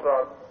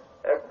মুফরাদ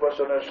এক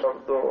বচনের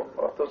শব্দ,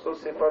 অথচ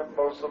সিফাত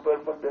মৌসুফের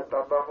মধ্যে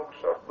তাতামুক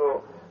শব্দ।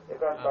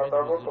 এখানে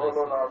তাতামুক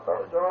হলো না,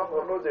 তারজমা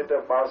হলো যেটা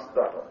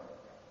মাসদার।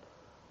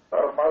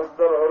 আর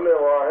মাসদার হলে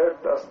ওয়াহেদ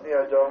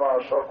তাসনিয়া জমা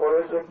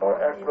সকলের জন্য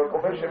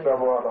একরকমের সে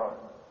ব্যবহার হয়।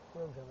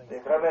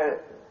 এখানে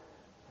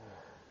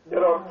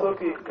এর অর্থ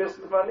কি?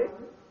 কিস্ত মানে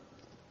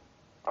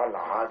আল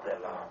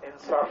আদিলা,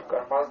 इंसाफ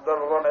कर। मजदर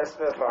वन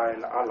इसमें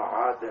फाइल अल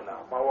आदिला,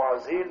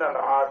 मवाजीन अल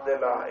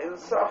आदिला,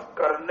 इंसाफ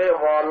करने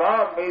वाला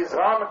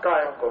मीजान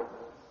कायम करो।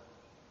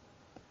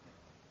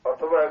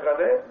 অথবা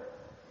এখানে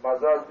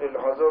মাজাজ বিল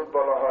হযফ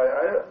বলা হয়,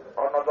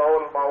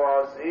 অনাদাউল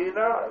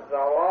মাওয়াজিনা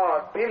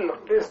যাওয়াতিল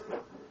কিসত,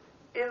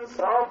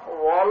 इंसाफ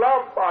वाला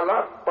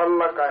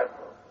পাল্লা কায়েম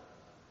করো।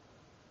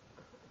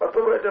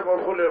 অথবা এটা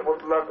মফউলের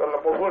মুতলাক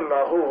মফউল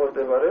লাহু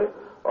হতে পারে।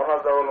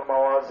 অনাদাউল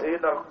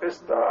মাওয়াজিন আল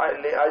কিসতা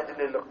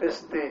লিআজলিল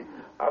কিসতি,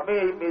 আমি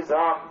এই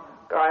মিজান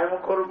কায়েম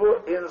করব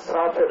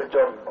ইনসাফের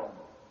জন্য।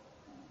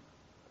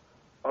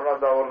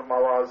 অনাদাউল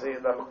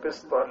মাওয়াজিন আল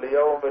কিসতা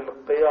লিয়াউমিল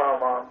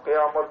কিয়ামা,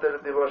 কিয়ামতের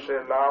দিবসে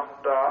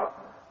লামটা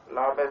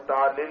লামে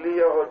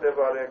তালিলিয়া হতে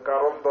পারে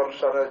কারণ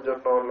দর্শনের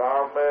জন্য,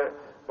 লামে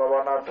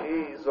বাবানাফি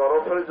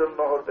জরফের জন্য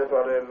হতে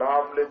পারে,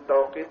 লাম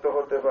লিতাওকিত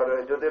হতে পারে।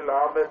 যদি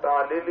লামে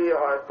তালিলিয়া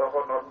হয়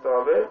তখন অর্থ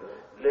হবে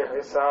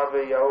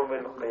লিহিসাবে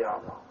ইয়াউমিল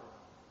কিয়ামা।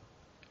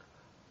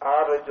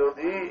 আর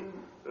যদি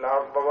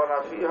লাম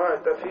বাবানাফি হয়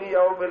তো ফি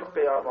ইয়াউমিল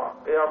কিয়ামা,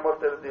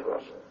 কিয়ামতের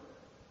দিবসে।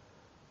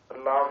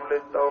 লাম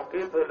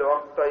লিতাওকিত হলে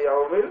ওয়াক্তা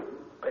ইয়াউমিল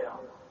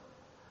কিয়ামা।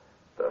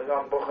 তো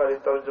ইমাম বুখারী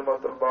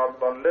তরজমাতুল বাব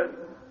বললেন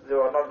যে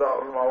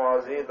ওয়ানাদাউল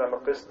মাওয়াজিন আল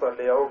কিসতা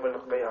লিয়াউমিল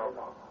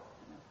কিয়ামা।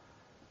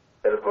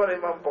 এরপর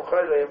ইমাম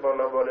বুখারী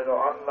রাহিমাহুল্লাহ বলেন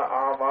আন্না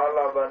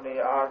আমালা বানি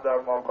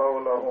আদম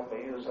কাওলাহুম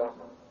ইউজাম,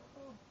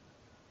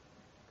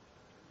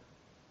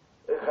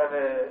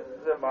 এখানে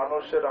যে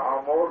মানুষের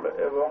আমল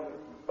এবং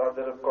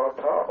তাদের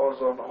কথা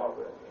ওজন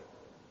হবে।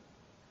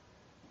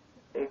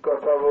 এই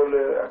কথা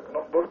বলে এক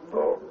নম্বর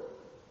তো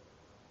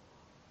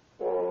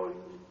ওই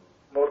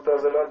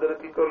মুতাজিলাদের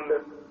কি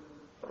করলেন,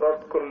 রদ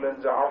করলেন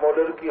যে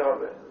আমলের কি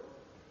হবে,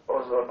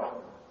 ওজন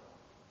হবে।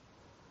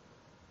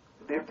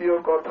 দ্বিতীয়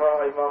কথা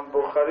ইমাম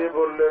বুখারী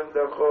বললেন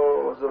দেখো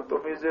যে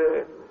তুমি যে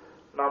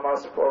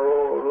নামাজ পড়ো,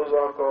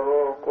 রোজা করো,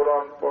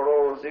 কোরআন পড়ো,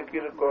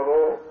 জিকির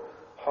করো,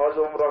 হজ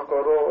উমরা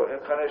করো,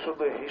 এখানে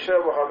শুধু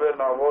হিসাব হবে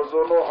না,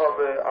 ওজনও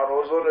হবে। আর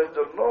ওজনের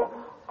জন্য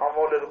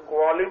আমলের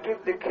কোয়ালিটির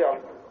দিকে খেয়াল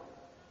করো।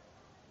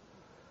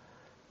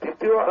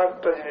 তৃতীয় আর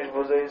একটা জিনিস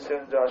বুঝাইছেন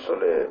যে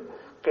আসলে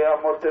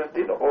কিয়ামতের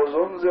দিন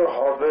ওজন যে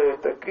হবে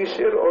তা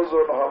কিসের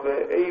ওজন হবে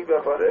এই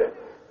ব্যাপারে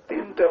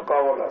তিনটা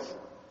কাউল আছে,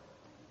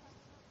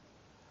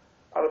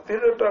 আর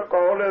তিনটা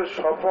কাউলের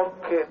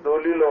সপক্ষে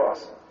দলিলও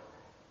আছে।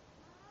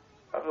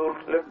 আমি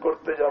উল্লেখ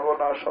করতে যাব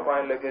না,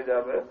 সময় লেগে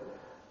যাবে।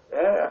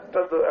 হ্যাঁ,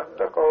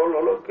 একটা কাউল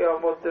হলো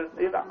কিয়ামতের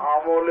দিন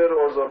আমলের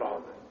ওজন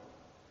হবে।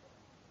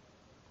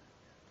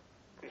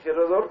 কিসের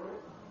ওজন?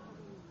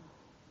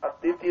 আর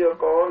দ্বিতীয়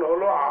কাউল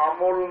হলো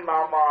আমল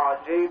নামা,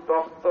 যেই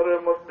দফতরের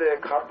মধ্যে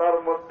খাতার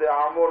মধ্যে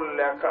আমল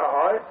লেখা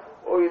হয়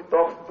ওই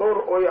দফতর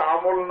ওই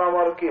আমল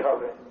নামার কি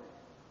হবে,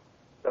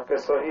 তাকে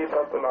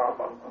সহিফাতুল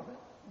আমল হবে।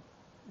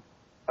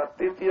 আর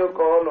তৃতীয়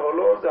কাউল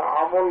হলো যে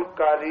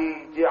আমলকারী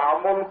যে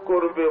আমল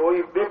করবে ওই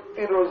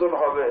ব্যক্তির ওজন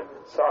হবে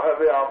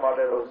সাহেবে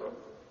আমলের ওজন।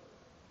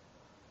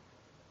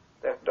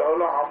 একটা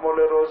হলো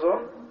আমলের ওজন,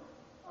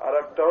 আর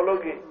একটা হলো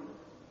কি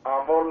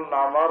আমল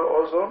নামার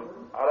ওজন,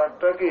 আর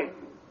একটা কি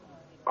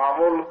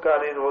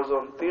আমলকারীর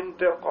ওজন।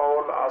 তিনটে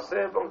কওল আছে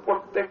এবং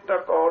প্রত্যেকটা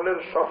কওলের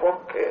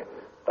সপক্ষে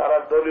তারা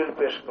দলিল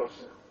পেশ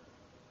করছে।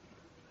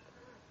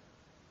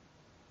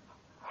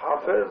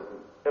 হাফেজ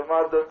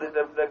ইমাদউদ্দিন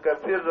ইবনে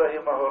কাসির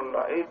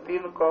রাহিমাহুল্লাহ এই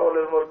তিন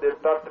কওলের মধ্যে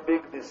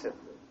তাতবিক দিয়েছেন,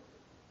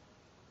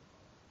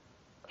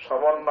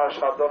 সমন্বয়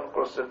সাধন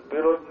করছেন,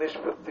 বিরোধ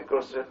নিষ্পত্তি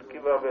করছেন।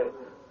 কিভাবে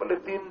বলে,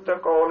 তিনটা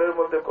কওলের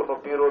মধ্যে কোনো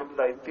বিরোধ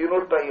নাই,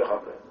 তিনটাই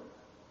হবে।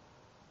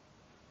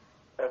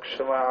 এক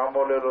সময়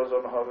আমলের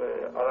ওজন হবে,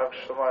 আর এক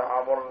সময়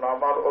আমল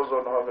নামার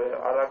ওজন হবে,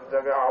 আর এক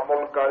জায়গায়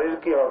আমলকারীর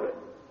কি হবে,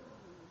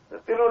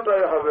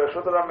 তিনটাই হবে।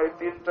 সুতরাং এই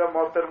তিনটা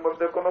মতের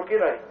মধ্যে কোনো কি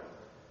নাই,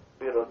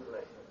 বিরোধ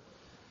নাই।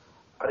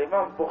 আর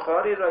ইমাম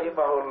বুখারী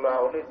রাহিমাহুল্লাহ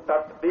উনি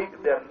তাতবিক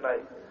দেন নাই,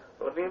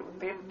 উনি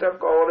তিনটা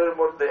কওলের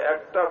মধ্যে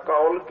একটা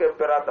কওলকে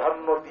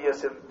প্রাধান্য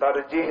দিয়েছেন,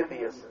 তারজিহ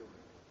দিয়েছেন।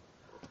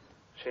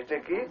 সেটা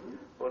কি,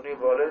 উনি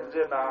বলেন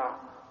যে না,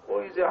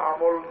 ওই যে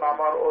আমল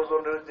নামার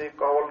ওজনের যে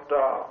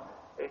কওলটা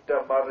এটা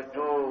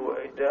মারজু,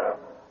 এটা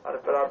আর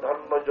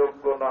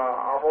প্রাধান্যযোগ্য না।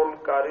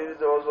 আমলকারীর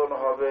যে ওজন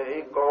হবে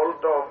এই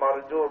কওলটাও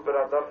মারজু,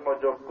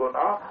 প্রাধান্যযোগ্য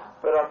না।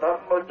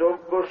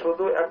 প্রাধান্যযোগ্য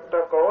শুধু একটা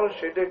কওল,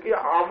 সেটা কি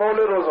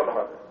আমলের ওজন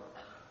হবে।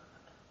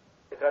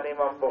 এখানে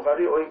ইমাম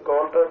বুখারী ওই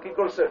কওলটা কি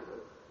করছেন,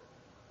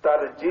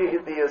 তারজিহ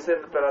দিয়েছেন,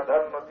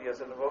 প্রাধান্য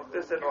দিয়েছেন।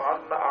 বলতেছেন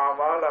আন্না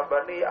আমাল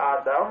বানি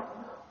আদম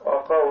ওয়া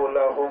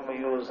কাওলাহুম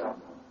ইউজাম।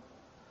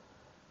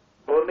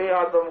 বনি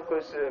আদম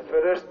কইছে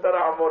ফেরেশতার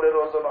আমলের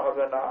ওজন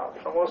হবে না,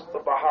 সমস্ত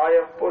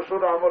বাহায়েম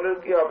পশুর আমলের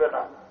কি হবে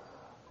না,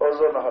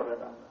 ওজন হবে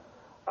না।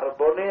 আর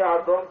বনি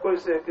আদম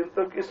কইছে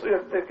কিন্তু কিছু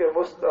এর থেকে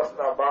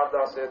মুস্তাসনা বাদ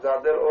আছে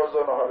যাদের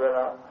ওজন হবে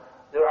না,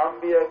 যে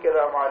আম্বিয়া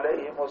কেরাম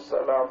আলাইহিমুস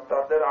সালাম,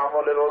 তাদের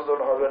আমলের ওজন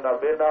হবে না,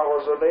 বিনা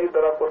ওজনেই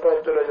তারা কোথায়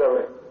চলে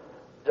যাবে,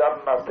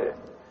 জান্নাতে।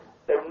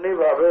 এমনি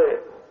ভাবে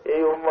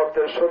এই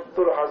উম্মতের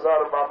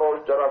 70,000 মানুষ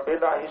যারা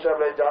বিনা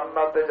হিসাবে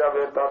জান্নাতে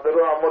যাবে,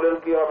 তাদেরও আমলের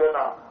কি হবে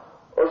না,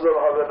 ওজন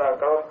হবে না।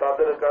 কারণ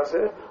তাদের কাছে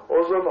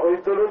ওজন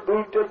হইতে হলে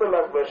দুইটা তো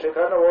লাগবে।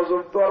 সেখানে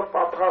ওজন তো আর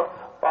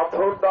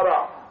পাথর দ্বারা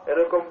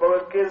এরকম ভাবে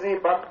কেজি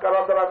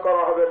বাটকারা দ্বারা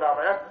করা হবে না।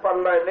 এক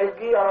পাল্লায়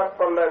নেকি আর এক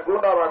পাল্লায়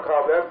গুনাহ রাখা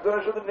হবে।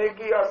 একজনের শুধু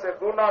নেকি আছে,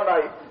 গুনাহ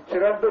নাই,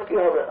 সেখানে তো কি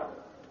হবে না,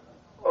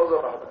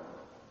 ওজন হবে না।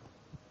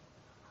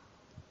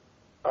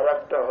 আর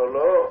একটা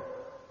হলো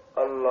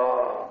আল্লাহ,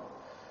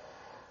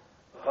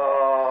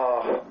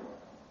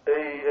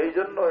 এই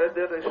জন্য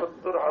এদের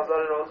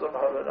 70,000 ওজন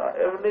হবে না।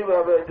 এমনি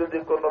ভাবে যদি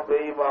কোনো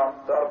বেঈমান,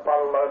 তার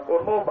পাল্লায়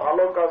কোনো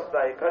ভালো কাজ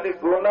নাই, খালি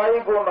গুনাহই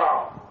গুনাহ,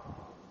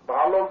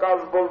 ভালো কাজ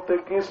বলতে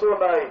কিছু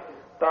নাই,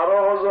 তারও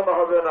ওজন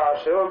হবে না।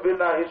 সেও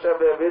বিনা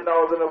হিসাবে বিনা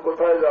ওজনে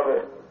কোথায় যাবে,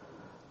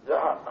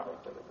 জাহান্নামে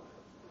চলে যাবে।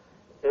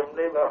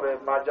 এমনি ভাবে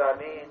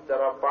মাজানি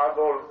যারা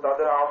পাগল,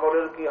 তাদের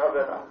আমলের কি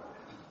হবে না,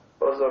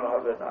 ওজন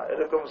হবে না।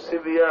 এরকম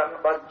সিবিয়ান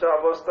বাচ্চা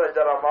অবস্থায়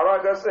যারা মারা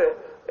গেছে,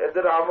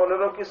 এদের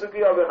আমলেরও কিছু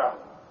কি হবে না,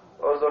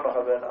 ওজন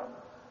হবে না।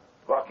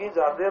 বাকি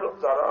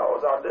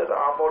যাদের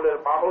আমলের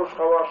মানুষ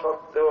হওয়া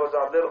সত্ত্বেও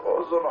যাদের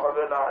ওজন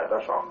হবে না, এটা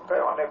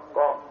সংখ্যায় অনেক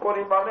কম,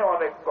 পরিমাণে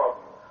অনেক কম।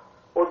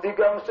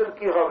 অধিকাংশের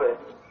কি হবে,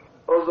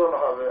 ওজন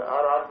হবে।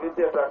 আর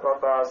আরবিতে একটা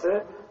কথা আছে,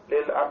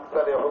 লিল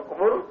আকতারে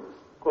হুকমুল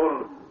কুল।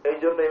 এই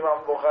জন্য ইমাম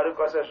বুখারীর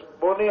কাছে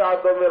বনি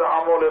আদমের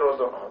আমলের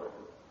ওজন হবে,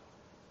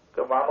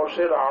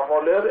 মানুষের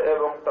আমলের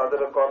এবং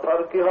তাদের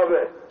কথার কি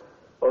হবে,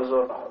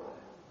 ওজন হবে।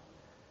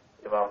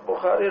 ইমাম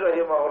বুখারী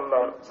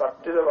রাহিমাহুল্লাহ,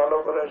 চারটিরে ভালো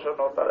করে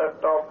শোনো, তার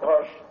একটা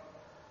অভ্যাস,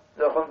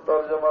 যখন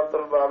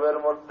তরজমাতুল বাবের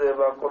মধ্যে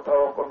বা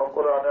কোথাও কোনো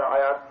কোরআনের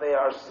আয়াত নিয়ে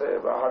আসছে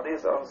বা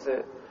হাদিস আনছে,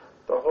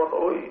 তখন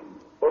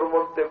ওর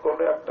মধ্যে কোন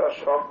একটা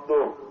শব্দ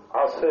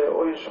আছে,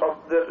 ওই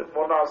শব্দের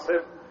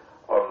মুনাসিব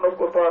অন্য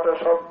কোথাও একটা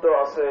শব্দ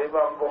আছে,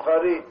 ইমাম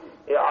বুখারী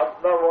এই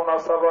আদনা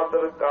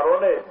মুনাসাবাতের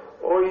কারণে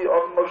ওই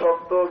অন্য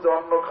শব্দ যে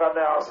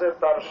অন্যখানে আছে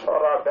তার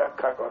সরা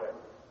ব্যাখ্যা করেন।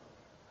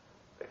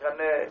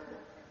 এখানে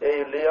এই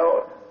লিয়াও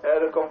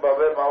এরকম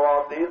ভাবে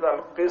মাওয়াদিদ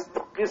আল কিস্ত,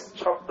 কিস্ত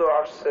শব্দ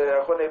আসছে,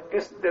 এখন এই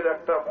কিস্তের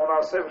একটা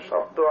মুনাসিব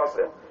শব্দ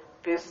আছে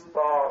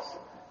কিস্তাস,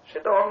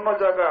 সেটা অন্য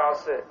জায়গায়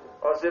আছে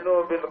ওয়াজিনু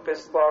বিল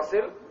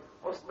কিস্তাসিল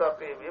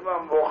মুস্তাকিম।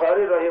 ইমাম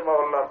বুখারী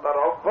রাহিমাহুল্লাহ তার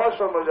অভ্যাস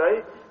অনুযায়ী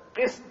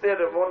কিস্তের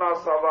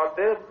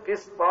মুনাসাবাতে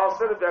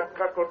কিস্তাসের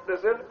ব্যাখ্যা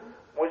করতেছেন।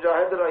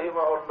 মুজাহিদ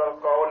রাহিমাহুল্লাহর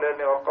কওলে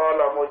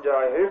ওয়াকালা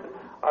মুজাহিদ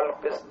আল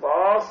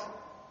কিস্তাস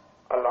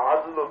আল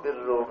আদলু বির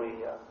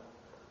রুবিয়া।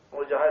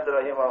 মুজাহিদ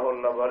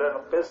রাহিমাহুল্লাহ বলেন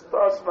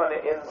কিস্তাস মানে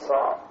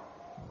ইনসাফ,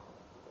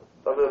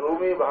 তবে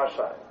রুমি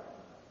ভাষায়।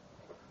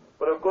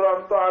 কোরআন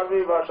তো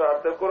আরবি ভাষা,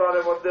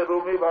 কোরআনের মধ্যে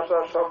রুমি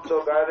ভাষার শব্দ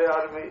গায়রে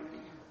আরবি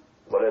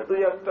বলে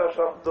দুই একটা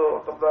শব্দ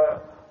তোমরা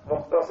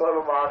মুখতাসার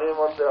মানির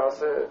মধ্যে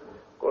আছে।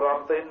 কোরআন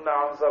তো ইন্না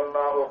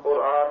আনজালনাহু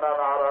কুরআনান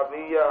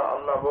আরাবিয়্যা,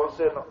 আল্লাহ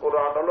বলছেন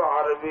কোরআন হলো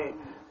আরবি,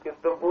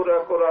 কিন্তু পুরো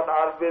কোরআন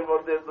আরবির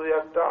মধ্যে দুই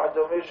একটা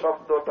আজমি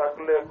শব্দ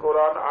থাকলে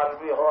কোরআন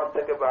আরবি হওয়া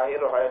থেকে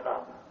বাহির হয় না।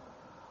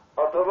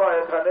 অথবা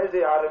এখানে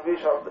যে আরবি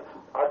শব্দ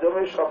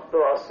আজমি শব্দ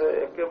আছে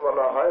একে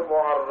বলা হয়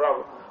মুআররাব,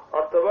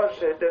 অথবা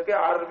সেটাকে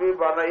আরবি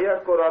বানাইয়া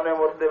কোরআনের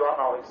মধ্যে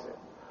বানা হয়েছে,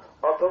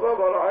 অথবা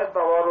বলা হয়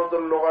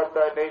তাওয়ারুদুল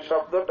লুগাতাইন, এই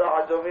শব্দটা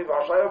আজমি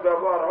ভাষায়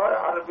ব্যবহার হয়,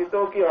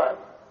 আরবিতেও কি হয়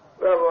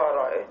ব্যবহার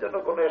হয়, এই জন্য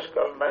কোন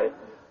ইশকাল নাই।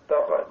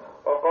 তখন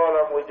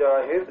ওয়াকালা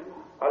মুজাহিদ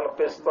আল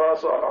কিসতাস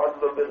ওয়াল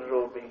আদলু বির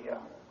রুবিয়া।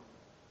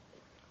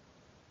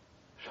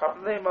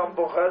 সামনে ইমাম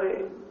বুখারী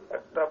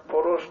একটা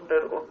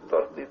প্রশ্নের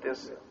উত্তর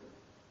দিতেছে,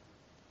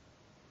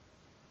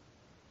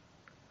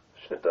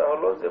 সেটা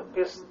হলো যে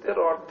কিস্তের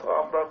অর্থ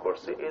আমরা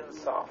করছি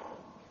ইনসাফ,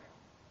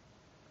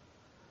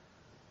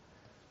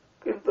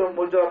 কিন্তু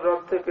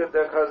মুজাররাদ থেকে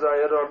দেখা যায়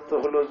এর অর্থ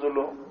হলো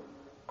জুলুম।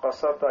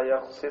 কাসাতা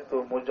ইয়াকসিতু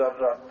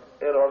মুজাররাদ,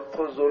 এর অর্থ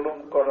জুলুম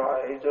করা,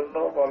 এই জন্য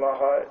বলা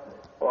হয়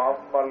ওয়া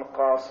আম্মাল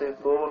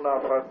কাসিতুনা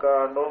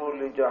ফাকানু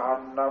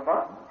লিজাহান্নামা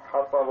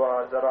হাতাবা,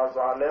 যারা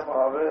জালেম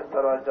হবে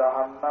তারা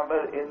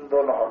জাহান্নামের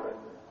ইন্ধন হবে।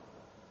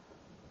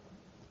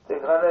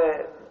 এখানে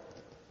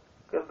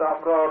কিন্তু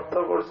আমরা অর্থ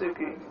করছি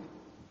কি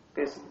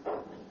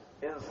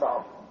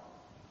ইনসাফ।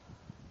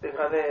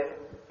 এখানে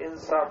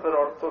ইনসাফের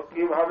অর্থ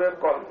কিভাবে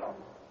করলাম,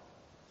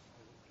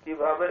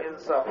 কিভাবে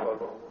ইনসাফ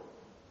হলো,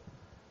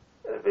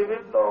 এর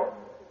বিভিন্ন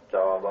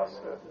জবাব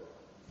আছে।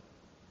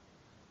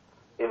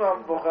 ইমাম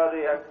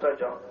বুখারী একটা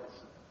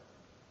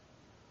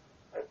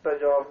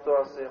জবাব তো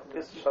আছে,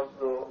 কিস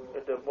শব্দ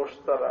এটা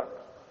মুশতারাক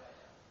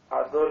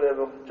আদল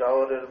এবং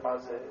জাওরের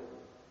মাঝে।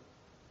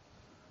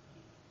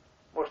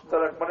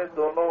 মুশতারাক মানে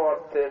দোনো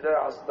অর্থে, এটা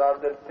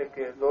আসদাদের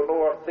থেকে দোনো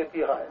অর্থে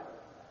কি হয়,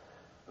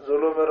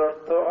 জুলুমের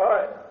অর্থ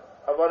হয়,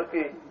 আবার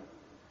কি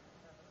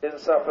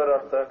ইনসাফের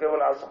অর্থ,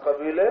 কেবল আজ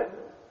কবিলে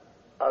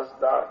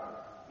আজদাদ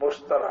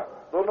মুশতারাক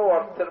দোনো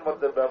অর্থের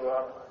মধ্যে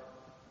ব্যবহার হয়,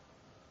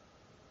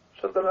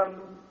 সুতরাং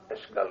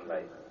ইশকাল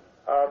নাই।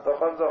 আর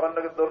তখন যখন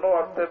নাকি দোনো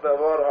অর্থে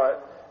ব্যবহার হয়,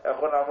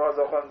 এখন আমরা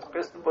যখন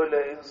কিস্ত বলে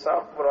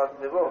ইনসাফ মুরাদ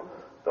দেব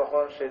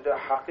তখন সেটা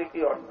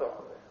হাকিকি অর্থ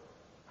হবে,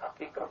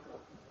 হাকিকাত।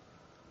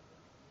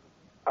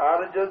 আর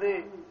যদি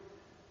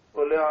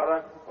বলে আর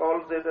কল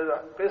যেটা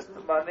কিস্ত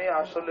মানে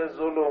আসলে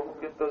জুলুম,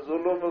 কিন্তু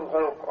জুলুম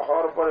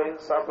হওয়ার পরে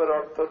ইনসাফের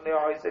অর্থ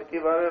নেওয়া হয়েছে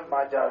কিভাবে,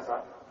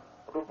 মাজাজান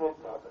রূপক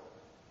ভাবে,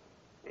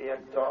 এই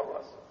এক জবাব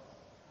আছে।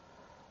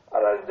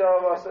 আর এক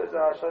জবাব আছে যে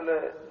আসলে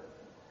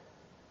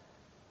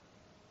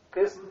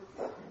কিস্ত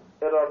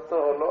এর অর্থ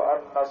হলো আর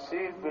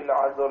নাসিব বিল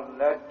আদল,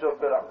 ন্যায্য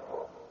প্রাপ্য,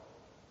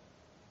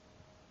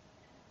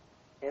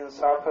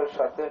 ইনসাফের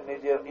সাথে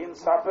নিজের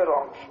ইনসাফের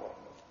অংশ।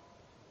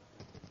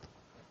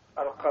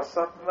 আর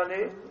কাসাত মানে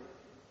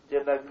যে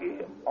নাকি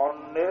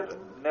অন্যের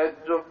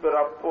ন্যায্য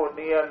প্রাপ্য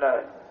নিয়ে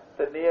নেয়,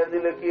 তা নিয়ে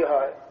দিলে কি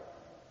হয়,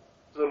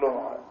 জুলুম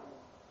হয়।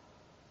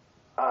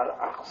 আর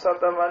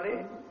আকসাতা মানে,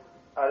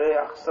 আরে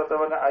আকসাতা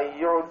মানে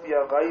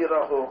আইয়ুতিয়া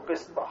গায়রাহু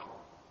কিসতা,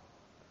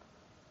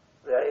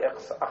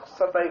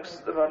 আকসাতা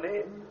মানে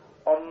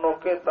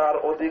অন্যকে তার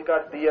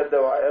অধিকার দিয়ে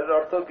দেওয়া। এর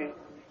অর্থ কি,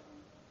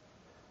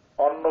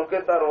 অন্যকে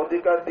তার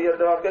অধিকার দিয়ে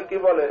দেওয়াকে কি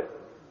বলে,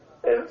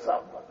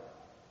 ইনসাফ বলে।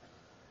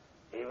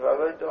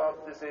 এইভাবে জবাব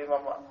দিছে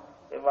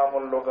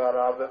ইমামুল লুগা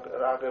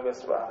রাগিব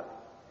ইসফাহানি।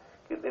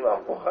 কিন্তু ইমাম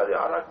বুখারী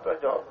আর একটা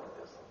জবাব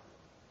দিতেছে,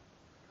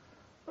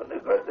 উনি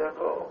কয়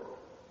দেখো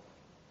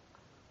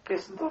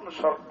কিস্তুন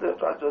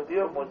শব্দটা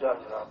যদিও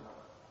মুজাররাদ,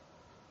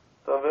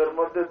 তবে এর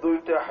মধ্যে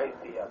দুইটা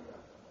হাইতিয়াত।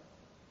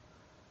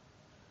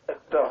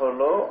 একটা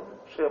হলো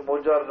সে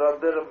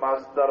মুজাররাদের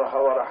মাজদার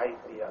হওয়ার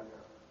হাইতিয়াত,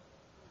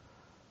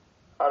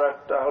 আর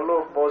একটা হলো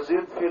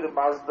মজিদ ফির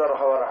মাজদার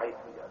হওয়ার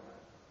হাইতিয়াত।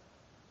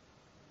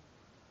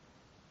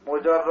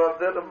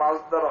 মুজাররাদের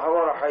মাজদার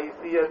হওয়ার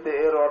হাইতিয়াতে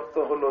এর অর্থ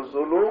হলো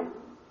জুলুম,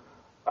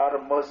 আর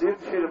মজিদ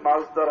ফির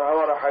মাজদার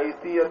হওয়ার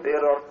হাইতিয়াত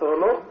এর অর্থ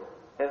হলো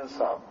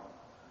ইনসাফ।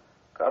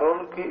 কারণ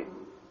কি,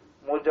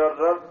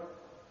 মুজাররাদ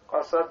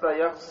কাসাতা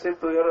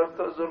ইয়াকসিতু এর অর্থ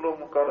জুলুম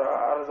করা,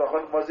 আর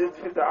যখন মজিদ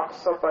ফিতে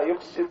আকসাতা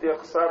ইউকসিতু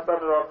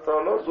ইকসাতার অর্থ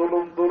হলো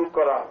জুলুম দূর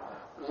করা।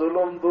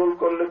 জুলুম দূর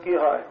করলে কি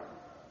হয়?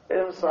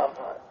 ইনসাফ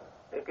হয়।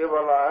 একে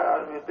বলা হয়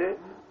আরবিতে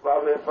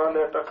বাবে ফলে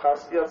একটা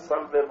খাসিয়াত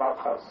সালবে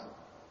মাখাস,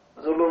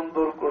 জুলুম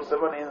দূর করছে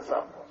মানে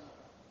ইনসাফ।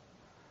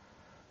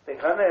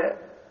 এখানে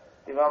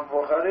ইমাম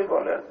বুখারী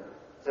বলেন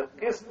যে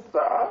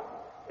কিস্তা,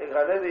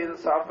 এখানে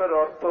ইনসাফের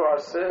অর্থ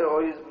আসে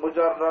ওই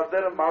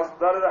মুজাররাদের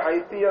মাজদারের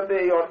হাইতিয়াতে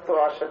এই অর্থ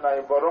আসে নাই,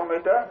 বরং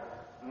এটা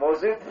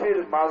মজিদ ফির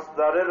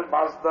মাজদারের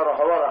মাজদার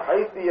হওয়ার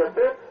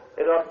হাইতিয়াতে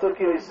এর অর্থ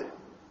কি হয়েছে?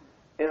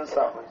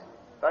 ইনসাফ হয়েছে।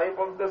 তাই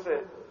বলতেছে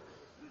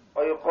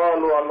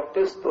ওয়াইকালু আল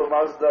কিসতু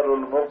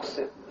মাজদারুল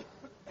মুকসিত,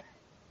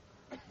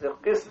 যে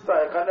কিস্তা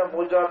এখানে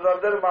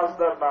মুজাররাদের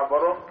মাজদার না,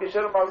 বরং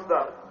কিসের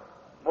মাজদার?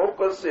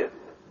 মুকসিত।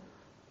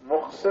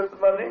 मुक़सिद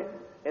माने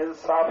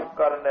इंसाफ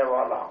करने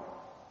वाला,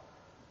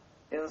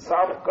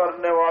 इंसाफ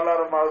करने वाला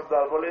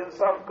मजदार बोले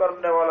इंसाफ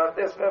करने वाला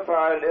तो इसमें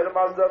फाइल एर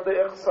मजदार तो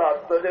एक साथ,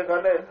 तो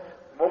এখানে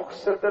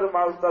মুকসিদের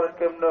মজদার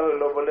কেমনে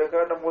হলো বলে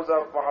এখানে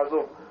মুজাফ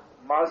মাহজুফ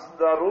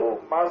মাজদারু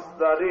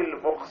মাজদারিল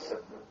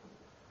মুকসিদ,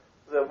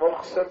 যে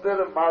মুকসিদের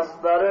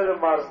মাজদারের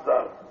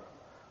মাজদার।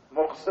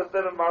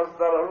 মুকসিদের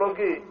মাজদার হলো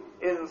কি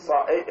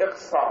ইনসাফ, এই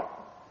ইকসাফ,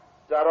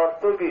 যার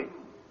অর্থ কি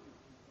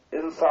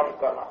ইনসাফ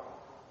করা।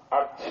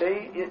 আর সেই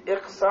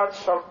ইকসাদ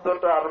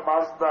শব্দটা আর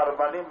মাজদার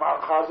মানে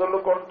মাখাজ হলো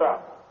কোনটা?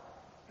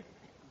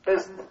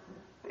 কিস্ত।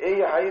 এই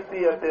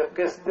হাইতিয়াতে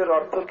কিস্তের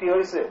অর্থ কি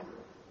হয়েছে?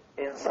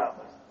 ইনসাফ।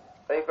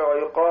 তাই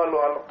ইউকালু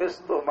আল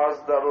কিস্তু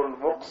মাজদারুল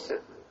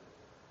মুকসিদ,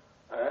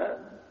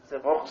 যে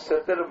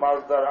মুকসিদের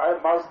মাজদার,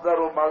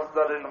 মাজদারু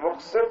মাজদারিল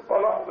মুকসিদ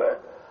বলা হবে,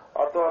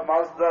 অথবা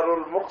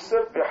মাজদারুল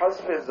মুকসিদ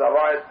বিহাজফে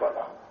জাওয়ায়েদ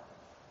বলা হবে।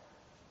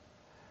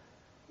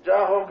 যা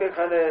হোক,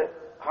 এখানে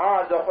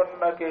হ্যাঁ যখন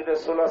নাকি এটা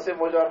সুলাসি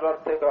মুজাররাদ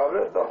থেকে হবে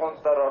তখন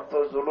তার অর্থ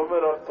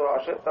জুলুমের অর্থ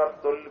আসে। তার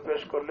দলিল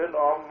পেশ করলেন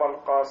আম্মাল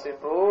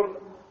কাসিতুন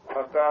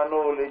ফাকানু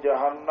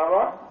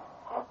লিজাহান্নামা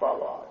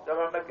হাতাবা,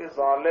 যারা নাকি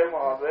জালেম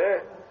হবে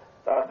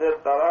তাদের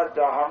দ্বারা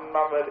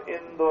জাহান্নামের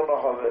ইন্ধন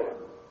হবে।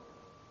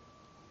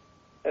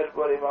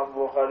 এরপর ইমাম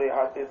বুখারী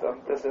হাদিস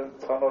আনতেছেন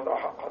সনদ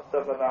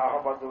হাদাসানা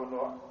আহমদ ইবনে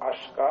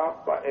আশকাব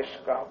বা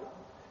ইশকাব,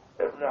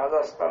 ইবনে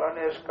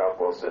আসকালানী ইশকাব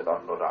বলছেন,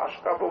 অন্যরা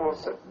আশকাবও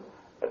বলছেন।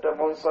 এটা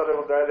মুনসারিফ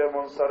গায়রে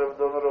মুনসারিফ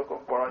দোনো রকম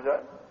পড়া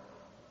যায়।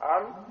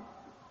 আন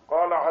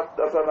قال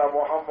حدثنا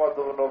محمد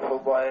بن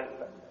فضيل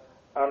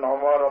عن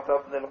عمارة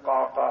بن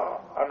القعقاع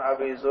عن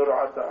أبي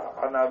زرعة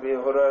عن أبي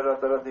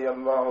هريرة رضي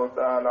الله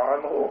تعالى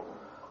عنه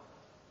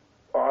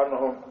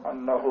وعنهم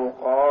أنه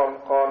قال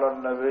قال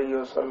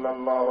النبي صلى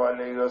الله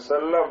عليه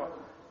وسلم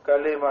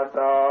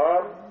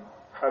كلمتان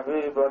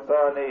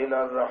حبيبتان إلى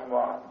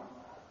الرحمن,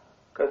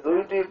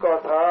 দুইটি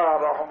কথা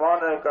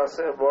রহমানের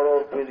কাছে বড়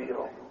প্রিয়।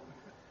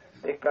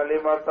 এই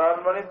কালিমাতান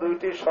মানে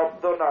দুইটি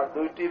শব্দ না,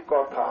 দুইটি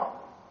কথা।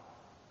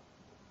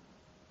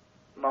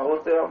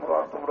 নাহুতে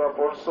তোমরা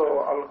পড়ছো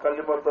আল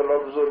কালিমাত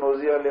লফজু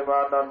নজিয়া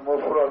লিমানান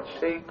মুফরাদ,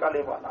 সেই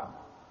কালিমা না।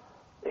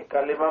 এই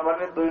কালিমা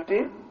মানে দুইটি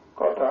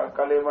কথা,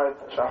 কালিমায়ে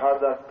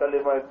শাহাদাত,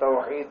 কালিমায়ে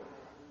তাওহীদ,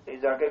 এই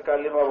যাকে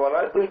কালিমা বলা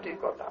হয় দুইটি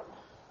কথা।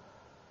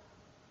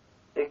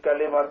 এই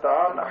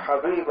কালিমাতান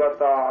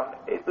হাবিবাতান,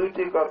 এই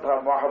দুইটি কথা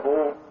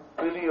মাহবুব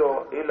প্রিয়,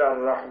 ইলার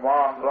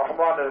রহমান,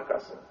 রহমানের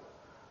কাছে।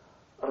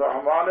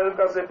 রহমানের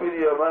কাছে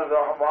প্রিয় মানে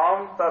রহমান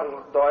তার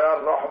দয়ার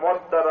রহমত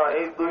দ্বারা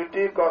এই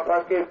দুইটি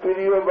কথাকে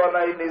প্রিয়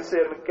বানাই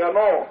নিছেন। কেন?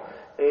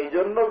 এই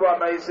জন্য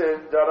বানাইছেন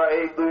যারা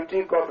এই দুইটি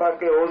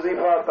কথাকে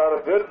ওজিফা, তার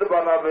বেদ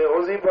বানাবে,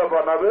 ওজিফা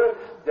বানাবে,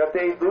 যাতে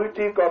এই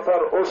দুইটি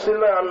কথার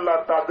ওসিলায় আল্লাহ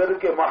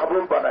তাদেরকে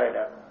মাহবুব বানায়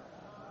নেন।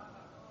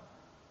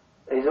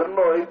 এই জন্য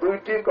এই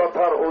দুইটি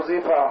কথার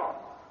ওজিফা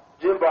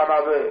যে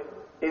বানাবে,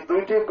 এই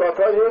দুইটি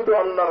কথা যেহেতু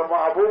আল্লাহর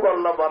মাহবুব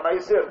আল্লাহ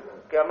বানাইছেন,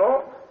 কেন?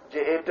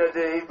 যে এটা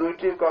যে এই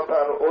দুইটি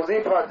কথার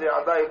ওজিফা যে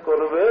আদায়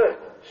করবে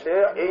সে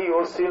এই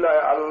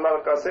ওসিলায়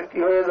আল্লাহর কাছে কি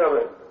হয়ে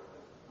যাবে?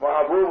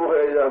 মাহবুব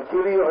হয়ে যাবে,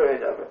 প্রিয় হয়ে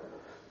যাবে।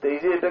 তো এই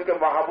যে এটাকে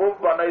মাহবুব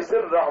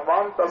বানাইছেন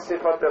রহমান তার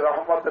সিফাতে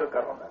রহমতের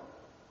কারণে।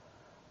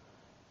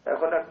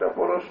 এখন একটা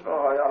প্রশ্ন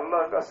হয়,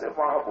 আল্লাহর কাছে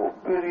মাহবুব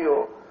প্রিয়,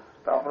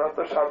 আমরা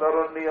তো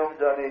সাধারণ নিয়ম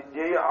জানি,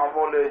 যেই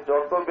আমলে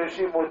যত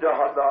বেশি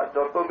মুজাহাদা,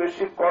 যত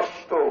বেশি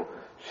কষ্ট,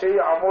 সেই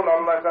আমল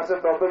আল্লাহর কাছে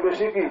তত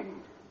বেশি কি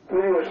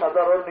প্রিয়।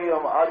 সাধারণ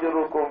নিয়ম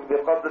আজরুকুম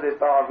বিকদরি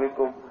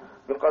তাআবিকুম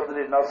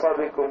বিকদরি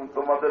নাসাবিকুম,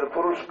 তোমাদের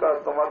পুরস্কার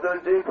তোমাদের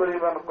যেই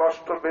পরিমাণ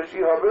কষ্ট বেশি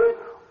হবে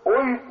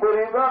ওই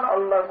পরিমাণ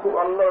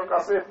আল্লাহর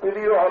কাছে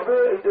প্রিয় হবে,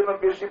 এই জন্য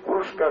বেশি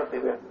পুরস্কার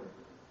দিবেন।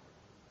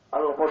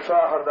 আল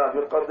মুশাহাদা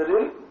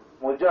বিকদরিল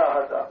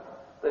মুজাহাদা,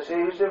 তো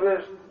সেই হিসেবে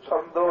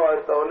সন্দেহ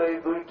হয় তাহলে এই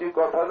দুইটি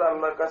কথা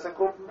আল্লাহর কাছে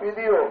খুব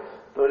প্রিয়,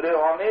 তাহলে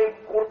অনেক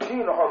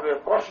কঠিন হবে,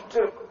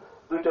 কষ্টের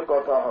দুইটা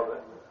কথা হবে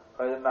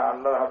না।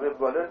 আল্লাহর হাবিব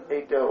বলেন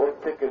এইটা ওর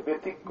থেকে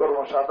ব্যতিক্রম,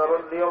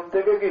 সাধারণ নিয়ম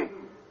থেকে কি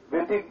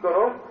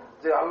ব্যতিক্রম,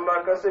 যে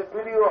আল্লাহর কাছে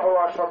প্রিয়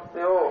হওয়া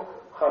সত্ত্বেও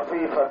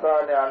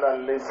খাফিফাতান আলাল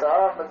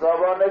লিসান,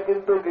 জবানে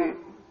কিন্তু কি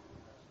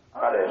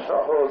আরে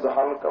সহজ,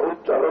 হালকা,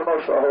 উচ্চারণও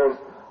সহজ।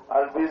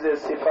 আরবি যে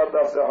সিফাত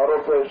আছে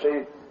হরফে, সেই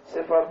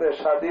সিফাতে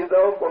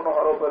সাদিদাও কোন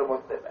হরফের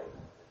মধ্যে নাই,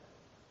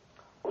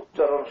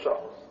 উচ্চারণ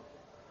সহজ।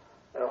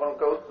 এখন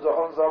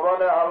যখন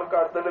জবানে হালকা,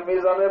 তাহলে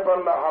মিজানে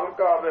পাল্লা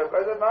হালকা হবে,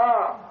 কাজে না।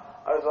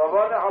 আর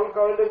জবানে হালকা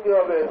হইলে কি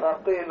হবে?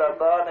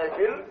 সাকিলাতানে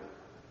ফিল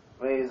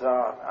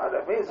মিজান। আরে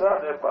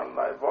মিজানের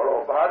পাল্লায় বড়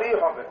ভারী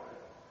হবে,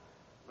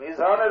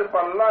 মিজানের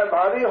পাল্লায়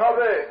ভারী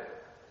হবে।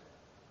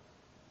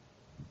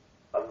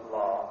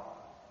 আল্লাহ,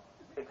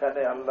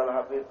 এখানে আল্লাহর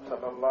হাবিব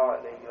সাল্লাল্লাহু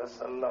আলাইহি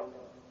ওয়াসাল্লাম,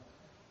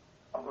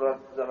 আমরা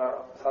যারা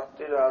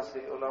ছাত্রীরা আছি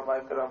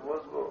উলামায়ে কেরাম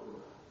বুঝবো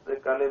যে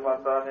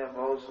কালিমাতানে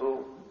মওসু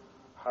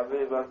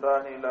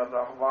হাবিবাতান ইলার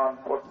রহমান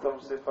প্রথম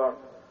সিফাত,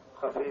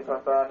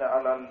 খফিফাতান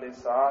আলাল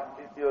লিসান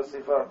দ্বিতীয়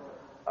সিফাত,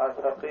 আর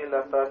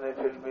থাকিলাতান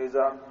ফিল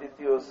মিজান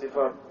তৃতীয়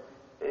সিফাত।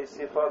 এই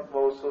সিফাত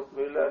মওসুফ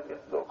মিলা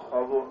কিন্তু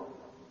খবর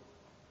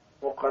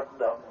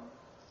মুকদ্দম,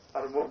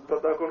 আর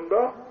মুবতাদা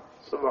কোনটা?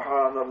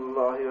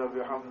 সুবহানাল্লাহি ওয়া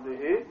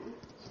বিহামদিহি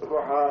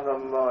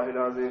সুবহানাল্লাহিল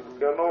আযীম।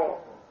 কেন?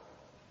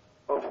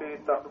 ফি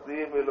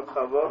তাকদীমিল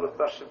খবর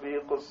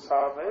তাশবীকুস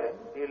সামি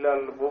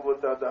ইলাল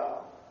মুবতাদা।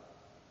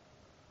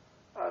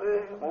 আরে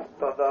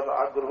মুবতাদার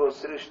আগ্রহ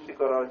সৃষ্টি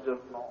করার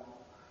জন্য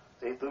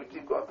এই দুইটি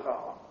কথা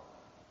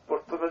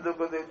প্রথমে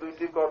যখন এই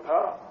দুইটি কথা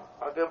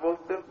আগে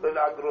বলতেন তাহলে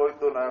আগ্রহ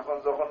হইতো না। এখন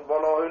যখন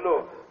বলা হইল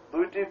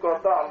দুইটি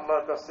কথা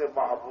আল্লাহর কাছে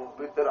মাহবুব,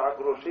 ভিতরে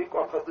আগ্রহ, সেই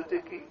কথা দুটি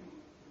কি?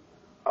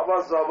 আবার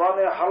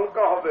জবানে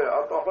হালকা হবে,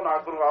 আর তখন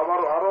আগ্রহ আবার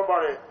আরো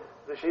বাড়ে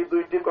যে সেই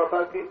দুইটি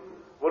কথা কি?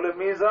 বলে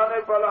মিজানে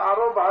পালে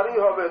আরো ভারী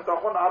হবে,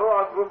 তখন আরো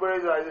আগ্রহ বেড়ে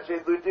যায় যে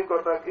সেই দুইটি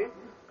কথা কি?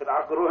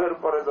 আগ্রহের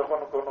পরে যখন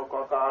কোন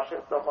কথা আসে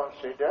তখন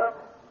সেটা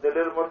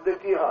দিলের মধ্যে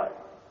কি হয়?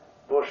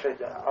 বসে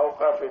যায়।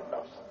 আওকাফিন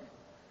নাফস।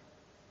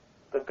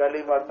 তো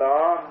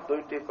কালিমাতান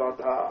দুইটি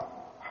কথা,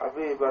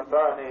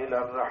 হাবিবাতান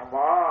ইলার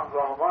রহমান,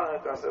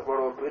 রহমানের কাছে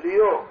বড়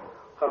প্রিয়,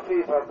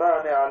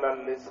 খফিফাতান আলাল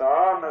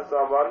লিসান,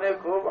 জবানে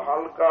খুব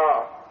হালকা,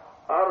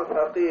 আর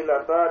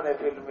থাকিলাতান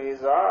ফিল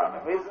মিজান,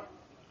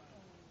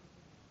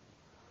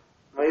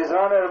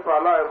 মিজানের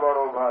পালায়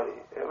বড় ভারী।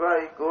 এবার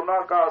এই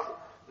গুনাহ কাজ,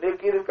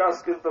 নেকির কাজ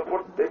কিন্তু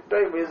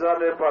প্রত্যেকটাই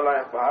মিজানের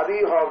পালায় ভারী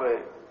হবে।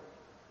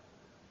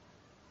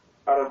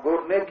 আর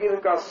নেকির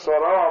কাজ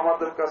সরাও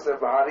আমাদের কাছে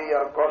ভারী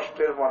আর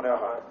কষ্টের মনে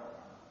হয়,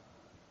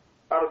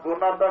 আর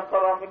গুনাহটা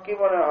করা আমি কি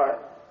মনে হয়?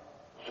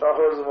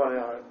 সহজ মনে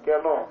হয়।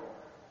 কেন?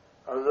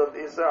 হযরত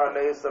ঈসা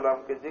আলাইহিস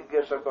সালামকে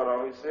জিজ্ঞাসা করা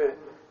হয়েছে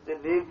যে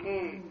নেকি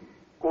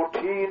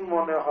কঠিন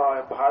মনে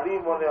হয়, ভারী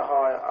মনে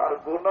হয়, আর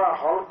গুনাহ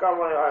হালকা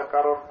মনে হয়,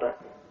 কারণটা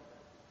কি?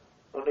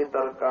 উনি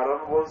তার কারণ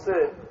বলছে,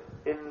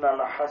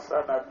 ইন্নাল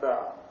হাসানাতা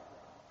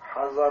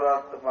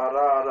হাজারাত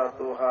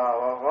মারারাতুহা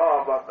ওয়া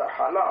গাবাত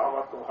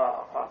হালাওয়াতুহা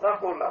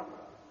ফাতাকুলা।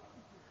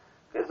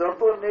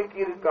 যত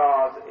নেকির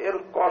কাজ এর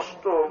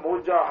কষ্ট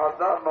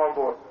মুজাহাদা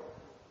নগদ,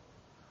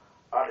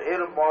 আর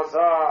এর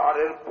মজা আর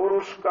এর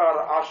পুরস্কার,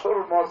 আসল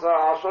মজা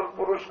আসল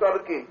পুরস্কার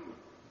কি?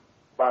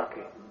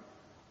 বাকি।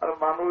 আর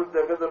মানুষ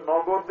দেখে যে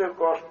নগদে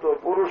কষ্ট,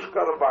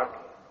 পুরস্কার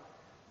বাকি।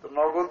 তো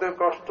নগদে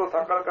কষ্ট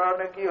থাকার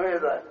কারণে কি হয়ে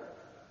যায়?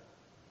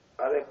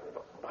 আরেক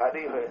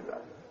ভারী হয়ে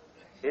যায়।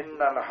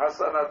 ইন্নাল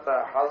হাসানাতা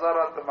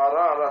হাজারাত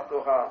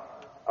মারারাতুহা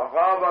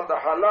গাবাত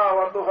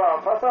হালাওয়াতুহা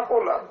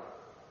ফাতাকুলা।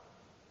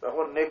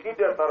 তখন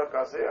নেকিটা তার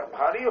কাছে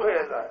ভারী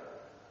হয়ে যায়,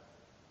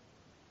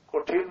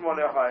 কঠিন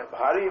মনে হয়,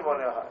 ভারী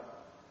মনে হয়।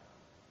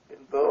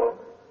 কিন্তু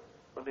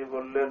উনি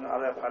বললেন,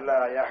 আরে ফালা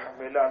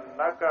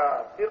ইয়াহমিলান্নাকা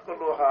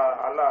তিকলুহা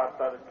আলা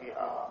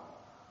তারকিহা,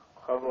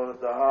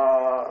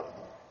 খবরদার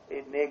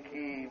এই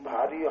নেকি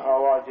ভারী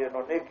হওয়া যেন,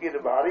 নেকির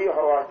ভারী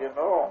হওয়া যেন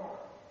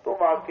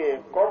তোমাকে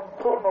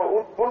কখনো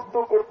উদ্বুদ্ধ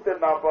করতে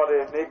না পারে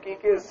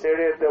নেকিকে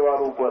ছেড়ে দেওয়ার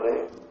উপরে।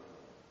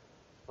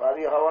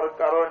 ভারী হওয়ার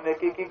কারণ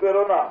নেকি কি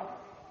করো না?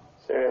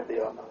 ছেড়ে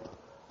দিও না।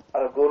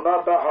 আর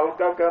গুনাহটা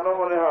হালকা কেন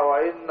মনে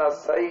হয়? ইন্না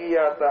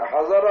সাইয়্যাতা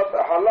হাজারাত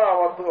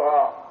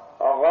হালাওয়াতুহা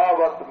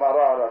গাবাত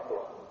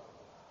মারারাতুহা।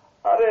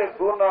 আরে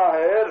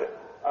গুনাহের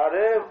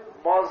আরে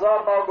মজা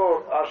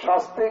নগদ, আর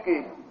শাস্তি কি?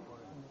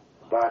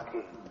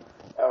 বাকি।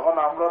 এখন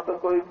আমরা তো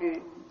কই কি?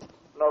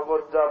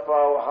 নগদ যা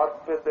পাও হাত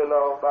পেতে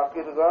লাও,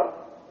 বাকির ঘর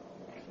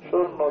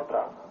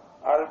শূন্যতা।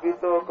 আরবি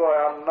তো কয়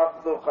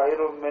আন্নাকদু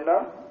খায়রুম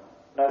মিনান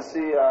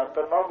নাসিয়া,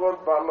 তো নগদ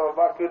ভালো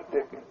বাকির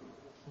থেকে।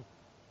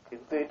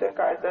 কিন্তু এটা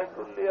কায়দায়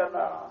করলিয়া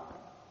না।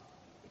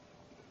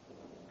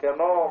 কেন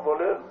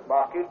বলে?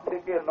 বাকির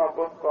থেকে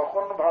নগদ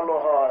কখন ভালো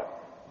হয়?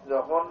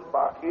 যখন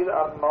বাকির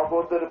আর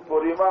নগদের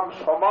পরিমাণ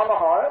সমান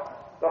হয়,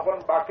 তখন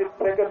বাকির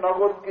থেকে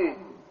নগদ কি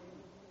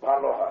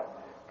ভালো হয়।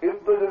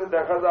 কিন্তু যদি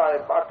দেখা যায়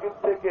বাকির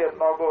থেকে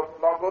নগদ,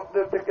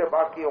 নগদের থেকে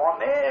বাকি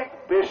অনেক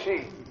বেশি,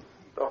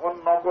 তখন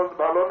নগদ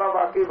ভালো না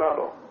বাকি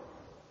ভালো?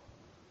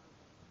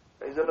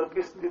 এই জন্য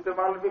কিস্তিতে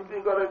মাল বিক্রি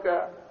করে কে?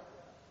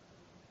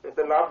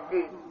 এতে লাভ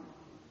কি?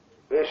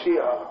 বেশি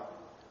হয়।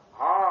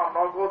 হ্যাঁ,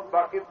 নগদ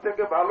বাকির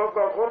থেকে ভালো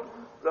কখন?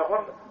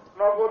 যখন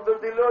নগদ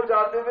দিলেও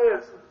যা দিবে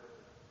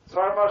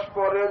 6 মাস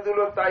পরে দিল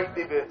তাই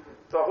দিবে,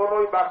 তখন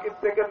ওই বাকির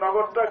থেকে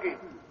নগদটা কি?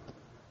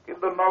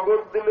 কিন্তু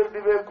নগদ দিলে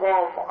দিবে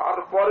কম, আর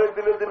পরে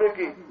দিলে দিবে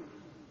কি?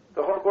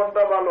 তখন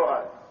কোনটা ভালো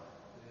হয়?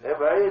 এ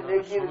ভাই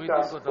নেকির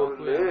কাজ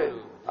করলে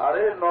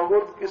আরে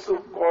নগদ কিছু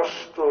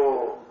কষ্ট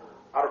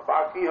আর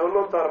বাকি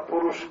হলো তার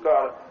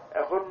পুরস্কার।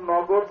 এখন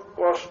নগদ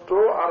কষ্ট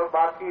আর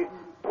বাকি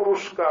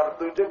পুরস্কার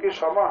দুইটা কি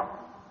সমান?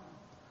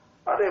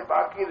 আরে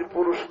বাকির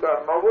পুরস্কার,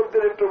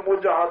 নগদের একটু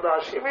মুজাহাদা,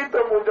 সীমিত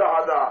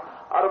মুজাহাদা,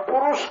 আর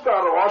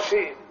পুরস্কার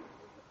অসীম।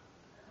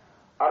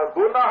 আর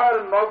গুনাহের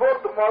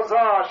নগদ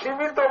মজা,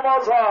 সীমিত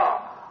মজা,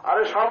 আর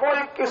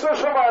সাময়িক কিছু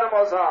সময়ের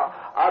মজা,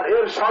 আর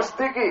এর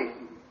শাস্তি কি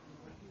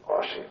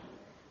অসীম।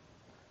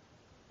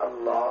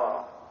 আল্লাহ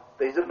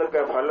এই জন্য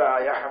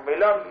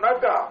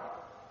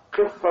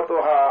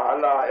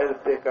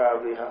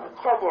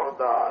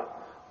খবরদার,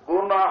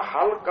 গুনাহ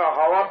হালকা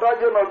হওয়াটা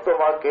যেন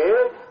তোমাকে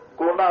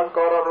গুনাহ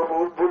করার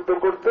উদ্বুদ্ধ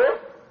করতে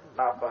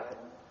না পারে।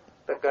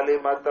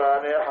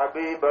 কালিমাতানে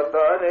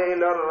হাবিবাতানে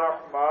ইলার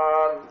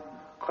রহমান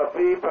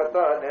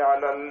খফীফাতানে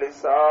আলাল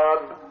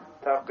লিসান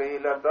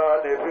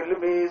থাকিলাতানে ফিল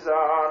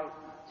মিজান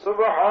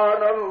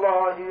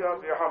সুবহানাল্লাহি ওয়া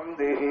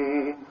বিহামদিহি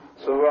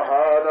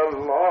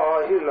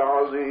সুবহানাল্লাহিল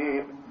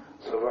আযীম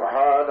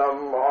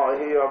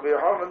সুবহানাল্লাহি ওয়া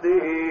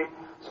বিহামদিহি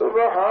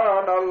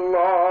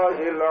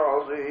সুবহানাল্লাহিল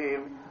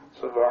আযীম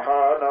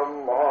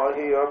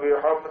সুবহানাল্লাহি ওয়া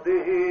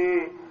বিহামদিহি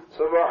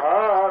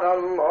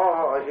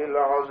সুবহানাল্লাহিল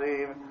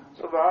আযীম।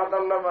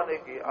 সুবহানাল্লাহ মানে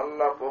কি?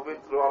 আল্লাহ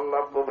পবিত্র,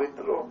 আল্লাহ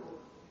পবিত্র।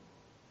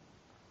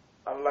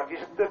 আল্লাহ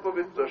কিসের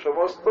পবিত্র?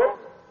 সমস্ত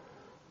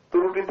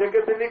ত্রুটি থেকে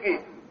তিনি কি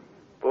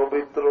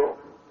পবিত্র।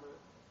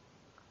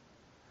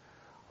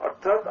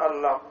 অর্থাৎ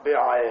আল্লাহ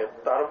বেআয়েব,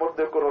 তার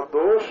মধ্যে কোন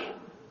দোষ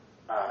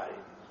নাই।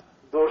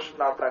 দোষ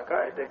না থাকা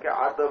এটাকে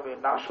আদমি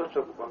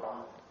নাসূচক বলা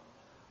হয়।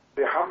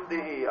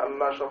 বিহামদিহি,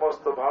 আল্লাহ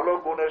সমস্ত ভালো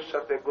গুণের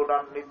সাথে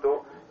গুণান্বিত,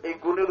 এই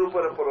গুণের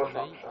উপরে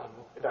প্রশংসা,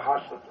 এটা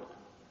হাসূচক।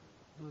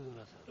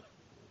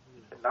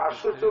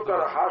 নাসূচক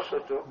আর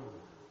হাসূচক,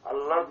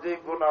 আল্লাহ যে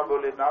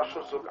গুণাবলী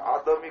নাসূচক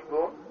আদমি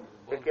গুণ,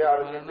 একে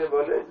আরবিতে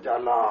বলে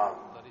জালাল।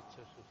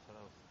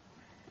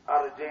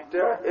 আর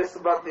যেটা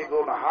ইসবাতি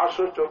গুণ,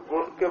 হাসূচক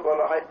গুণকে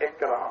বলা হয়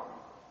ইকরাম।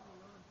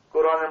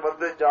 কোরআনের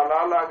মধ্যে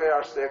জালাল আগে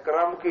আসছে,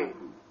 ইকরাম কি?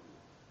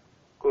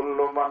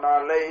 কুল্লু মান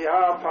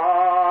আলাইহা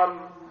ফান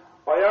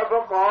ওয়া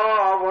ইয়াবকা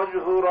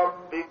ওয়াজহু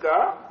রাব্বিকা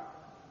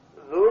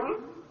যুল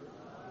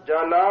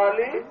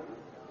জালালি।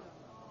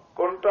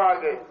 কোনটা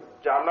আগে?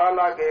 জালাল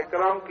আগে,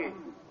 ইকরাম কি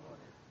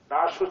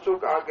নাসূচক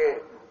আগে,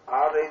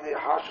 আর এই যে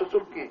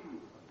হাসূচক কি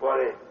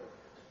পরে।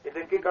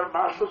 এটা কি? কারণ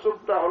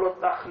নাসূচকটা হলো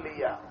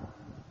তাখলিয়া,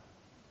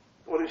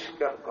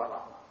 পরিষ্কার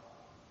করা,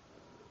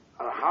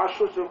 আর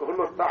হাসূচক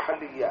হলো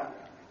তাহলিয়া,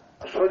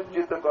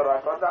 সজ্জিত করা।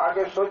 কথা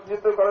আগে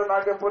সজ্জিত করেন,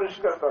 আগে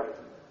পরিষ্কার করেন।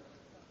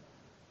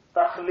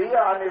 তাখলিয়া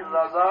আনিল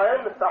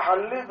রাযাইল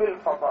তাহাল্লি বিল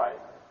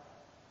ফাদাইল।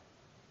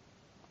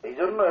 এই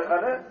জন্য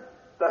এখানে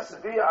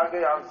তাসবিহ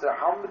আগে আনছে,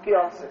 হামদ কি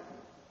আনছে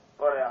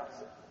পরে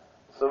আনছে।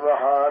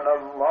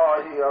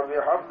 সুবহানাল্লাহি ওয়া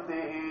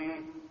বিহামদিহি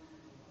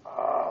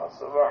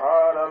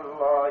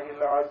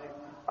সুবহানাল্লাহিল আযীম।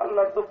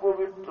 আল্লাহ তো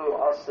পবিত্র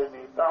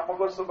আসেনি, তা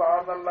আমাকে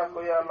সুবহানাল্লাহ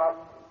কইয়া লাভ।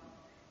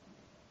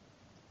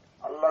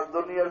 আল্লাহ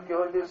দুনিয়ার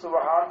কেউ যদি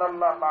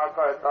সুবহানাল্লাহ না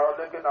কয়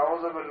তাহলে কি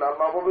নাউযুবিল্লাহ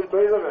আল্লাহ পবিত্র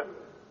হয়ে যাবেন?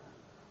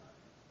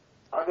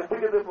 আগে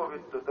থেকে তো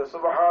পবিত্র। তো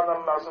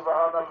সুবহানাল্লাহ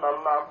সুবহানাল্লাহ,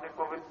 আল্লাহ আপনি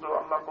পবিত্র,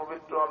 আল্লাহ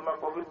পবিত্র, আল্লাহ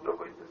পবিত্র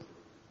কইতেছে।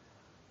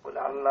 বলে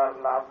আল্লাহর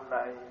লাভ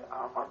নাই,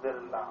 আমাদের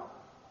লাভ।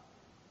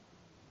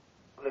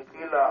 বলে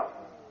কি লাভ?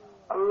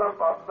 আল্লাহ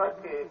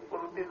বান্দাকে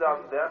প্রতিদান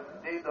দেন,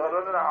 যেই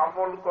ধরনের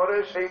আমল করে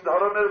সেই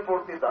ধরনের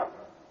প্রতিদান।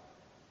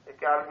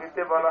 একে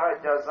আরবিতে বলা হয়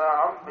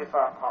জাযাআম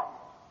বিফাকা।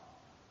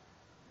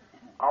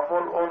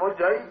 আমল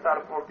অনুযায়ী তার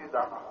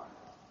প্রতিদান হয়।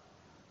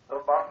 তো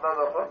বান্দা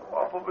যখন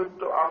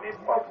অপবিত্র, আমি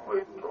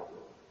অপবিত্র,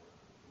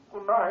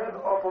 গুনাহের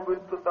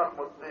অপবিত্রতার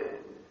মধ্যে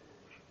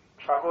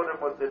সাগরের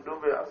মধ্যে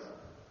ডুবে আছে,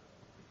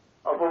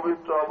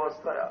 অপবিত্র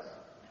অবস্থায় আছে,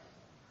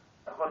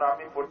 এখন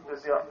আমি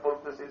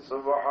বলতেছি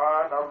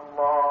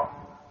সুবহানাল্লাহ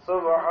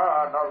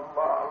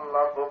সুবহানাল্লাহ,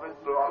 আল্লাহ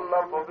পবিত্র,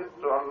 আল্লাহ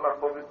পবিত্র, আল্লাহ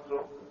পবিত্র।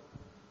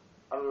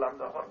 আল্লাহ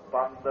তখন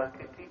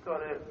বান্দাকে কি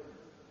করে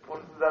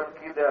প্রতিদান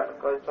কি দেন?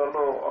 কয়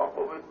চলো,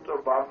 অপবিত্র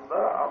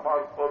বান্দা আমার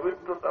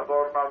পবিত্রতা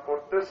বর্ণনা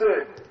করতেছে,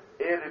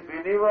 এর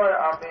বিনিময়ে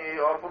আমি এই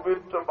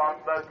অপবিত্র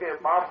বান্দাকে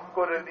মাফ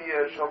করে দিয়ে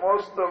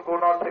সমস্ত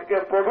গুনাহ থেকে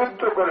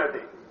পবিত্র করে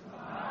দিই।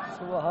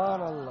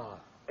 সুবহানাল্লাহ।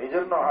 এই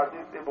জন্য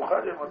হাদিসে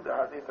বুখারীর মধ্যে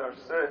হাদিস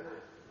আসছে,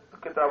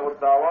 কিতাবুদ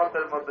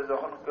দাওয়াতের মধ্যে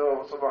যখন কেউ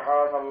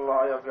সুবহানাল্লাহ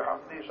ওয়া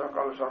বিহামদিহি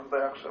সকাল সন্ধ্যা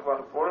 100 বার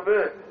পড়বে,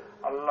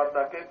 আল্লাহ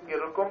তাকে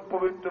কিরকম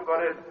পবিত্র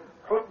করেন?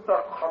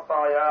 হুত্তাত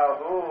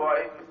খাতায়াহু ওয়া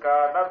ইন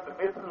কানাত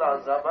মিথলা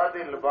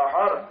জাবাদিল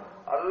বাহর।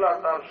 আল্লাহ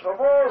তার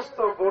সমস্ত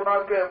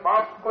গুনাহকে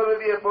মাফ করে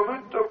দিয়ে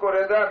পবিত্র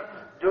করে দেন,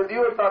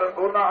 যদিও তার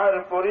গুনাহের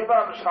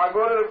পরিমাণ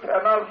সাগরের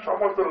ফেনার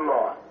সমতুল্য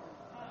হয়।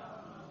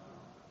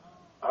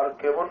 আর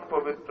কেমন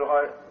পবিত্র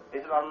হয়!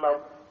 এই জন্য আল্লাহ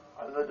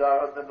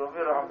হযরত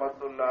নবী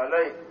রাহমাতুল্লাহ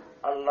আলাইহি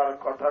আল্লাহর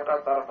কথাটা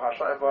তার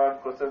ভাষায় বয়ান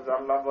করছে।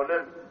 আল্লাহ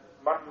বলেন,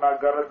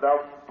 মান্নাগার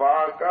দাম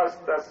পাকাস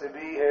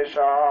তাসবিহে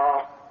শাহ।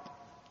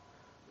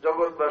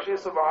 জগৎবাসী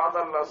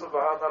সুবহানাল্লাহ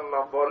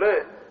সুবহানাল্লাহ বলে,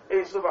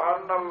 এই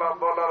সুবহানাল্লাহ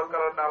বলার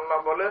কারণে আল্লাহ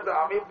বলে যে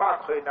আমি পাক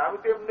হই না, আমি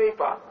তো এমনিই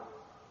পাক।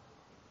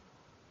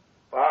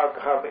 পাক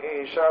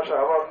হামেশা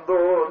সাবন্ধ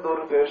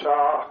দুর্গেশা,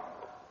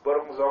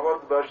 বরং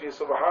জগৎবাসী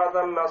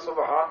সুবহানাল্লাহ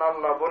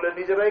সুবহানাল্লাহ বলে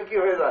নিজেরাই কি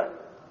হয়ে যায়?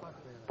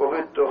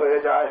 পবিত্র হয়ে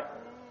যায়।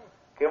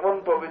 কেমন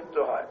পবিত্র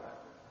হয়?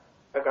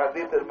 এক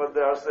হাদিসের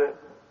মধ্যে আছে,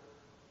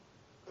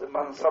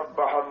 মান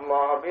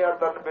সাব্বাহাল্লাহ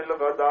মিয়াতান বিল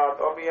গাদাত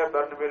ওয়া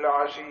মিয়াতান বিল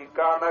আশি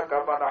কানা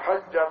কামান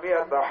হাজ্জা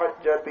মিয়াতা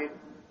হাজ্জাতিন।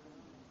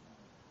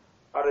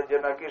 আরে যে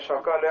নাকি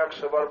সকালে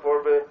 100 বার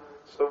পড়বে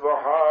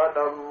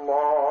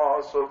সুবহানাল্লাহ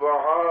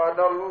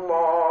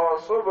সুবহানাল্লাহ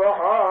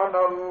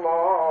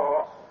সুবহানাল্লাহ,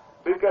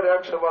 বিকেলে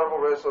 100 বার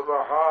পড়বে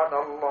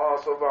সুবহানাল্লাহ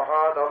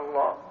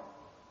সুবহানাল্লাহ,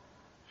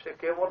 সে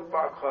কেমন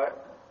পাক হয়?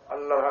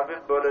 আল্লাহর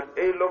হাবিব বলেন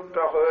এই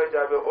লোকটা হয়ে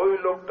যাবে ওই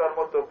লোকটার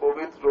মতো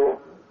পবিত্র।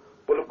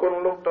 বলে কোন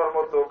লোকটার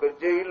মতো?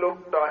 যেই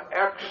লোকটা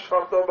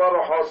 100 বার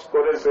হজ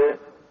করেছে।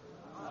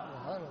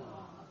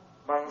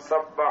 মান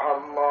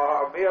সাব্বাহাল্লাহ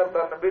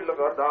মিয়াতান বিল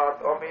গাদাত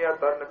ওয়া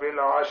মিয়াতান বিল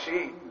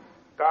আশি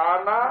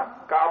কানা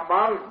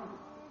কামান,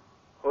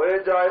 হয়ে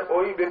যায়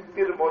ওই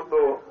ব্যক্তির মতো।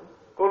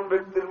 কোন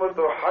ব্যক্তির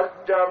মতো?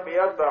 হাজ্জা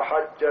মিয়াতা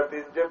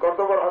হাজ্জাতিন, যে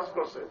কতবার হজ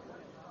করছে।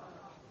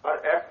 আর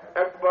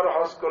একবার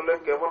হজ করলে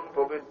কেমন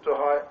পবিত্র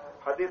হয়?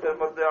 হাদিসের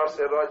মধ্যে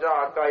আছে রাজা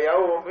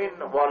কায়াউমিন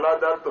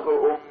ওয়ালাদাতহু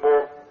উম্মু।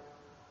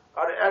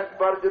 আর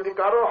একবার যদি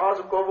কারো হজ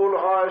কবুল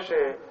হয়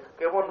সে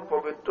কেমন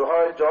পবিত্র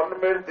হয়?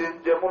 জন্মের দিন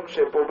যেমন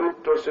সে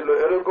পবিত্র ছিল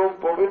এরকম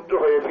পবিত্র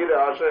হয়ে ফিরে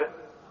আসে।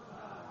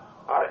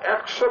 আর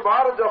 100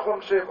 বার যখন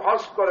সে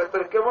হজ করে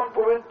তার কেমন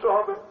পবিত্র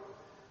হবে?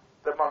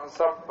 মান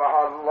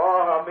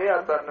সাব্বাহাল্লাহ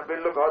মিয়াতান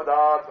বিল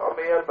গাদাত ওয়া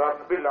মিয়াতান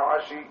বিল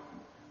আশি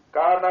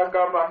কানা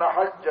কামান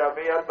হাজ্জা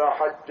মিয়াতা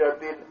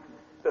হাজ্জাতিন।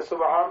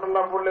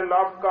 সুবহানাল্লাহ বললে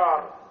লাভ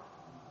কার?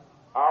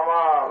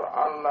 আমার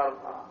আল্লাহর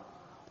না।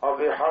 ওয়া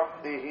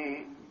বিহামদিহি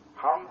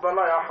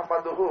হামদালা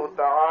আহমাদুহু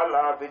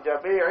তাআলা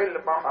বিজামিইল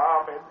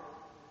মাহামিদ,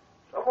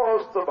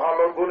 সমস্ত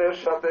ভালো গুণের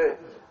সাথে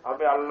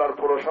আমি আল্লাহর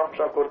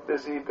প্রশংসা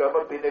করতেছি, কেন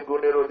তিনি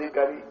গুণের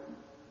অধিকারী।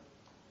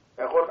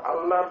 এখন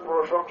আল্লাহর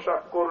প্রশংসা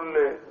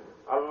করলে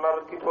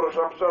আল্লাহর কি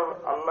প্রশংসা?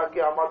 আল্লাহ কি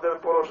আমাদের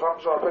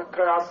প্রশংসা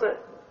অপেক্ষায় আছে?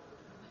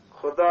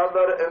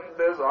 খুদাদার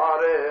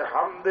ইন্তজারে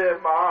হামদে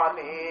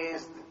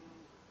মানিস্ত,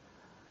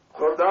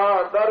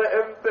 খুদাদার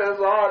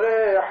ইন্তজারে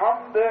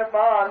হামদে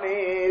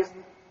মানিস্ত।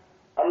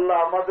 আল্লাহ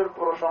আমাদের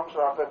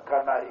প্রশংসা অপেক্ষা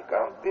নাই,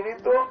 কারণ তিনি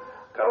তো,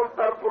 কারণ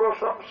তার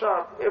প্রশংসা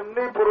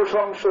এমনি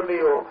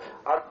প্রশংসনীয়,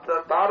 আর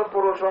তার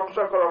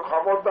প্রশংসা করার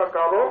ক্ষমতা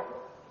কারো।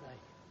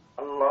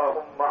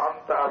 আল্লাহুম্মা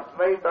আনতা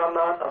আসনাইতা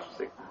আলা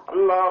নাফসিক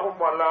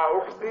আল্লাহুম্মা লা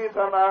উহসি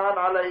সানাআন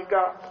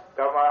আলাইকা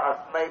কামা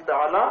আসনাইতা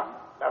আলা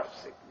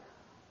নাফসিক।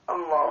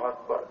 আল্লাহু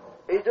আকবার।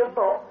 এই জন্য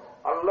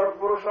আল্লাহর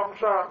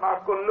প্রশংসা না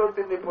করলেও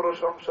তিনি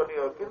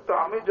প্রশংসনীয়, কিন্তু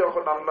আমি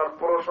যখন আল্লাহর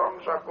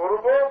প্রশংসা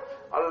করব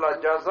আল্লাহ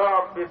জাযা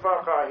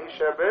বিফাকা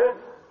হিসেবে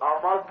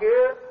আমাকে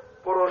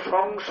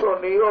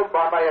প্রশংসনীয়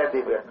বানায়া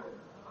দিবেন।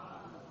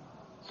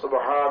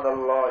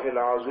 সুবহানাল্লাহিল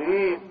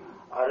আযীম।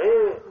 আরে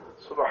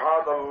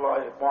সুবহানাল্লাহ,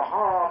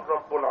 মহান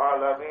রব্বুল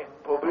আলামিন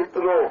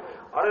পবিত্র।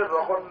 আরে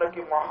যখন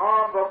নাকি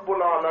মহান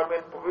রব্বুল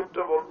আলামিন পবিত্র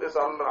বলতেছে,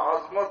 আল্লাহর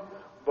আজমত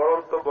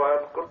বড়ত্ব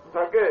বয়ান করতে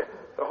থাকে,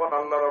 তখন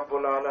আল্লাহ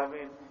রব্বুল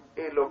আলামিন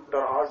এই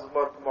লোকটার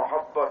আজমত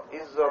মহব্বত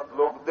ইজ্জত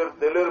লোকদের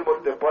দিলের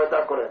মধ্যে পয়দা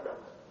করে দেন।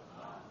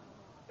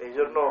 এই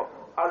জন্য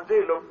আর যে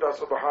লোকটা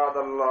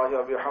সুবহানাল্লাহ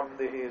ওয়া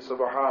বিহামদিহি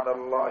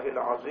সুবহানাল্লাহিল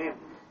আযীম,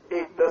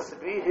 এই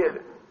তাসবিহের,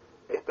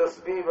 এই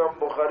তাসবিহ ইমাম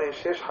বুখারী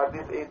শেষ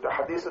হাদিস, এই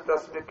হাদিসে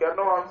তাসবিহ কেন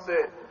আনছে?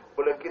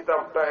 বলে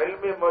কিতাবটা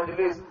ইলমি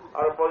মজলিস,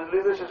 আর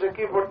মজলিসের শেষে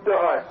কি পড়তে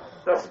হয়?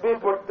 তাসবিহ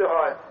পড়তে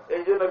হয়।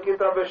 এই জন্য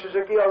কিতাবের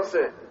শেষে কি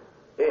আনছে?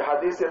 এই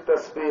হাদিসে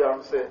তাসবিহ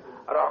আনছে।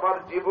 আর আমার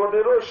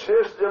জীবনেরও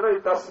শেষ যেন এই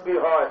তাসবিহ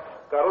হয়,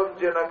 কারণ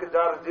যে নাকি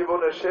যার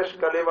জীবনের শেষ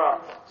কালিমা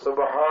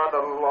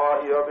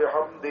সুবহানাল্লাহি ওয়া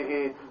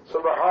বিহামদিহি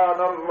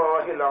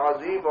সুবহানাল্লাহিল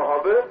আযীম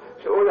হবে,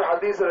 সে ওই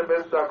হাদিসের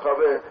মেজদাক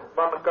হবে,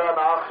 মান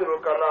কানা আখিরু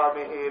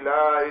কালামিহি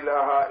লা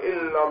ইলাহা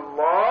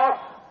ইল্লাল্লাহ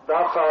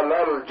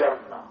দাখালাল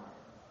জান্নাহ।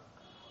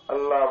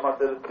 আল্লাহ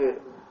আমাদেরকে,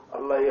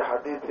 আল্লাহ এই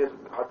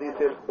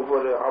হাদিসের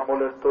উপরে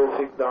আমলের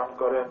তৌফিক দান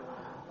করেন।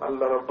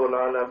 আল্লাহ রাব্বুল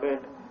আলামিন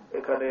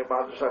এখানে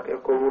মাদ্রাসাকে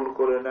কবুল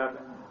করে নেন,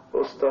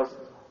 উস্তাদ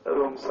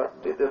এবং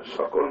ছাত্রীদের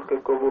সকলকে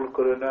কবুল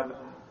করে নেন,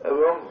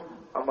 এবং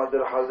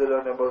আমাদের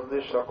হাজিরানে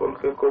মজলিস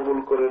সকলকে কবুল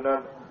করে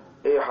নেন।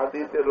 এই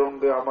হাদিসের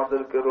রঙে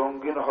আমাদেরকে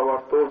রঙিন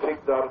হওয়ার তৌফিক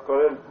দান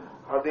করেন,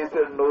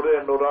 হাদিসের নূরে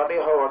নুরানি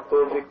হওয়ার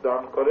তৌফিক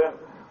দান করেন।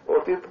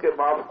 অতীতকে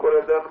মাফ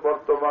করে দেন,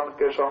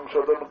 বর্তমানকে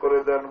সংশোধন করে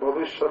দেন,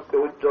 ভবিষ্যৎকে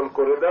উজ্জ্বল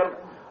করে দেন।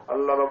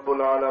 আল্লাহ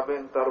রাব্বুল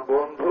আলামিন তার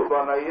বন্ধু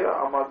বানাইয়া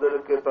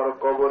আমাদেরকে তার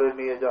কবরে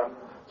নিয়ে যান।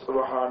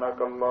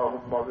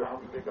 সুবহানাকাল্লাহুম্মা ওয়া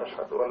বিহামদিকা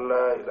আশহাদু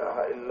আল্লা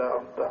ইলাহা ইল্লা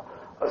আনতা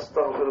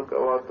আস্তাগফিরুকা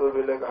ওয়া আতুবু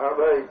ইলাইক। হ্যাঁ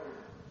ভাই,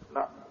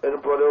 না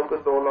এরপরেও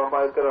কিন্তু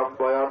উলামায়ে কেরাম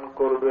বয়ান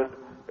করবেন।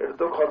 এর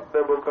তো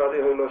খতনে বুখারী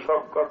হইল,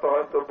 সব কথা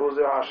হয়তো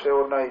বুঝে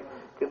আসেও নাই,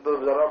 কিন্তু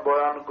যারা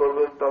বয়ান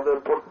করবেন তাদের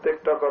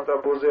প্রত্যেকটা কথা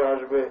বুঝে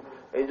আসবে।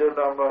 এই জন্য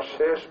আমরা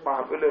শেষ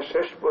মাহফিলে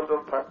শেষ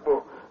পর্যন্ত থাকবো।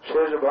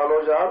 শেষ ভালো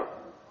যার,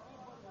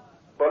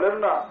 বলেন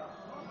না,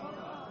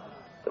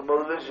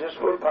 মজলিস শেষ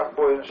পর্যন্ত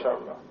থাকবো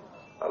ইনশাআল্লাহ।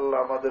 আল্লাহ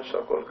আমাদের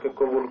সকলকে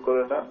কবুল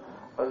করে নেন।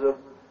 হযরত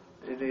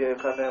যিনি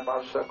এখানে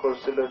মাদ্রাসা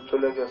করছিলেন,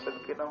 চলে গেছেন,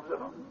 কি নাম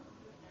যেন,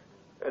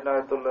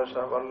 এনায়েতুল্লাহ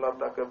সাহেব, আল্লাহ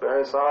তাকে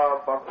বেহিসাব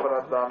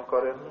মাগফিরাত দান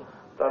করেন।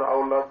 তার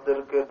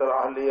আওলাদদেরকে, তার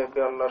আহলিয়াকে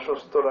আল্লাহ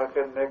সুস্থ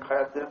রাখেন, নেক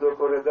হায়াত দীর্ঘ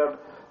করে দেন,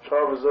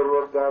 সব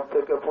জরুরত গায়েব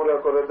থেকে পুরো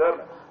করে দেন,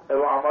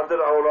 এবং আমাদের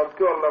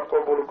আওলাদকে আল্লাহ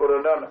কবুল করে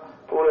নেন।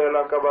 পুরো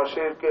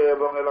এলাকাবাসীকে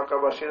এবং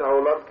এলাকাবাসীর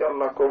আওলাদকে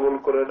আল্লাহ কবুল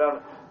করে নেন,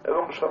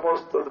 এবং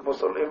সমস্ত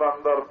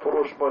মুসলমানদার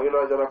পুরুষ মহিলা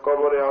যারা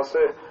কবরে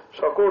আছে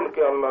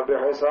সকলকে আল্লাহ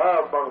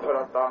বেহিসাব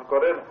মাগফিরাত দান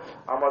করেন।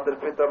 আমাদের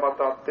পিতা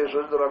মাতা আত্মীয়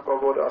স্বজন যারা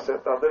কবরে আছে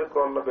তাদেরকে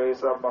আল্লাহ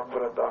বেহিসাব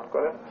মাগফিরাত দান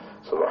করেন।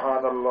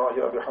 সুবহানাল্লাহি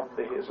ওয়া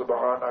বিহামদিহি,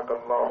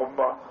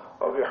 সুবহানাকাল্লাহুম্মা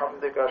ওয়া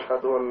বিহামদিকা,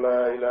 আশহাদু আল্লা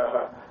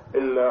ইলাহা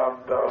ইল্লা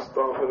আনতা,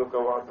 আস্তাগফিরুকা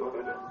ওয়া আতুবু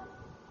ইলাইক।